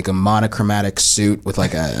up in like a monochromatic suit with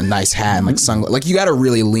like a nice hat and like sunglasses. Like you got to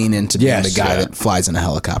really lean into being the guy that flies in a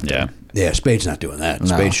helicopter. Yeah. Yeah, Spade's not doing that. No.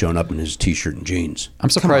 Spade's showing up in his T-shirt and jeans. I'm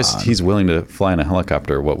surprised he's willing to fly in a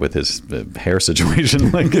helicopter. What with his hair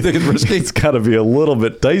situation? Like it's got to be a little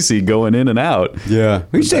bit dicey going in and out. Yeah,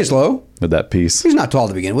 he stays low with that piece. He's not tall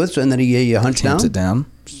to begin with, and then he hunched down. It down.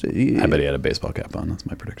 I bet he had a baseball cap on. That's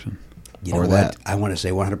my prediction. You know what? I want to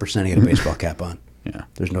say 100% he had a baseball cap on. Yeah.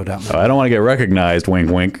 There's no doubt. I don't want to get recognized,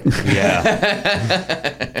 wink, wink.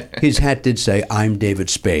 Yeah. His hat did say, I'm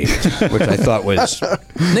David Spade, which I thought was...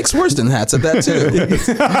 Nick Swartzen hat said that too.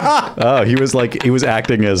 Oh, he was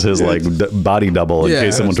acting as his like body double in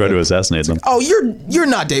case someone tried to assassinate him. Oh, you're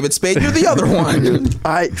not David Spade. You're the other one.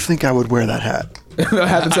 I think I would wear that hat. The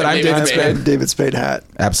hat that said, I'm David Spade. David Spade hat.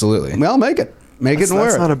 Absolutely. Well, make it. Make it and wear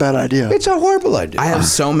it. That's not a bad idea. It's a horrible idea. I have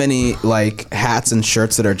so many like hats and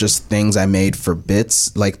shirts that are just things I made for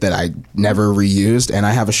bits, like that I never reused. And I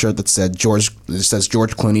have a shirt that says George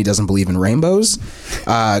Clooney doesn't believe in rainbows,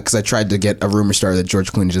 because I tried to get a rumor started that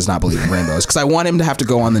George Clooney does not believe in rainbows, because I want him to have to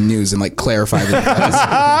go on the news and like clarify that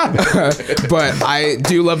he does. But I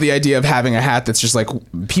do love the idea of having a hat that's just like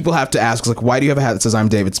people have to ask, like, why do you have a hat that says I'm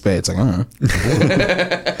David Spade? It's like, I don't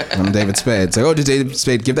know. I'm David Spade. It's like, oh, did David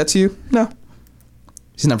Spade give that to you? No.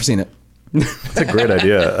 He's never seen it. That's a great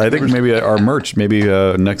idea. I think maybe our merch,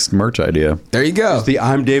 next merch idea. There you go. It's the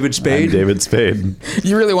I'm David Spade. I'm David Spade.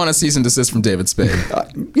 You really want a cease and desist from David Spade?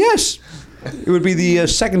 Yes. It would be the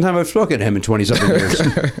second time I've spoken to him in 20-something years.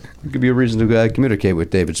 It could be a reason to communicate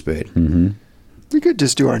with David Spade. Mm-hmm. We could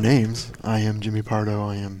just do our names. I am Jimmy Pardo.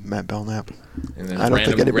 I am Matt Belknap. And I don't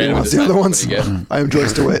think anybody wants the other ones. I am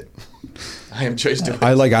Joyce DeWitt. I am Joyce DeWitt.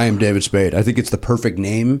 I am David Spade. I think it's the perfect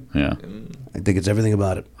name. Yeah. I think it's everything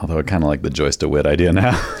about it. Although I kind of like the Joyce DeWitt idea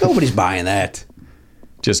now. Nobody's buying that.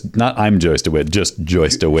 Just not I'm Joyce DeWitt, just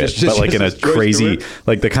Joyce DeWitt, but like in a crazy,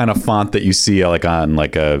 like the kind of font that you see like on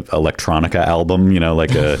like a electronica album,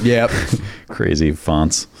 like a crazy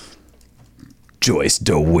fonts. Joyce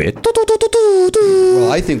DeWitt.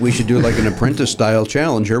 Well, I think we should do like an apprentice-style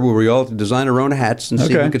challenge here where we all design our own hats and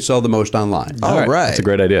see who could sell the most online. All right. That's a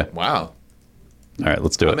great idea. Wow. All right,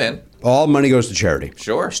 let's do it. I'm in. All money goes to charity.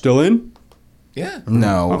 Sure. Still in? Yeah.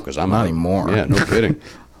 No, because I'm not out. anymore. Yeah, no kidding.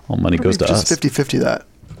 All money goes to us. Just 50-50 that.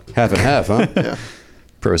 Half and half, huh? Yeah.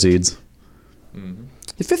 Proceeds.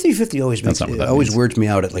 The 50-50 always weirds me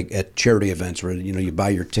out at charity events where you buy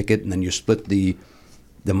your ticket and then you split the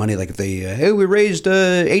money. Like if they we raised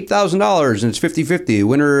 $8,000 and it's 50-50.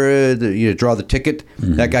 Winner, you draw the ticket.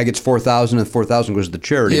 Mm-hmm. That guy gets $4,000 and $4,000 goes to the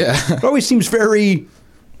charity. Yeah. It always seems very.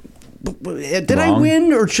 Did I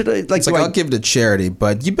win or should I? It's like I'll give it to charity,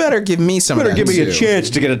 but you better give me some. Give me a chance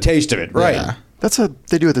to get a taste of it, right? Yeah. That's what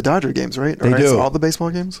they do at the Dodger games, right? They do. All the baseball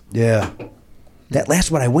games. Yeah. That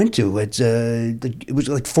last one I went to, it was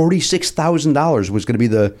like $46,000 was going to be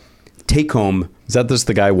the take home. Is that just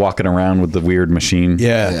the guy walking around with the weird machine?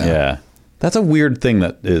 Yeah. That's a weird thing.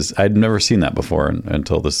 I'd never seen that before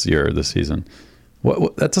until this season.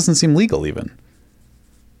 What that doesn't seem legal even.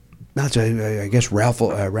 I guess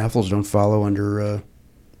raffles don't follow under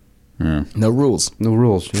No rules. no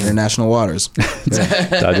rules. Yeah. International waters.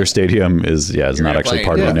 Dodger Stadium is not actually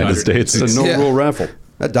part of the United States. It's a no-rule raffle.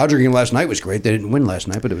 That Dodger game last night was great. They didn't win last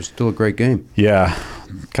night, but it was still a great game. Yeah,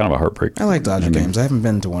 kind of a heartbreak. I like Dodger games. I haven't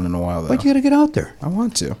been to one in a while, though. But you got to get out there. I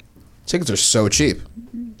want to. Tickets are so cheap.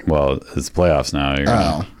 Well, it's playoffs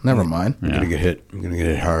now. Never mind. I'm going to get hit. I'm going to get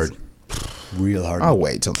hit hard. Real hard. I'll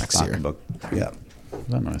wait till next year. Yeah. Is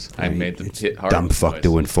that nice? I made them hit hard. Dumb fuck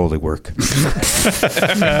doing Foley work.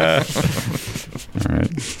 All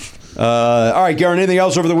right. All right, Garen, anything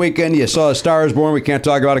else over the weekend? You saw A Star is Born. We can't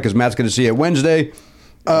talk about it because Matt's going to see it Wednesday.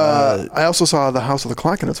 I also saw The House with the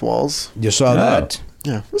Clock in its walls. You saw that?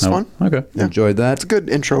 Yeah, it was fun. Okay. Yeah. Enjoyed that? It's a good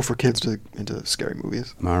intro for kids into scary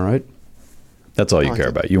movies. All right. That's all you care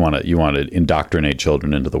about. You want to indoctrinate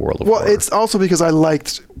children into the world of horror. Well, it's also because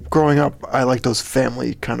growing up, I liked those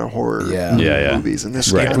family kind of horror movies. And this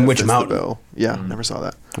Escape kind from of Witch fits the Mountain. bill. Yeah, never saw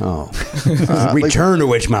that. Oh. Return to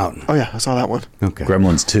Witch Mountain. Oh, yeah, I saw that one. Okay.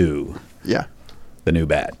 Gremlins 2, Yeah. the new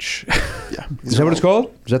batch. Yeah. Is that what it's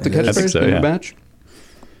called? Is that the catchphrase? I think so, The yeah. batch?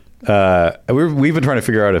 We've been trying to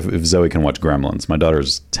figure out if Zoe can watch Gremlins. My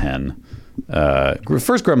daughter's 10.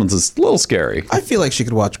 First Gremlins is a little scary. I feel like she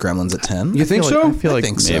could watch Gremlins at 10. You think so? I feel like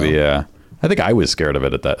think so. maybe, yeah. I think I was scared of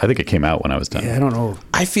it at that. I think it came out when I was 10. Yeah, I don't know.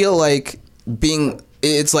 I feel like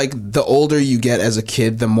it's like the older you get as a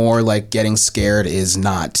kid, the more like getting scared is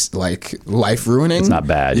not like life ruining. It's not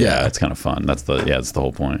bad. Yeah, it's kind of fun. That's the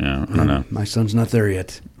whole point. Yeah, I don't know. My son's not there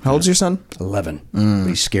yet. How old's your son? 11. But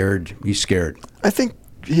he's scared. I think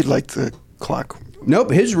he liked the clock.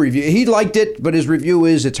 Nope, his review. He liked it, but his review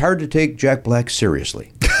is it's hard to take Jack Black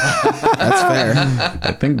seriously. That's fair.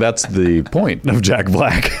 I think that's the point of Jack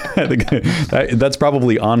Black. I think that's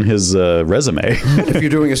probably on his resume. If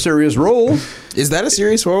you're doing a serious role, Is that a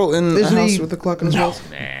serious role in Isn't A House he- with the Clock in his Walls?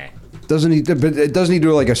 doesn't he? But doesn't he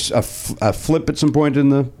do like a flip at some point in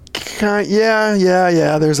the?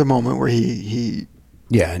 Yeah. There's a moment where he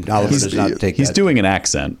Yeah, and Oliver does not take. He's that. doing an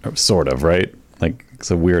accent, sort of, right? Like it's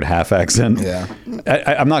a weird half accent. Yeah.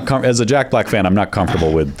 I'm not as a Jack Black fan. I'm not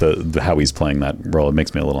comfortable with the how he's playing that role. It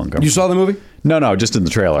makes me a little uncomfortable. You saw the movie? No, just in the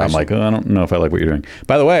trailer. I'm like, I don't know if I like what you're doing.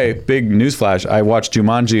 By the way, big newsflash: I watched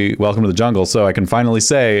Jumanji: Welcome to the Jungle, so I can finally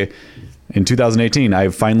say, in 2018,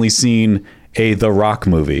 I've finally seen The Rock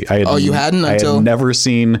movie. You hadn't I until had never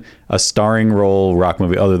seen a starring role Rock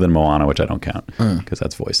movie other than Moana, which I don't count because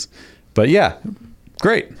that's voice. But yeah,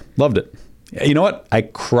 great, loved it. You know what? I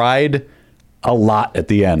cried a lot at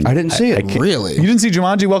the end. I didn't see it. Really? You didn't see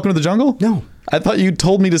Jumanji: Welcome to the Jungle? No. I thought you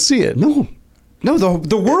told me to see it. No.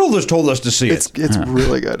 The world has told us to see it. it's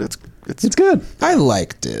really good. It's good. I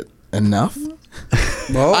liked it enough.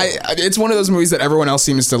 Well, It's one of those movies that everyone else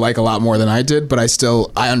seems to like a lot more than I did, but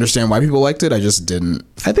I understand why people liked it. I just didn't.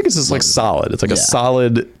 I think it's just like solid. It's like a Yeah.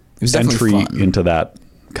 solid was definitely entry fun. into that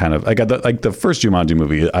kind of. Like the first Jumanji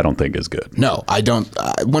movie, I don't think is good. No, I don't.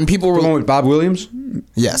 When people the one were with Bob Williams.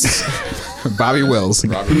 yes, Bobby Wills.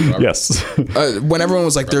 Yes. When everyone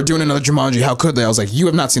was like, they're doing another Jumanji, how could they? I was like, you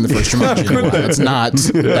have not seen the first Jumanji. in a while. It's not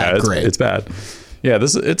that great. It's bad. Yeah,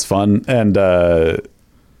 it's fun and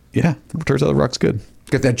yeah, turns out The Rock's good.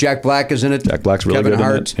 Got that Jack Black is in it. Jack Black's really Kevin good in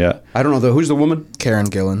Hart. it. Yeah. I don't know who's the woman. Karen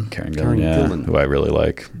Gillan. Karen Karen Gillan, yeah, Gillan. who I really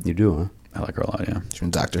like. You do, huh? I like her a lot. Yeah. She's from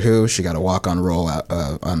Doctor Who. She got a walk-on role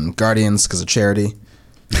on Guardians because of charity.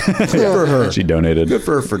 Good for her. She donated. Good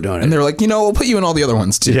for her for doing And it. they were like, we'll put you in all the other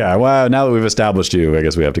ones too. Yeah. Well, now that we've established you, I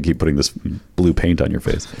guess we have to keep putting this blue paint on your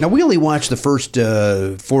face. Now, we only watched the first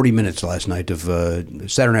 40 minutes last night of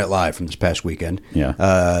Saturday Night Live from this past weekend. Yeah.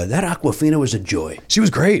 That Aquafina was a joy. She was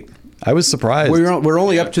great. I was surprised. We're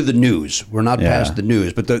only up to the news. We're not Yeah. past the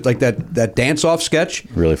news. But that dance-off sketch,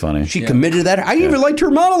 Really funny. she committed to that. I even liked her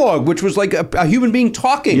monologue, which was like a human being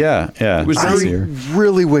talking. Yeah. It was I very...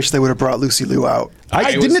 really wish they would have brought Lucy Liu out.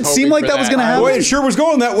 Didn't it seem like that was going to happen? Boy, it sure was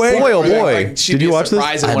going that way. Boy, oh Or that, boy. like, she'd Did be you a watch this?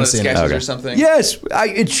 surprise in I one of haven't the seen it. sketches Okay. or something. Yes,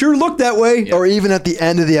 it sure looked that way. Or even at the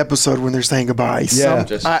end of the episode when they're saying goodbye. Yeah.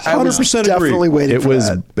 I was 100% agree. definitely waiting It for was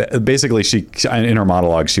that. basically she in her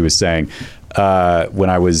monologue she was saying when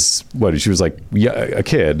I was she was like a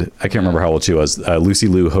kid, I can't remember how old she was. Lucy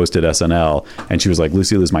Liu hosted SNL and she was like,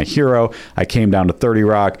 Lucy Liu is my hero. I came down to 30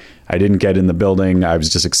 Rock. I didn't get in the building. I was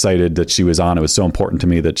just excited that she was on. It was so important to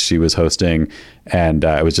me that she was hosting, and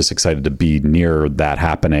I was just excited to be near that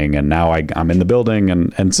happening. And now I'm in the building,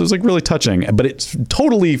 and so it was like really touching. But it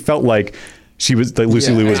totally felt like she was like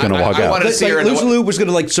Lucy Liu was going to walk I out. wanted to see her in the- Lucy Liu was going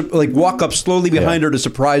to like walk up slowly behind her to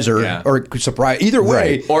surprise her, or surprise either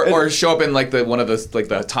way, or show up in like one of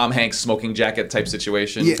the Tom Hanks smoking jacket type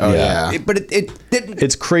situation. But it didn't.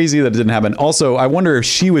 It's crazy that it didn't happen. Also, I wonder if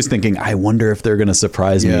she was thinking, I wonder if they're going to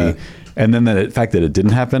surprise me. And then the fact that it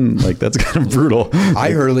didn't happen, like that's kind of brutal.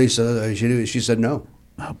 I heard Lisa. She said no.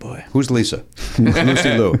 Oh boy, who's Lisa? Lucy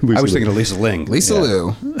Liu. I was thinking of Lisa Ling. Lisa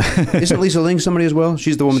Liu. Isn't Lisa Ling somebody as well?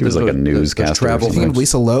 She's the woman. She was like a newscaster. Travel. You thinking of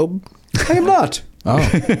Lisa Loeb? I am not. Oh,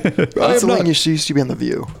 Lisa Ling, she used to be on The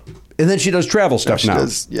View. And then she does travel stuff she now.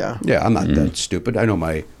 does, yeah. Yeah, I'm not that stupid. I know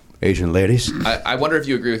my Asian ladies. I wonder if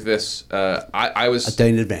you agree with this. I was A day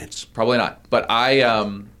in advance. probably not, but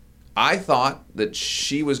I thought that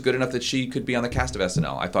she was good enough that she could be on the cast of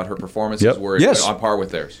SNL. I thought her performances were on par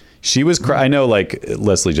with theirs. She was. I know, like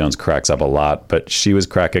Leslie Jones cracks up a lot, but she was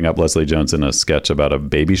cracking up Leslie Jones in a sketch about a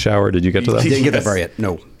baby shower. Did you get to that? Didn't get that far yet.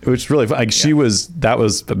 No. Which really, like, she was. That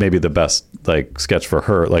was maybe the best like sketch for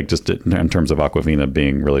her, like just in terms of Awkwafina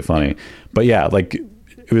being really funny. But yeah, like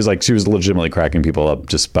it was like she was legitimately cracking people up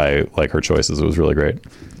just by like her choices. It was really great.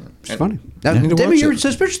 It's funny. Now, Demi, you're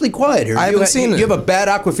suspiciously quiet here. I haven't seen it. You have a bad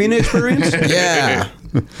Awkwafina experience? yeah.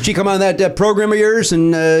 She come on that program of yours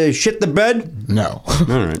and shit the bed? No. All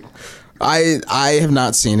right. I have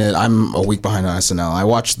not seen it. I'm a week behind on SNL. I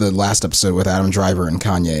watched the last episode with Adam Driver and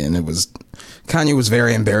Kanye, and Kanye was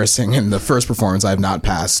very embarrassing in the first performance. I have not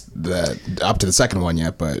passed up to the second one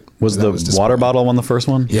yet, but Was the water bottle one the first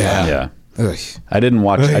one? Yeah. Ugh. I didn't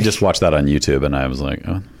watch. I just watched that on YouTube, and I was like,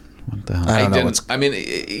 oh, what the hell? I don't know. Didn't. I mean,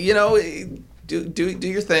 you know, do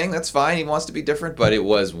your thing. That's fine. He wants to be different, but it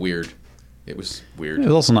was weird. It was weird. It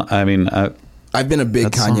was also not. I mean, I've been a big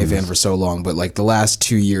That Kanye song fan is- for so long, but like the last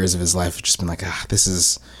 2 years of his life, I've just been like, this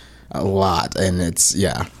is a lot, and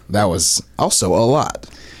that was also a lot.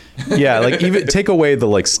 yeah, like even take away the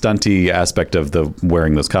like stunty aspect of the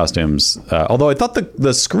wearing those costumes. Although I thought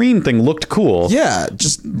the screen thing looked cool. Yeah,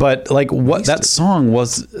 But like what that song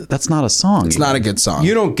was, that's not a song. it's not a good song.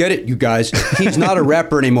 You don't get it, you guys. He's not a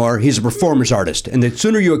rapper anymore. He's a performance artist. And the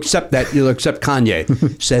sooner you accept that, you'll accept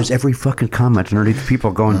Kanye. Says every fucking comment underneath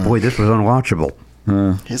people going, boy, this was unwatchable.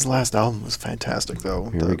 His last album was fantastic, though.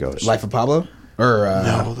 Here he goes. Life of Pablo? Or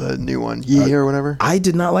No, the new one, Yee or whatever. I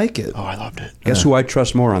did not like it. Oh, I loved it. Guess who I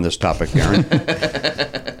trust more on this topic, Aaron?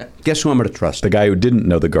 Guess who I'm going to trust? The guy who didn't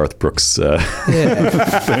know the Garth Brooks thing.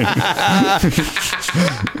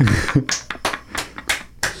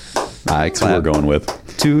 That's what we're going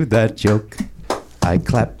with. To that joke. I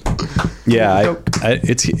clap. Yeah,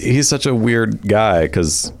 he's such a weird guy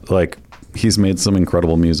because like he's made some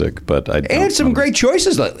incredible music, but And some great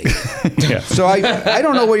choices lately. Yeah. So I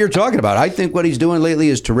don't know what you're talking about. I think what he's doing lately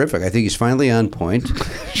is terrific. I think he's finally on point.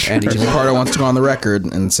 And he's, Jimmy Pardo wants to go on the record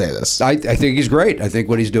and say this. I think he's great. I think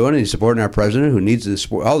what he's doing, and he's supporting our president who needs the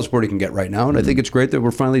support, all the support he can get right now. And I think it's great that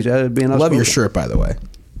we're finally being outspoken. Love your shirt, by the way.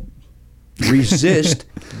 Resist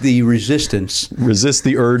the resistance. Resist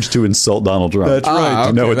the urge to insult Donald Trump. That's right.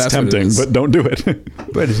 I know Okay, it's that's what it tempting, is. but don't do it.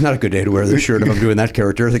 But it's not a good day to wear this shirt if I'm doing that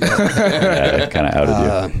character. I think, Yeah, it kind of outed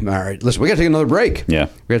you. all right, listen, we got to take another break. Yeah.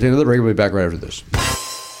 We got to take another break. We'll be back right after this.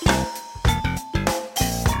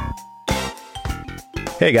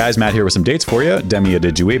 Hey guys, Matt here with some dates for you. Demi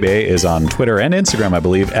Adejuyigbe is on Twitter and Instagram, I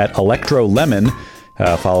believe, at ElectroLemon.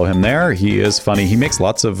 Follow him there. He is funny. He makes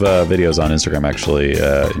lots of videos on Instagram, actually,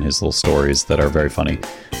 in his little stories that are very funny.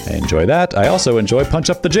 I enjoy that. I also enjoy Punch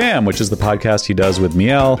Up the Jam, which is the podcast he does with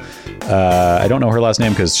Miel. I don't know her last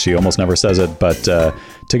name because she almost never says it, but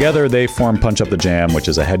together they form Punch Up the Jam, which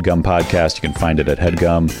is a HeadGum podcast. You can find it at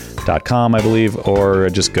headgum.com, I believe, or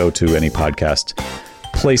just go to any podcast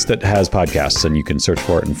place that has podcasts and you can search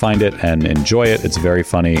for it and find it and enjoy it. It's very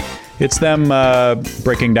funny. It's them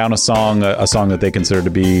breaking down a song that they consider to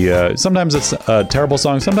be, sometimes it's a terrible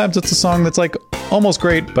song, sometimes it's a song that's like almost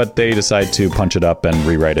great, but they decide to punch it up and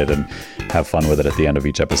rewrite it and have fun with it. At the end of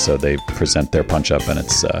each episode, they present their punch up and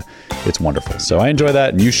it's wonderful. So I enjoy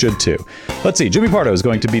that and you should too. Let's see, Jimmy Pardo is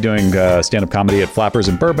going to be doing stand-up comedy at Flappers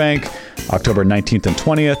in Burbank, October 19th and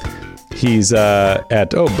 20th. He's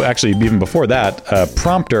actually even before that,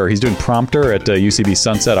 Prompter. He's doing Prompter at UCB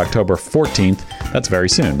Sunset October 14th. That's very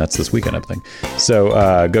soon. That's this weekend, I think.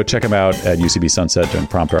 So go check him out at UCB Sunset doing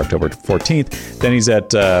Prompter October 14th. Then he's at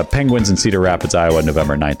Penguins in Cedar Rapids, Iowa,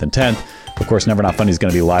 November 9th and 10th. Of course, Never Not Funny is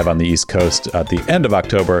going to be live on the East Coast at the end of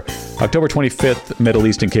October. October 25th, Middle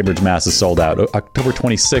East and Cambridge, Mass. is sold out. October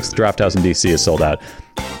 26th, Draft House in D.C. is sold out.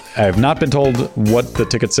 I have not been told what the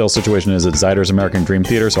ticket sales situation is at Zyder's American Dream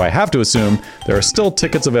Theater, so I have to assume there are still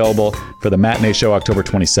tickets available for the matinee show October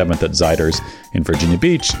 27th at Zyder's in Virginia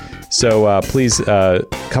Beach. So please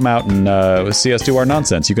come out and see us do our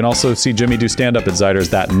nonsense. You can also see Jimmy do stand-up at Zyder's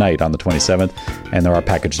that night on the 27th, and there are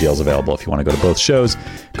package deals available if you want to go to both shows.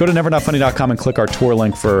 Go to nevernotfunny.com and click our tour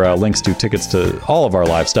link for links to tickets to all of our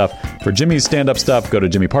live stuff. For Jimmy's stand-up stuff, go to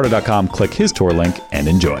jimmypardo.com, click his tour link, and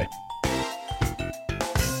enjoy.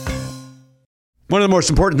 One of the most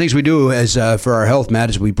important things we do as for our health, Matt,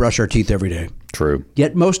 is we brush our teeth every day. True.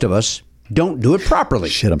 Yet most of us don't do it properly.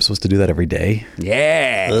 Shit, I'm supposed to do that every day?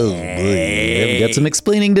 Yeah. Oh, boy. I've got some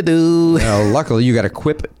explaining to do. Well, luckily, you got a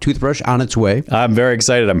Quip toothbrush on its way. I'm very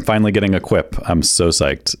excited. I'm finally getting a Quip. I'm so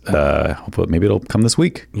psyched. Hopefully, maybe it'll come this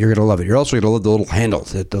week. You're going to love it. You're also going to love the little handle.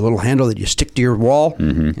 The little handle that you stick to your wall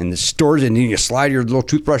and the stores, and then you slide your little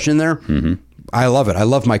toothbrush in there. Mm-hmm. I love it. I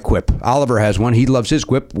love my Quip. Oliver has one. He loves his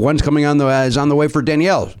Quip. One's coming is on the way for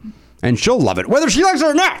Danielle, and she'll love it, whether she likes it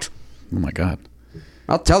or not. Oh, my God.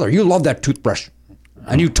 I'll tell her, you love that toothbrush.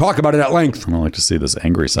 And you talk about it at length. I don't like to see this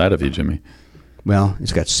angry side of you, Jimmy. Well,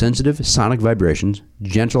 it's got sensitive sonic vibrations,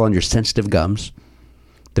 gentle on your sensitive gums,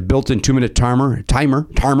 the built-in 2-minute timer,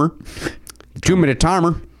 2-minute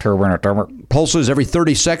timer, pulses every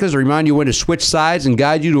 30 seconds to remind you when to switch sides and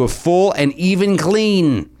guide you to a full and even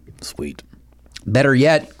clean. Sweet. Better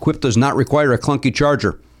yet, Quip does not require a clunky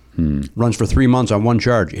charger. Runs for 3 months on one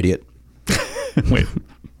charge, idiot. Wait.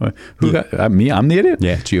 Who got me? I'm the idiot?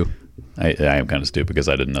 Yeah, it's you. I am kind of stupid because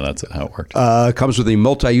I didn't know that's how it worked. Comes with a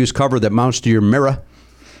multi-use cover that mounts to your mirror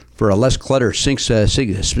for a less cluttered sink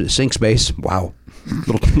space. Wow.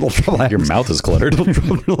 Little trouble. Your mouth is cluttered.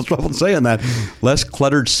 little trouble saying that. Less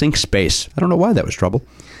cluttered sink space. I don't know why that was trouble.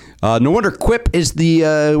 No wonder Quip is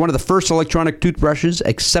the one of the first electronic toothbrushes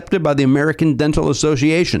accepted by the American Dental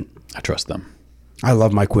Association. I trust them. I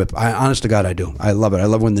love my Quip. Honest to God, I do. I love it. I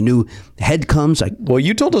love when the new head comes. Well,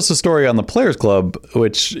 you told us a story on the Players Club,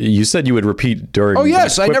 which you said you would repeat during. Oh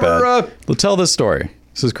yes, the Quip I never. ad. Well, tell this story.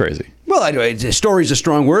 This is crazy. Well, anyway, story's a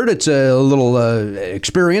strong word. It's a little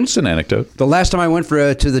experience. It's an anecdote. The last time I went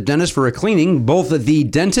to the dentist for a cleaning, both the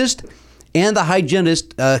dentist and the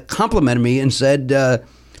hygienist complimented me and said,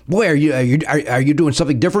 "Boy, are you doing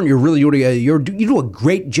something different? You're really you do a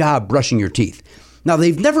great job brushing your teeth." Now,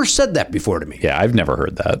 they've never said that before to me. Yeah, I've never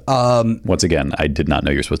heard that. Once again, I did not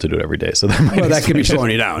know you're supposed to do it every day, so that could be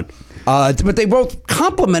slowing you down. But they both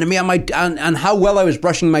complimented me on how well I was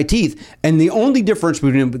brushing my teeth, and the only difference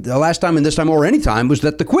between the last time and this time, or any time, was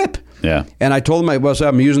that the Quip. Yeah. And I told them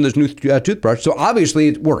I'm using this new toothbrush, so obviously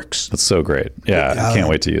it works. That's so great. Yeah, I can't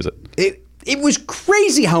wait to use it. It was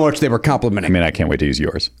crazy how much they were complimenting. I mean, I can't wait to use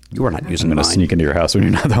yours. You are not using mine. I'm going to sneak into your house when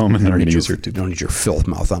you're not home, and then I'm going to use your toothbrush. Don't need your filth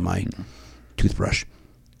mouth on my toothbrush.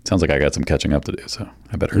 Sounds like I got some catching up to do, so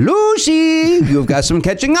I better. Lucy, you've got some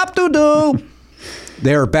catching up to do.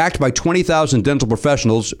 They are backed by 20,000 dental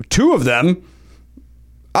professionals. 2 of them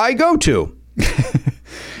I go to.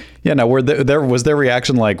 Yeah, now was their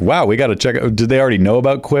reaction like, wow, we got to check out? Did they already know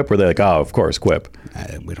about Quip? Or were they like, oh, of course, Quip?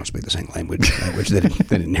 We don't speak the same language. They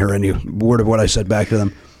didn't hear any word of what I said back to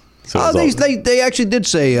them. So they actually did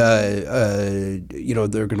say,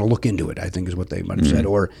 they're going to look into it, I think is what they might have said.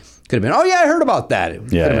 Or could have been, oh, yeah, I heard about that. It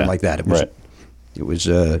could have been like that. It was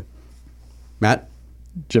Matt?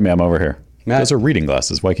 Jimmy, I'm over here. Matt? Those are reading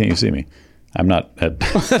glasses. Why can't you see me? I'm not at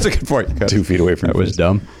That's a good point. 2 feet away from you. That was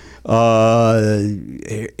dumb.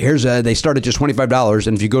 They start at just $25.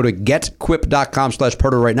 And if you go to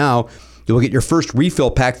getquip.com/Pardo right now, you'll get your first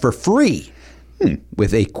refill pack for free.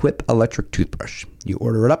 With a Quip electric toothbrush. You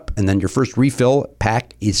order it up, and then your first refill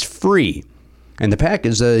pack is free. And the pack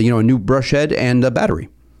is a new brush head and a battery.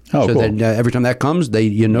 Oh, so cool. then every time that comes,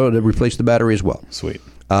 to replace the battery as well. Sweet.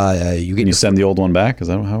 You send the old one back? Is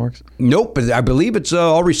that how it works? Nope, but I believe it's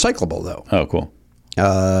all recyclable though. Oh, cool.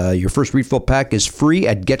 Your first refill pack is free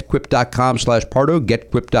at getquip.com/Pardo.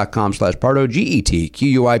 Getquip.com/Pardo.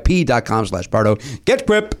 GETQUIP.com/Pardo. Get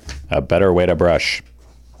Quip. A better way to brush,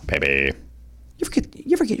 baby.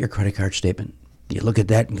 You ever get your credit card statement? You look at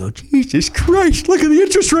that and go, Jesus Christ, look at the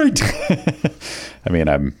interest rate. I mean,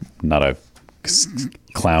 I'm not a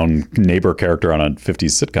clown neighbor character on a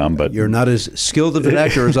 50s sitcom, but you're not as skilled of an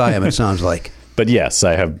actor as I am, it sounds like. But yes,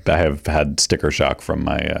 I have had sticker shock from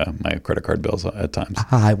my my credit card bills at times.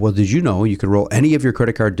 Well, did you know you could roll any of your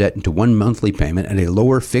credit card debt into one monthly payment at a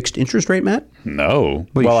lower fixed interest rate, Matt? No.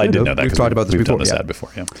 Well, I did know that. We've talked about this before. We've done this ad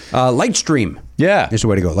before, yeah. Lightstream. Yeah. Is the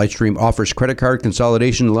way to go. Lightstream offers credit card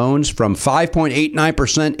consolidation loans from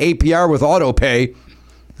 5.89% APR with auto pay.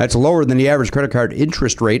 That's lower than the average credit card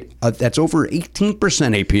interest rate. That's over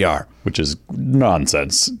 18% APR. Which is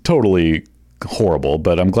nonsense. Totally horrible,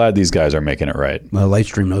 but I'm glad these guys are making it right. Well,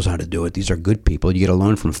 Lightstream knows how to do it. These are good people. You get a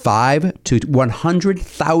loan from $5,000 to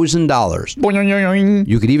 $100,000.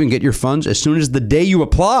 You could even get your funds as soon as the day you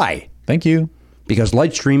apply. Thank you. because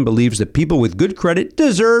Lightstream believes that people with good credit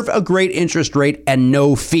deserve a great interest rate and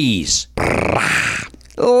no fees.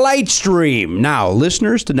 Lightstream. Now,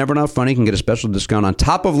 listeners to Never Not Funny can get a special discount on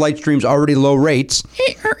top of Lightstream's already low rates.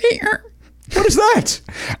 What is that?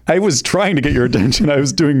 I was trying to get your attention. I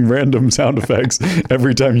was doing random sound effects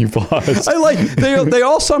every time you paused. I like they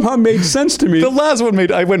all somehow made sense to me. The last one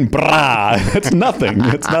I went brah. That's nothing.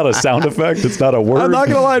 It's not a sound effect. It's not a word. I'm not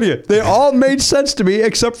gonna lie to you. They all made sense to me,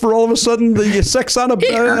 except for all of a sudden the sex on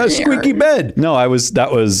a squeaky bed. No, I was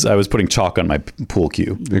putting chalk on my pool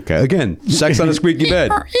cue. Okay. Again, sex on a squeaky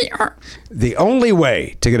bed. The only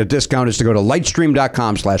way to get a discount is to go to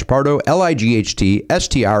lightstream.com/Pardo,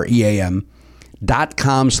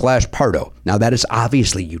 lightstream.com/Pardo. Now that is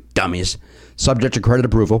obviously, you dummies, subject to credit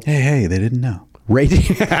approval. Hey, they didn't know. Rate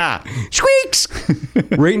squeaks.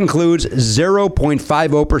 Rate includes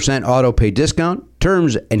 0.50% auto pay discount.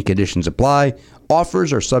 Terms and conditions apply.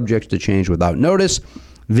 Offers are subject to change without notice.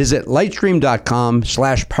 Visit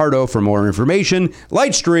lightstream.com/Pardo for more information.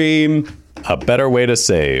 Lightstream, a better way to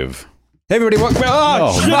save. Hey everybody, welcome.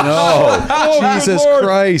 Oh, no. Oh, Jesus Lord.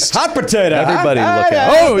 Christ. Hot potato. Everybody look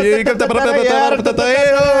at. Oh, you got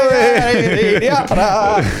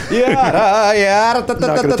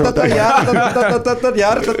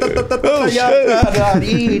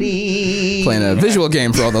Playing a visual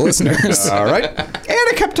game for all the listeners. All right. And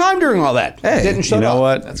it kept time during all that. Hey, didn't shut You know up.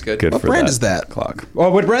 what? That's good. Good What for brand that is that? clock.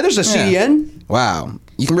 Oh, what brand? There's a CDN. Wow.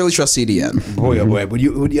 You can really trust CDN. Boy, oh boy. Would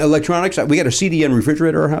you electronics? We got a CDN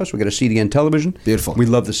refrigerator at our house. We got a CDN television. Beautiful. We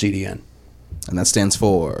love the CDN. And that stands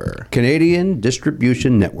for... Canadian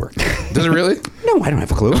Distribution Network. Does it really? No, I don't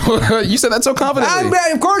have a clue. You said that so confidently.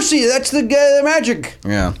 Of course, see, that's the magic.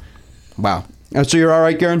 Yeah. Wow. So you're all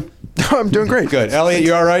right, Garen? I'm doing great. Good. Elliot,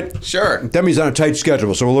 you all right? Sure. Demi's on a tight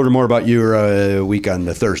schedule, so we'll learn more about your week on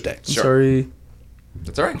Thursday. Sure. Sorry.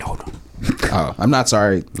 That's all right. No. Oh, I'm not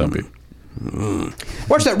sorry. Don't be.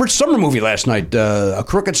 Watched that Rich Summer movie last night, A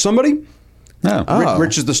Crooked Somebody. No. Oh.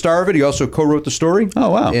 Rich is the star of it. He also co-wrote the story. Oh,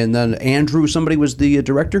 wow. And then Andrew, somebody was the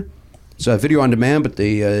director. It's a video on demand, but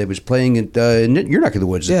it was playing it in your neck of the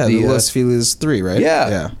woods. Yeah, the Los Feliz 3, right?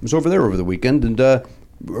 Yeah. It was over there over the weekend. And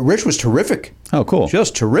Rich was terrific. Oh, cool.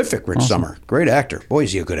 Just terrific, Rich Summer. Great actor. Boy,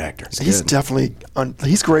 is he a good actor. He's definitely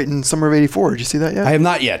he's great in Summer of '84. Did you see that yet? I have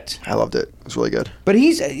not yet. I loved it. It was really good. But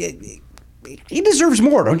he deserves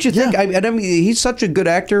more, don't you think? Yeah. I mean, he's such a good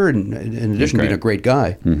actor, and in addition to being a great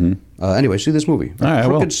guy. Mm-hmm. Anyway, see this movie. All right, I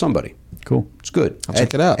will. Crooked Somebody. Cool. It's good. I'll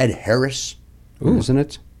check it out. Ed Harris, isn't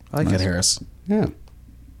it? I like Ed Harris. Yeah.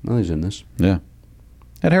 Well, he's in this. Yeah.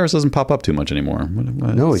 Ed Harris doesn't pop up too much anymore.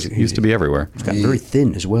 No, he used to be everywhere. He's gotten very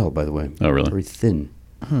thin as well, by the way. Oh, really? Very thin.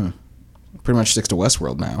 Pretty much sticks to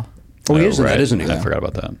Westworld now. Oh, he is in that, isn't he? I forgot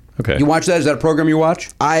about that. Okay. You watch that? Is that a program you watch?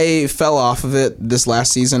 I fell off of it this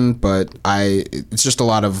last season, but it's just a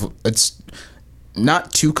lot of, it's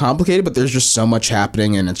not too complicated, but there's just so much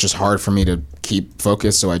happening, and it's just hard for me to keep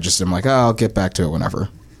focused, so I just am like, I'll get back to it whenever.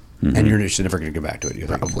 Mm-hmm. And you're just never going to get back to it, you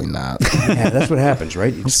think? Probably not. Yeah, that's what happens,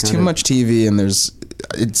 right? It's too much TV, and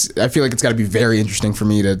I feel like it's got to be very interesting for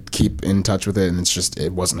me to keep in touch with it, and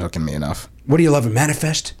it wasn't hooking me enough. What do you love in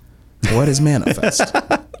Manifest? What is Manifest?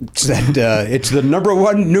 It's the number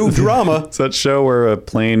one new drama. It's that show where a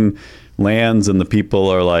plane lands and the people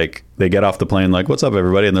are like, they get off the plane like, what's up,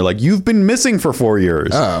 everybody? And they're like, you've been missing for 4 years.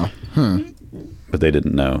 Oh. But they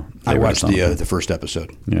didn't know. I watched the first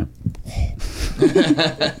episode. Yeah.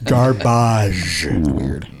 Garbage.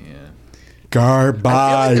 Weird. Garbage. I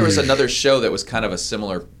feel like there was another show that was kind of a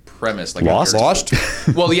similar premise. Like Lost?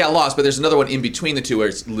 Well, yeah, Lost. But there's another one in between the two where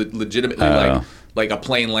it's legitimately like a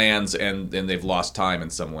plane lands and they've lost time in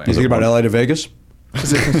some way. You thinking about LA to Vegas?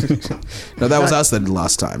 No, that was us that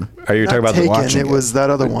lost time. Are you talking about Taken, the watching it was that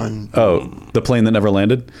other one. Oh, the plane that never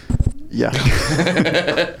landed? Yeah.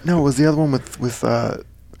 No, it was the other one with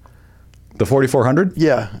The 4400?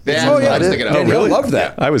 yeah. Yeah, Oh, I was thinking of. Oh, really? I love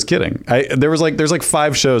that. I was kidding. There's like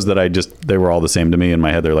 5 shows that they were all the same to me in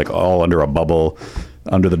my head. They're like all under a bubble,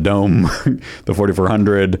 under the dome. The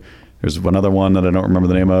 4400. There's another one that I don't remember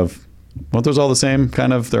the name of. Weren't those all the same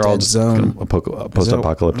kind of? They're all just kind of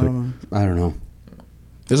post-apocalyptic. I don't know.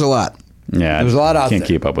 There's a lot. Yeah, There's a lot out Can't there.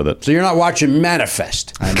 keep up with it. So you're not watching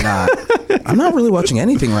Manifest. I'm not. I'm not really watching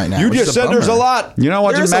anything right now. You which just is a said there's a bummer. lot. You're not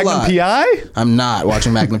watching There's a Magnum lot. PI? I'm not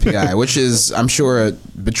watching Magnum PI, which is, I'm sure, a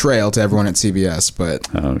betrayal to everyone at CBS, but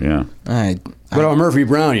Oh yeah. What about Murphy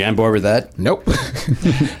Brown? You on board with that? Nope.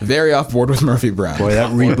 Very off board with Murphy Brown. Boy,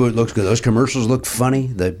 that reboot looks good. Those commercials look funny.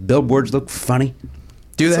 The billboards look funny.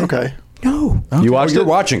 Do they? It's okay. No. You watched You're it?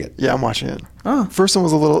 watching it. Yeah, I'm watching it. First one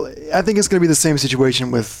was a little. I think it's going to be the same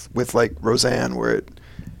situation with like Roseanne, where it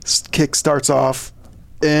starts off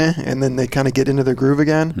and then they kind of get into their groove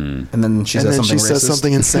again. And then she says something racist. Says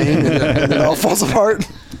something insane, and it all falls apart.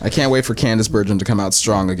 I can't wait for Candace Bergen to come out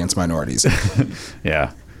strong against minorities.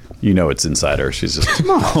 Yeah. You know it's inside her. She's just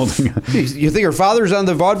holding it. You think her father's on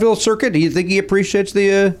the vaudeville circuit? Do you think he appreciates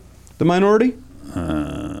the minority?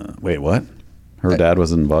 Wait, what? Her dad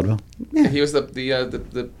was in vaudeville? Yeah, he was the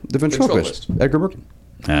ventriloquist. Edgar Bergen.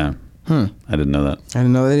 Yeah. I didn't know that. I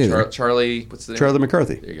didn't know that either. Charlie, what's the name? Charlie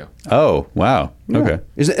McCarthy. There you go. Oh, wow. Yeah. Okay.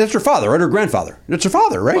 That's her father, right? Her grandfather. That's her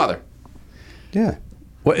father, right? Father. Yeah.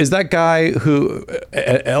 What is that guy who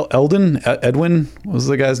Edwin? What was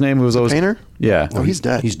the guy's name? Who was always Painter? Yeah. Oh, he's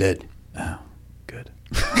dead. He's dead. Oh, good.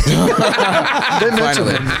 They mentioned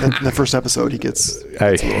him in the first episode. He gets.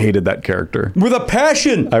 I hated that character With a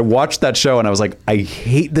passion. I watched that show and I was like, I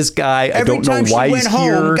hate this guy. Every I don't know time why she he's went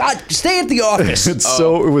here. home, God, stay at the office. It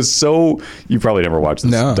was so. You probably never watched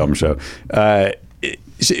this dumb show. It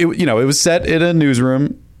was set in a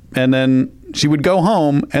newsroom, and then she would go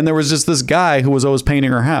home, and there was just this guy who was always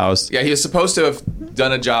painting her house. Yeah, he was supposed to have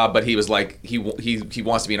done a job, but he was like, he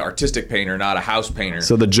wants to be an artistic painter, not a house painter.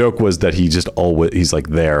 So the joke was that he just he's like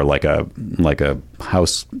there, like a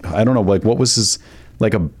house. I don't know, like what was his,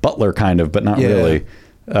 like a butler kind of, but not really.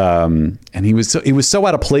 And he was so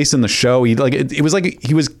out of place in the show. He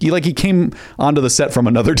he came onto the set from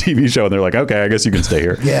another TV show, and they're like, okay, I guess you can stay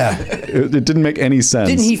here. Yeah. It didn't make any sense.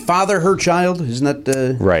 Didn't he father her child? Isn't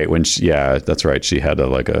that right? That's right. She had a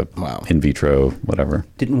in vitro whatever.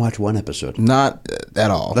 Didn't watch one episode. Not at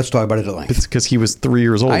all. Let's talk about it at length. It's because he was 3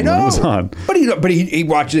 years old I know. when it was on. But he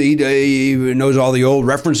watched it. He knows all the old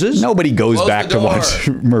references. Nobody goes Close back the to door. watch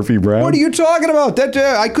Murphy Brown. What are you talking about? That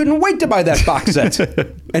I couldn't wait to buy that box set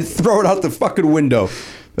and throw it out the fucking window.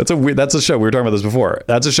 That's a show. We were talking about this before.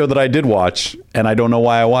 That's a show that I did watch, and I don't know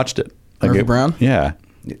why I watched it. Murphy Brown? Yeah.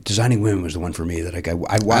 Designing Women was the one for me that I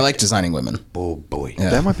watched. I like Designing Women. Oh boy,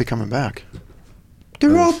 Yeah. That might be coming back.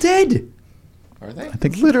 they're all dead. Are they? I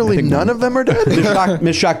think Literally none of them are dead.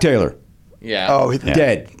 Miss Shock Taylor, Yeah. Oh,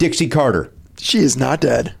 dead. Dixie Carter. she is not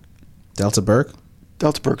dead. Delta Burke?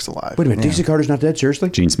 Delta Burke's alive. Wait a minute, Dixie Carter's not dead? Seriously?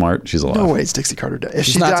 Jean Smart, she's alive. No way, it's Dixie Carter dead. If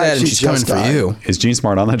She's she not died, dead, and she's coming just for died. you. Is Jean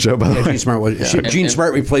Smart on that show, by the way? Gene Smart was. Gene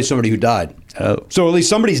Smart replaced somebody who died. Oh. So at least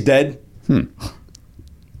somebody's dead.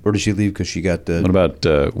 Or did she leave because she got the? What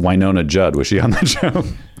about Winona Judd? Was she on that show?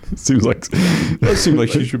 Seems like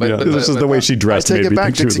she should be on. This is the way she I dressed. take made it me back.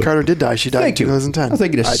 think she was Dixie Carter did die. She died Thank in you. 2010. I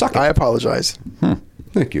think you just suck it. I apologize.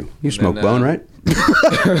 Thank you. You smoke then, bone, right?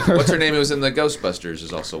 What's her name? Who was in the Ghostbusters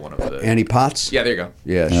is also one of the. Annie Potts. Yeah, there you go.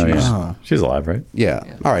 Yeah. Oh, She's, yeah. She's alive, right?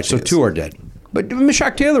 yeah. All right. So two are dead. But Miss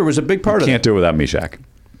Shock Taylor was a big part of Can't it. do it without Meshack.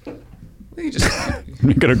 You just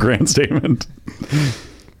Make it a grand statement.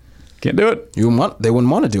 Can't do it. They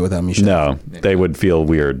wouldn't want to do it without me. No, they would feel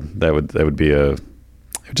weird. That would be it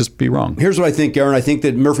would just be wrong. Here's what I think, Aaron. I think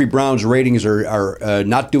that Murphy Brown's ratings are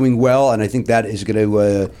not doing well, and I think that is going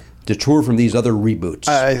to detour from these other reboots.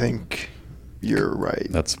 I think you're right.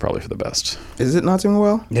 That's probably for the best. Is it not doing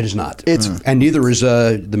well? It is not. It's And neither is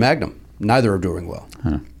the Magnum. Neither are doing well.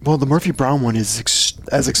 well, the Murphy Brown one is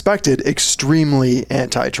as expected, extremely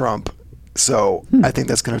anti-Trump. So I think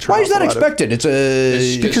that's going to turn. Why is off that a lot of- expected? It's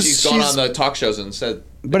a Because she's gone she's- on the talk shows and said.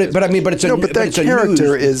 but it's a No, but that it's a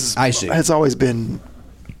character news- I see. has always been.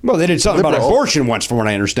 Well, they did something about liberal. abortion once, from what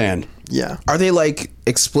I understand. Yeah. Are they like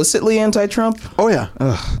explicitly anti-Trump? Oh yeah.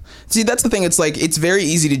 See, that's the thing. It's like it's very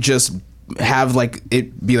easy to just have like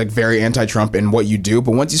it be like very anti-Trump in what you do,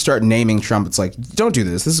 but once you start naming Trump, it's like don't do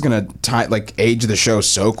this. This is gonna age the show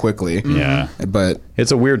so quickly. Yeah. But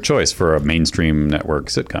It's a weird choice for a mainstream network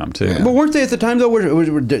sitcom too. Yeah. But weren't they at the time though?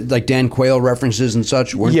 Were like Dan Quayle references and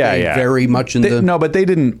such? Weren't they very much in the? No, but they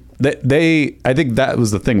didn't. I think that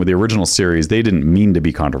was the thing with the original series. They didn't mean to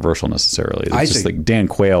be controversial necessarily. It's I just see. like Dan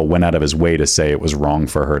Quayle went out of his way to say it was wrong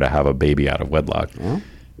for her to have a baby out of wedlock,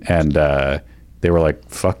 and they were like,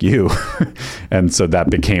 "Fuck you," and so that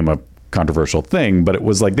became a controversial thing. But it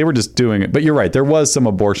was like they were just doing it. But you're right. There was some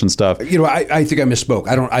abortion stuff. You know, I think I misspoke.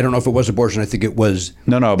 I don't know if it was abortion. I think it was.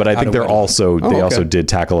 No, but I out think of they're wedlock. also Oh, they okay. also did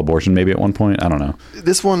tackle abortion maybe at one point. I don't know.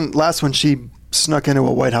 This last one, she snuck into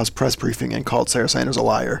a White House press briefing and called Sarah Sanders a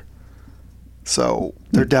liar. So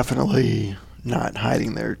they're definitely not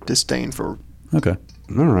hiding their disdain for Okay.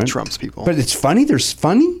 All right. Trump's people. But it's funny. There's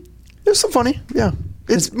funny. There's some funny, yeah.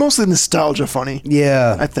 It's mostly nostalgia funny.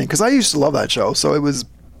 Yeah. I think because I used to love that show, so it was.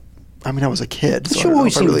 I mean, I was a kid. The So I show don't know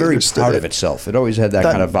always if I seemed really very understood proud it. of itself. It always had that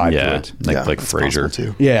That- kind of vibe Yeah, to it. like Yeah, like that's possible, Frasier.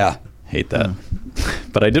 too. Yeah. Hate that.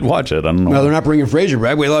 But I did watch it. I don't know. Well, they're not bringing Fraser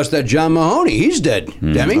back. We lost that John Mahoney. He's dead.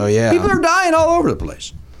 Demi. Oh, yeah. People are dying all over the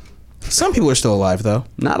place. some people are still alive though.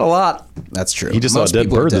 Not a lot. That's true. He just saw a Most dead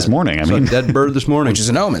people are bird this dead, morning. I Saw a mean, dead bird this morning. which is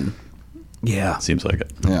an omen. Yeah. Seems like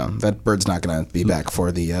it. Yeah, that bird's not going to be back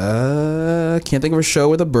for the can't think of a show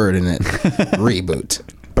with a bird in it reboot.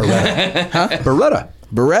 Beretta.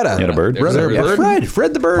 Beretta. You had a bird? Is there a Yeah, bird?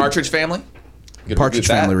 Fred the Bird. Partridge Family. You could Partridge reboot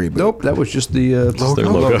that. Family reboot. Nope, that was just the Their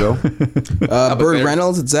logo. Bird Bear.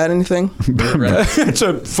 Reynolds. Is that anything? It's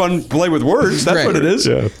a fun play with words. That's Right. what it is.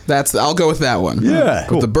 Yeah. I'll go with that one. Yeah.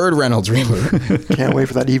 With the Bird Reynolds reboot. Can't wait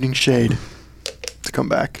for that evening shade to come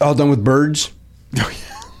back. All done with birds.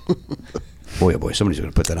 Boy, oh boy, somebody's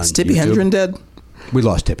going to put that on Is Tippi YouTube. Hedren dead? We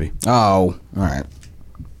lost Tippi. Oh, all right.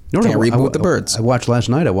 No, Can't reboot the birds. I watched last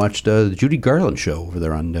night. I watched the Judy Garland show over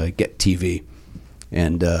there on Get TV,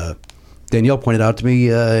 and Danielle pointed out to me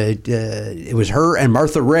it was her and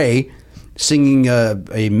Martha Ray singing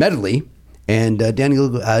a medley, and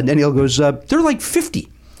Danielle goes, "They're like 50."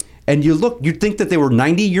 And you'd think that they were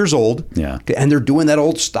 90 years old. Yeah. And they're doing that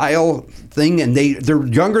old style thing, and they're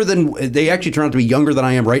younger they actually turn out to be younger than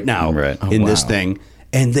I am right now Right. in this wow. thing,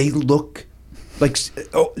 and they look like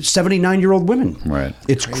 79-year-old women. Right.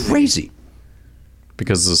 It's crazy.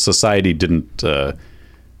 Because the society didn't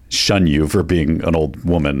shun you for being an old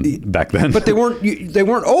woman back then. But they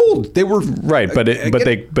weren't old. They were right. But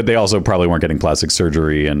they also probably weren't getting plastic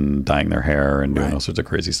surgery and dyeing their hair and doing all sorts of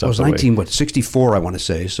crazy I stuff. was 64, I want to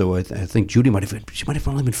say. So I think Judy might have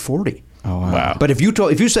only been 40. Oh, wow. Wow. But if you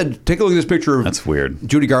said, take a look at this picture of That's weird.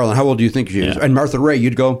 Judy Garland, how old do you think she is? Yeah. And Martha Ray,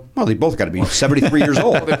 you'd go, well, they both got to be 73 years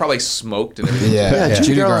Well, old. they probably smoked and everything. Yeah,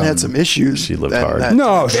 Judy Garland had some issues. She lived hard.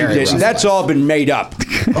 No, she Very didn't. rough That's all been made up.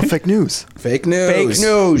 Fake news. Fake news. Fake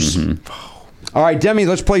news. All right, Demi,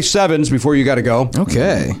 let's play sevens before you got to go.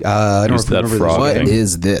 Okay. I don't know Use if you that remember frog this. What thing.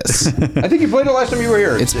 is this? I think you played it last time you were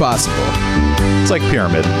here. It's possible. It's like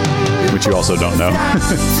Pyramid, which you also don't know.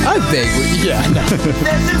 I vaguely. Yeah. I know.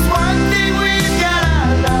 There's just one thing we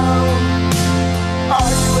gotta know. Are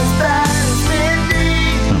you as bad as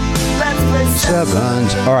Mindy? Let's play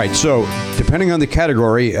sevens. All right, so depending on the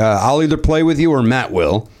category, I'll either play with you or Matt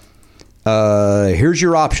will. Here's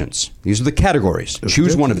your options. These are the categories.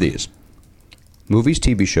 Choose one of these. Movies,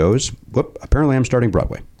 TV shows. Whoop, apparently I'm starting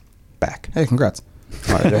Broadway. Back. Hey, congrats.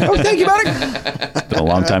 All right. Oh, thank you, buddy. Been a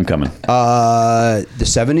long time coming. The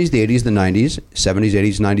 70s, the 80s, the 90s. 70s,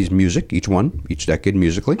 80s, 90s music, each decade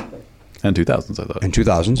musically. And 2000s, I thought. And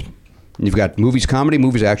 2000s. And you've got movies, comedy,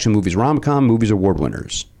 movies, action, movies, rom-com, movies, award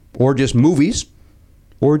winners. Or just movies,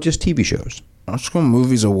 or just TV shows. Let's go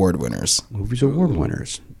movies award winners. Movies, award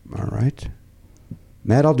winners. All right.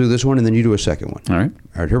 Matt, I'll do this one, and then you do a second one. All right.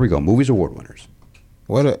 All right, here we go. Movies, award winners.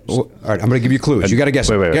 What? All right, I'm going to give you clues. You got to guess.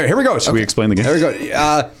 Wait. Here we go. Should we explain the game? Here we go.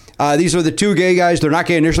 These are the two gay guys. They're not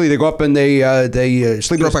gay initially. They go up and they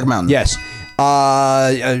sleep. Brokeback Mountain. Yes. Omar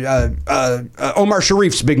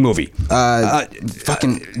Sharif's big movie.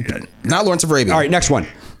 Fucking not Lawrence of Arabia. All right, next one.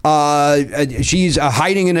 She's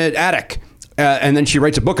hiding in an attic, and then she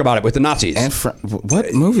writes a book about it with the Nazis. And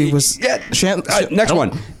what movie was? Yeah. Next one.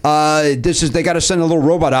 They got to send a little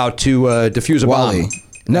robot out to defuse a Wall-E. bomb.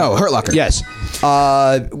 No, Hurt Locker. Yes.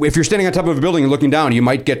 If you're standing on top of a building and looking down, you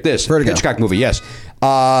might get this. Vertigo. Hitchcock movie. Yes.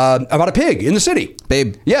 About a pig in the city.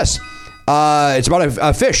 Babe. Yes. It's about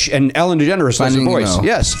a fish, and Ellen DeGeneres does the Finding voice. Nemo.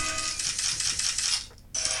 Yes.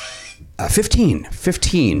 15.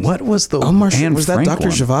 What was the Omar, Anne was that Frank Dr.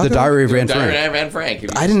 one? Zhivago? The Diary of Anne Diary Frank. of Anne Frank.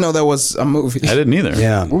 I didn't know that was a movie. I didn't either.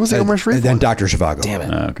 Yeah. What was the Omar Sharif And then one? Dr. Zhivago. Damn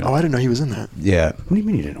it. Okay. Oh, I didn't know he was in that. Yeah. What do you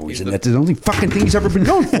mean you didn't know he's in that? That's the only fucking thing he's ever been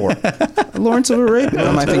known for. Lawrence of Arabia.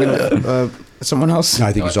 Am I thinking of someone else? No,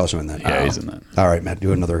 I think he's also in that. Yeah, he's in that. All right, Matt,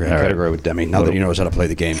 do another category with Demi. Now that he knows how to play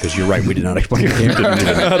the game, because you're right, we did not explain the game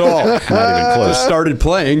at all. Not even close. Just started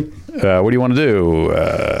playing. What do you want to do?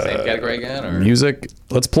 Same category again? Or? Music?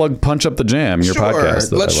 Let's plug Punch Up the Jam, your podcast.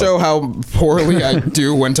 that Let's I love. show how poorly I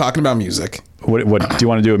do when talking about music. What do you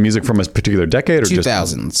want to do? A music from a particular decade or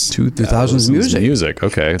 2000s. just 2000s music. Music.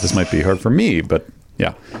 Okay, this might be hard for me, but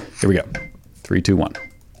yeah. Here we go. 3, 2, 1.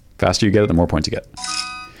 Faster you get it, the more points you get.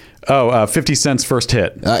 50 Cent's first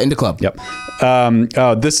hit. Indie Club. Yep.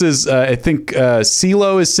 This is I think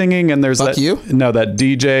CeeLo is singing, and there's Fuck that. You? No, that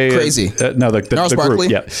DJ. Crazy. No, the Gnarls group. Barkley?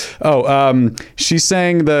 Yeah. She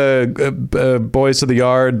sang the Boys to the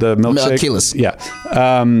Yard, the milkshake. Keyless. Yeah.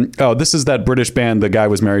 This is that British band. The guy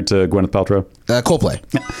was married to Gwyneth Paltrow. Coldplay.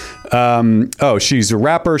 She's a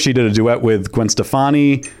rapper. She did a duet with Gwen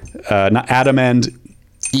Stefani, not Adam and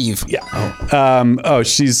Eve. Yeah.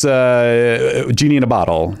 She's Genie in a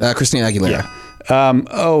Bottle. Christina Aguilera.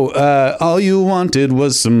 All you wanted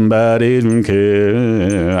was somebody to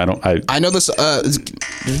care. I know this.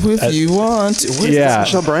 If you want. What is Yeah.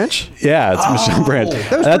 Michelle Branch? Yeah, it's Michelle Branch.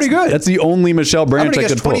 That was pretty good. That's the only Michelle Branch I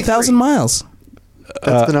guess could pull. 20,000 miles.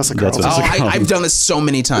 That's Vanessa Carlton. I've done this so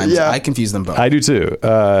many times. Yeah. I confuse them both. I do too.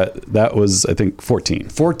 That was, I think, 14.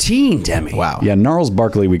 14, Demi. Wow. Yeah, Gnarls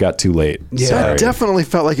Barkley, we got too late. Yeah. Sorry. I definitely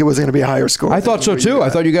felt like it was going to be a higher score. I thought so too. I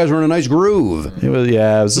thought you guys were in a nice groove. It was,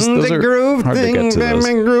 yeah, it was just, those The are groove hard thing, to get to those.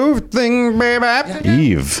 groove thing, baby.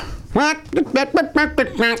 Eve.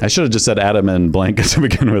 I should have just said Adam and Blank to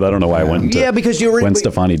begin with. I don't know why I went to Because you were Gwen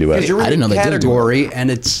Stefani duet. Because you're I in didn't know the they did do category, and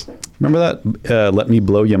it's Remember that? Let Me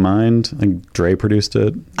Blow Your Mind? I think Dre produced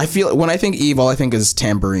it. I feel when I think Eve, all I think is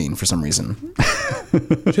tambourine for some reason.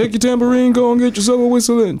 Check your tambourine, go and get yourself a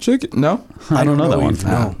whistle in. Check it. No, I don't know that one.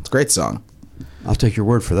 No. It's a great song. I'll take your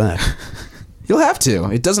word for that. You'll have to.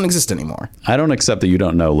 It doesn't exist anymore. I don't accept that you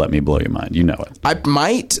don't know Let Me Blow Your Mind. You know it. I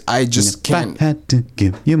might. I just can't. If I had to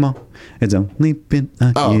give you more, it's only been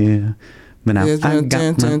a year. But now I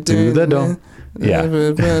got my through the door. Yeah.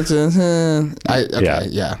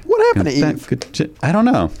 Yeah. What happened to Eve? I don't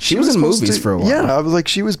know. She was in supposed movies to- for a while. Yeah, I was like,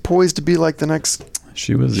 she was poised to be like the next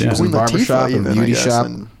She was, yeah. was in Queen Barbershop Latifah and even, Beauty I guess, Shop.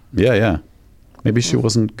 and- Yeah. Maybe she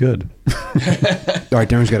wasn't good. All right,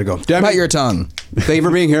 Darren's got to go. Demi, Bite your tongue. thank you for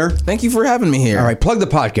being here. Thank you for having me here. All right, plug the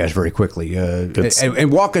podcast very quickly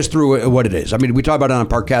and walk us through what it is. I mean, we talk about it on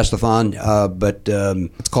Podcastathon, but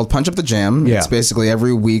It's called Punch Up the Jam. Yeah. It's basically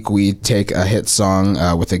every week we take a hit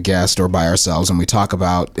song with a guest or by ourselves and we talk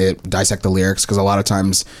about it, dissect the lyrics, because a lot of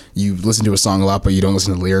times you listen to a song a lot but you don't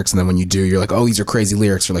listen to the lyrics, and then when you do, you're like, oh, these are crazy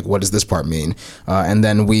lyrics. You're like, what does this part mean? And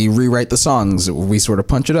then we rewrite the songs. We sort of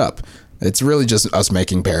punch it up. It's really just us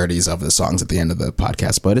making parodies of the songs at the end of the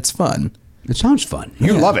podcast, but it's fun. it sounds fun.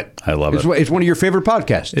 You love it. I love it. It's one of your favorite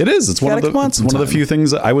podcasts. It is. It's one of Gotta the come on it's one of the sometime. few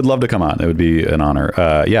things that I would love to come on. It would be an honor.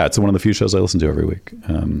 Yeah, it's one of the few shows I listen to every week.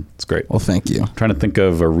 It's great. Well, thank you. Trying to think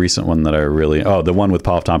of a recent one that I really. Oh, the one with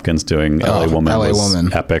Paul F. Tompkins doing "LA Woman." LA was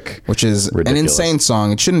Woman. epic, Which is ridiculous. an insane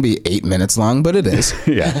song. It shouldn't be 8 minutes long, but it is.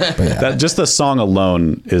 Yeah, that just the song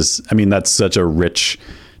alone is. I mean, that's such a rich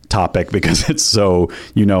topic because it's so.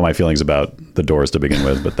 You know my feelings about the Doors to begin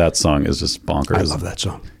with, but that song is just bonkers. I love that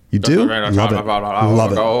song. You do? Love it.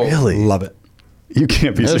 Love it. Really? Love it. You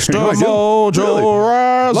can't be serious. Mojo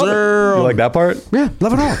Love it. You like that part? Yeah,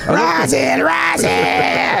 love it all. Rising.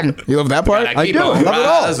 You love that part? I do. Love it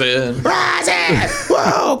all. Rising.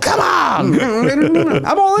 Whoa, come on.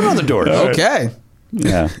 I'm all in on the Doors. Okay.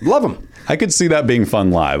 Yeah. Love them. I could see that being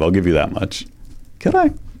fun live. I'll give you that much. Could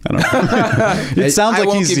I? I don't know. It sounds I like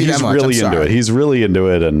won't he's give you that much. really I'm into sorry. it. He's really into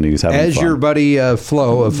it, and he's having As fun. your buddy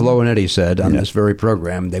Flo of Flo and Eddie said on this very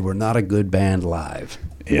program, they were not a good band live.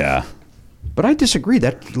 Yeah. But I disagree.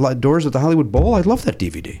 That Doors at the Hollywood Bowl, I love that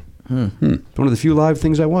DVD. It's one of the few live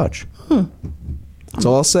things I watch. That's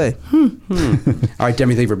all I'll say. All right,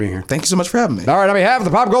 Demi, thank you for being here. Thank you so much for having me. All right, on behalf of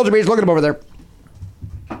the Pop Culture Beats, look at him over there.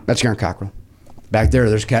 That's Karen Cockrell. Back there,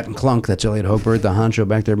 there's Captain Clunk. That's Elliot Hochberg. The honcho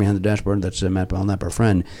back there behind the dashboard. That's Matt Belknap, our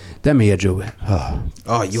friend. Demi Adejuyigbe.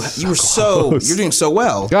 Oh, you were so you're doing so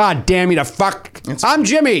well. God damn you to fuck. I'm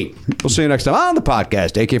Jimmy. We'll see you next time on the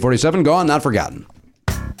podcast. AK-47, gone, not forgotten.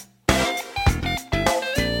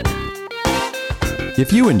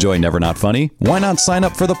 If you enjoy Never Not Funny, why not sign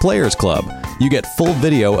up for the Players Club? You get full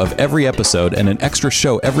video of every episode and an extra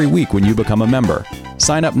show every week when you become a member.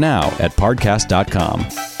 Sign up now at podcast.com.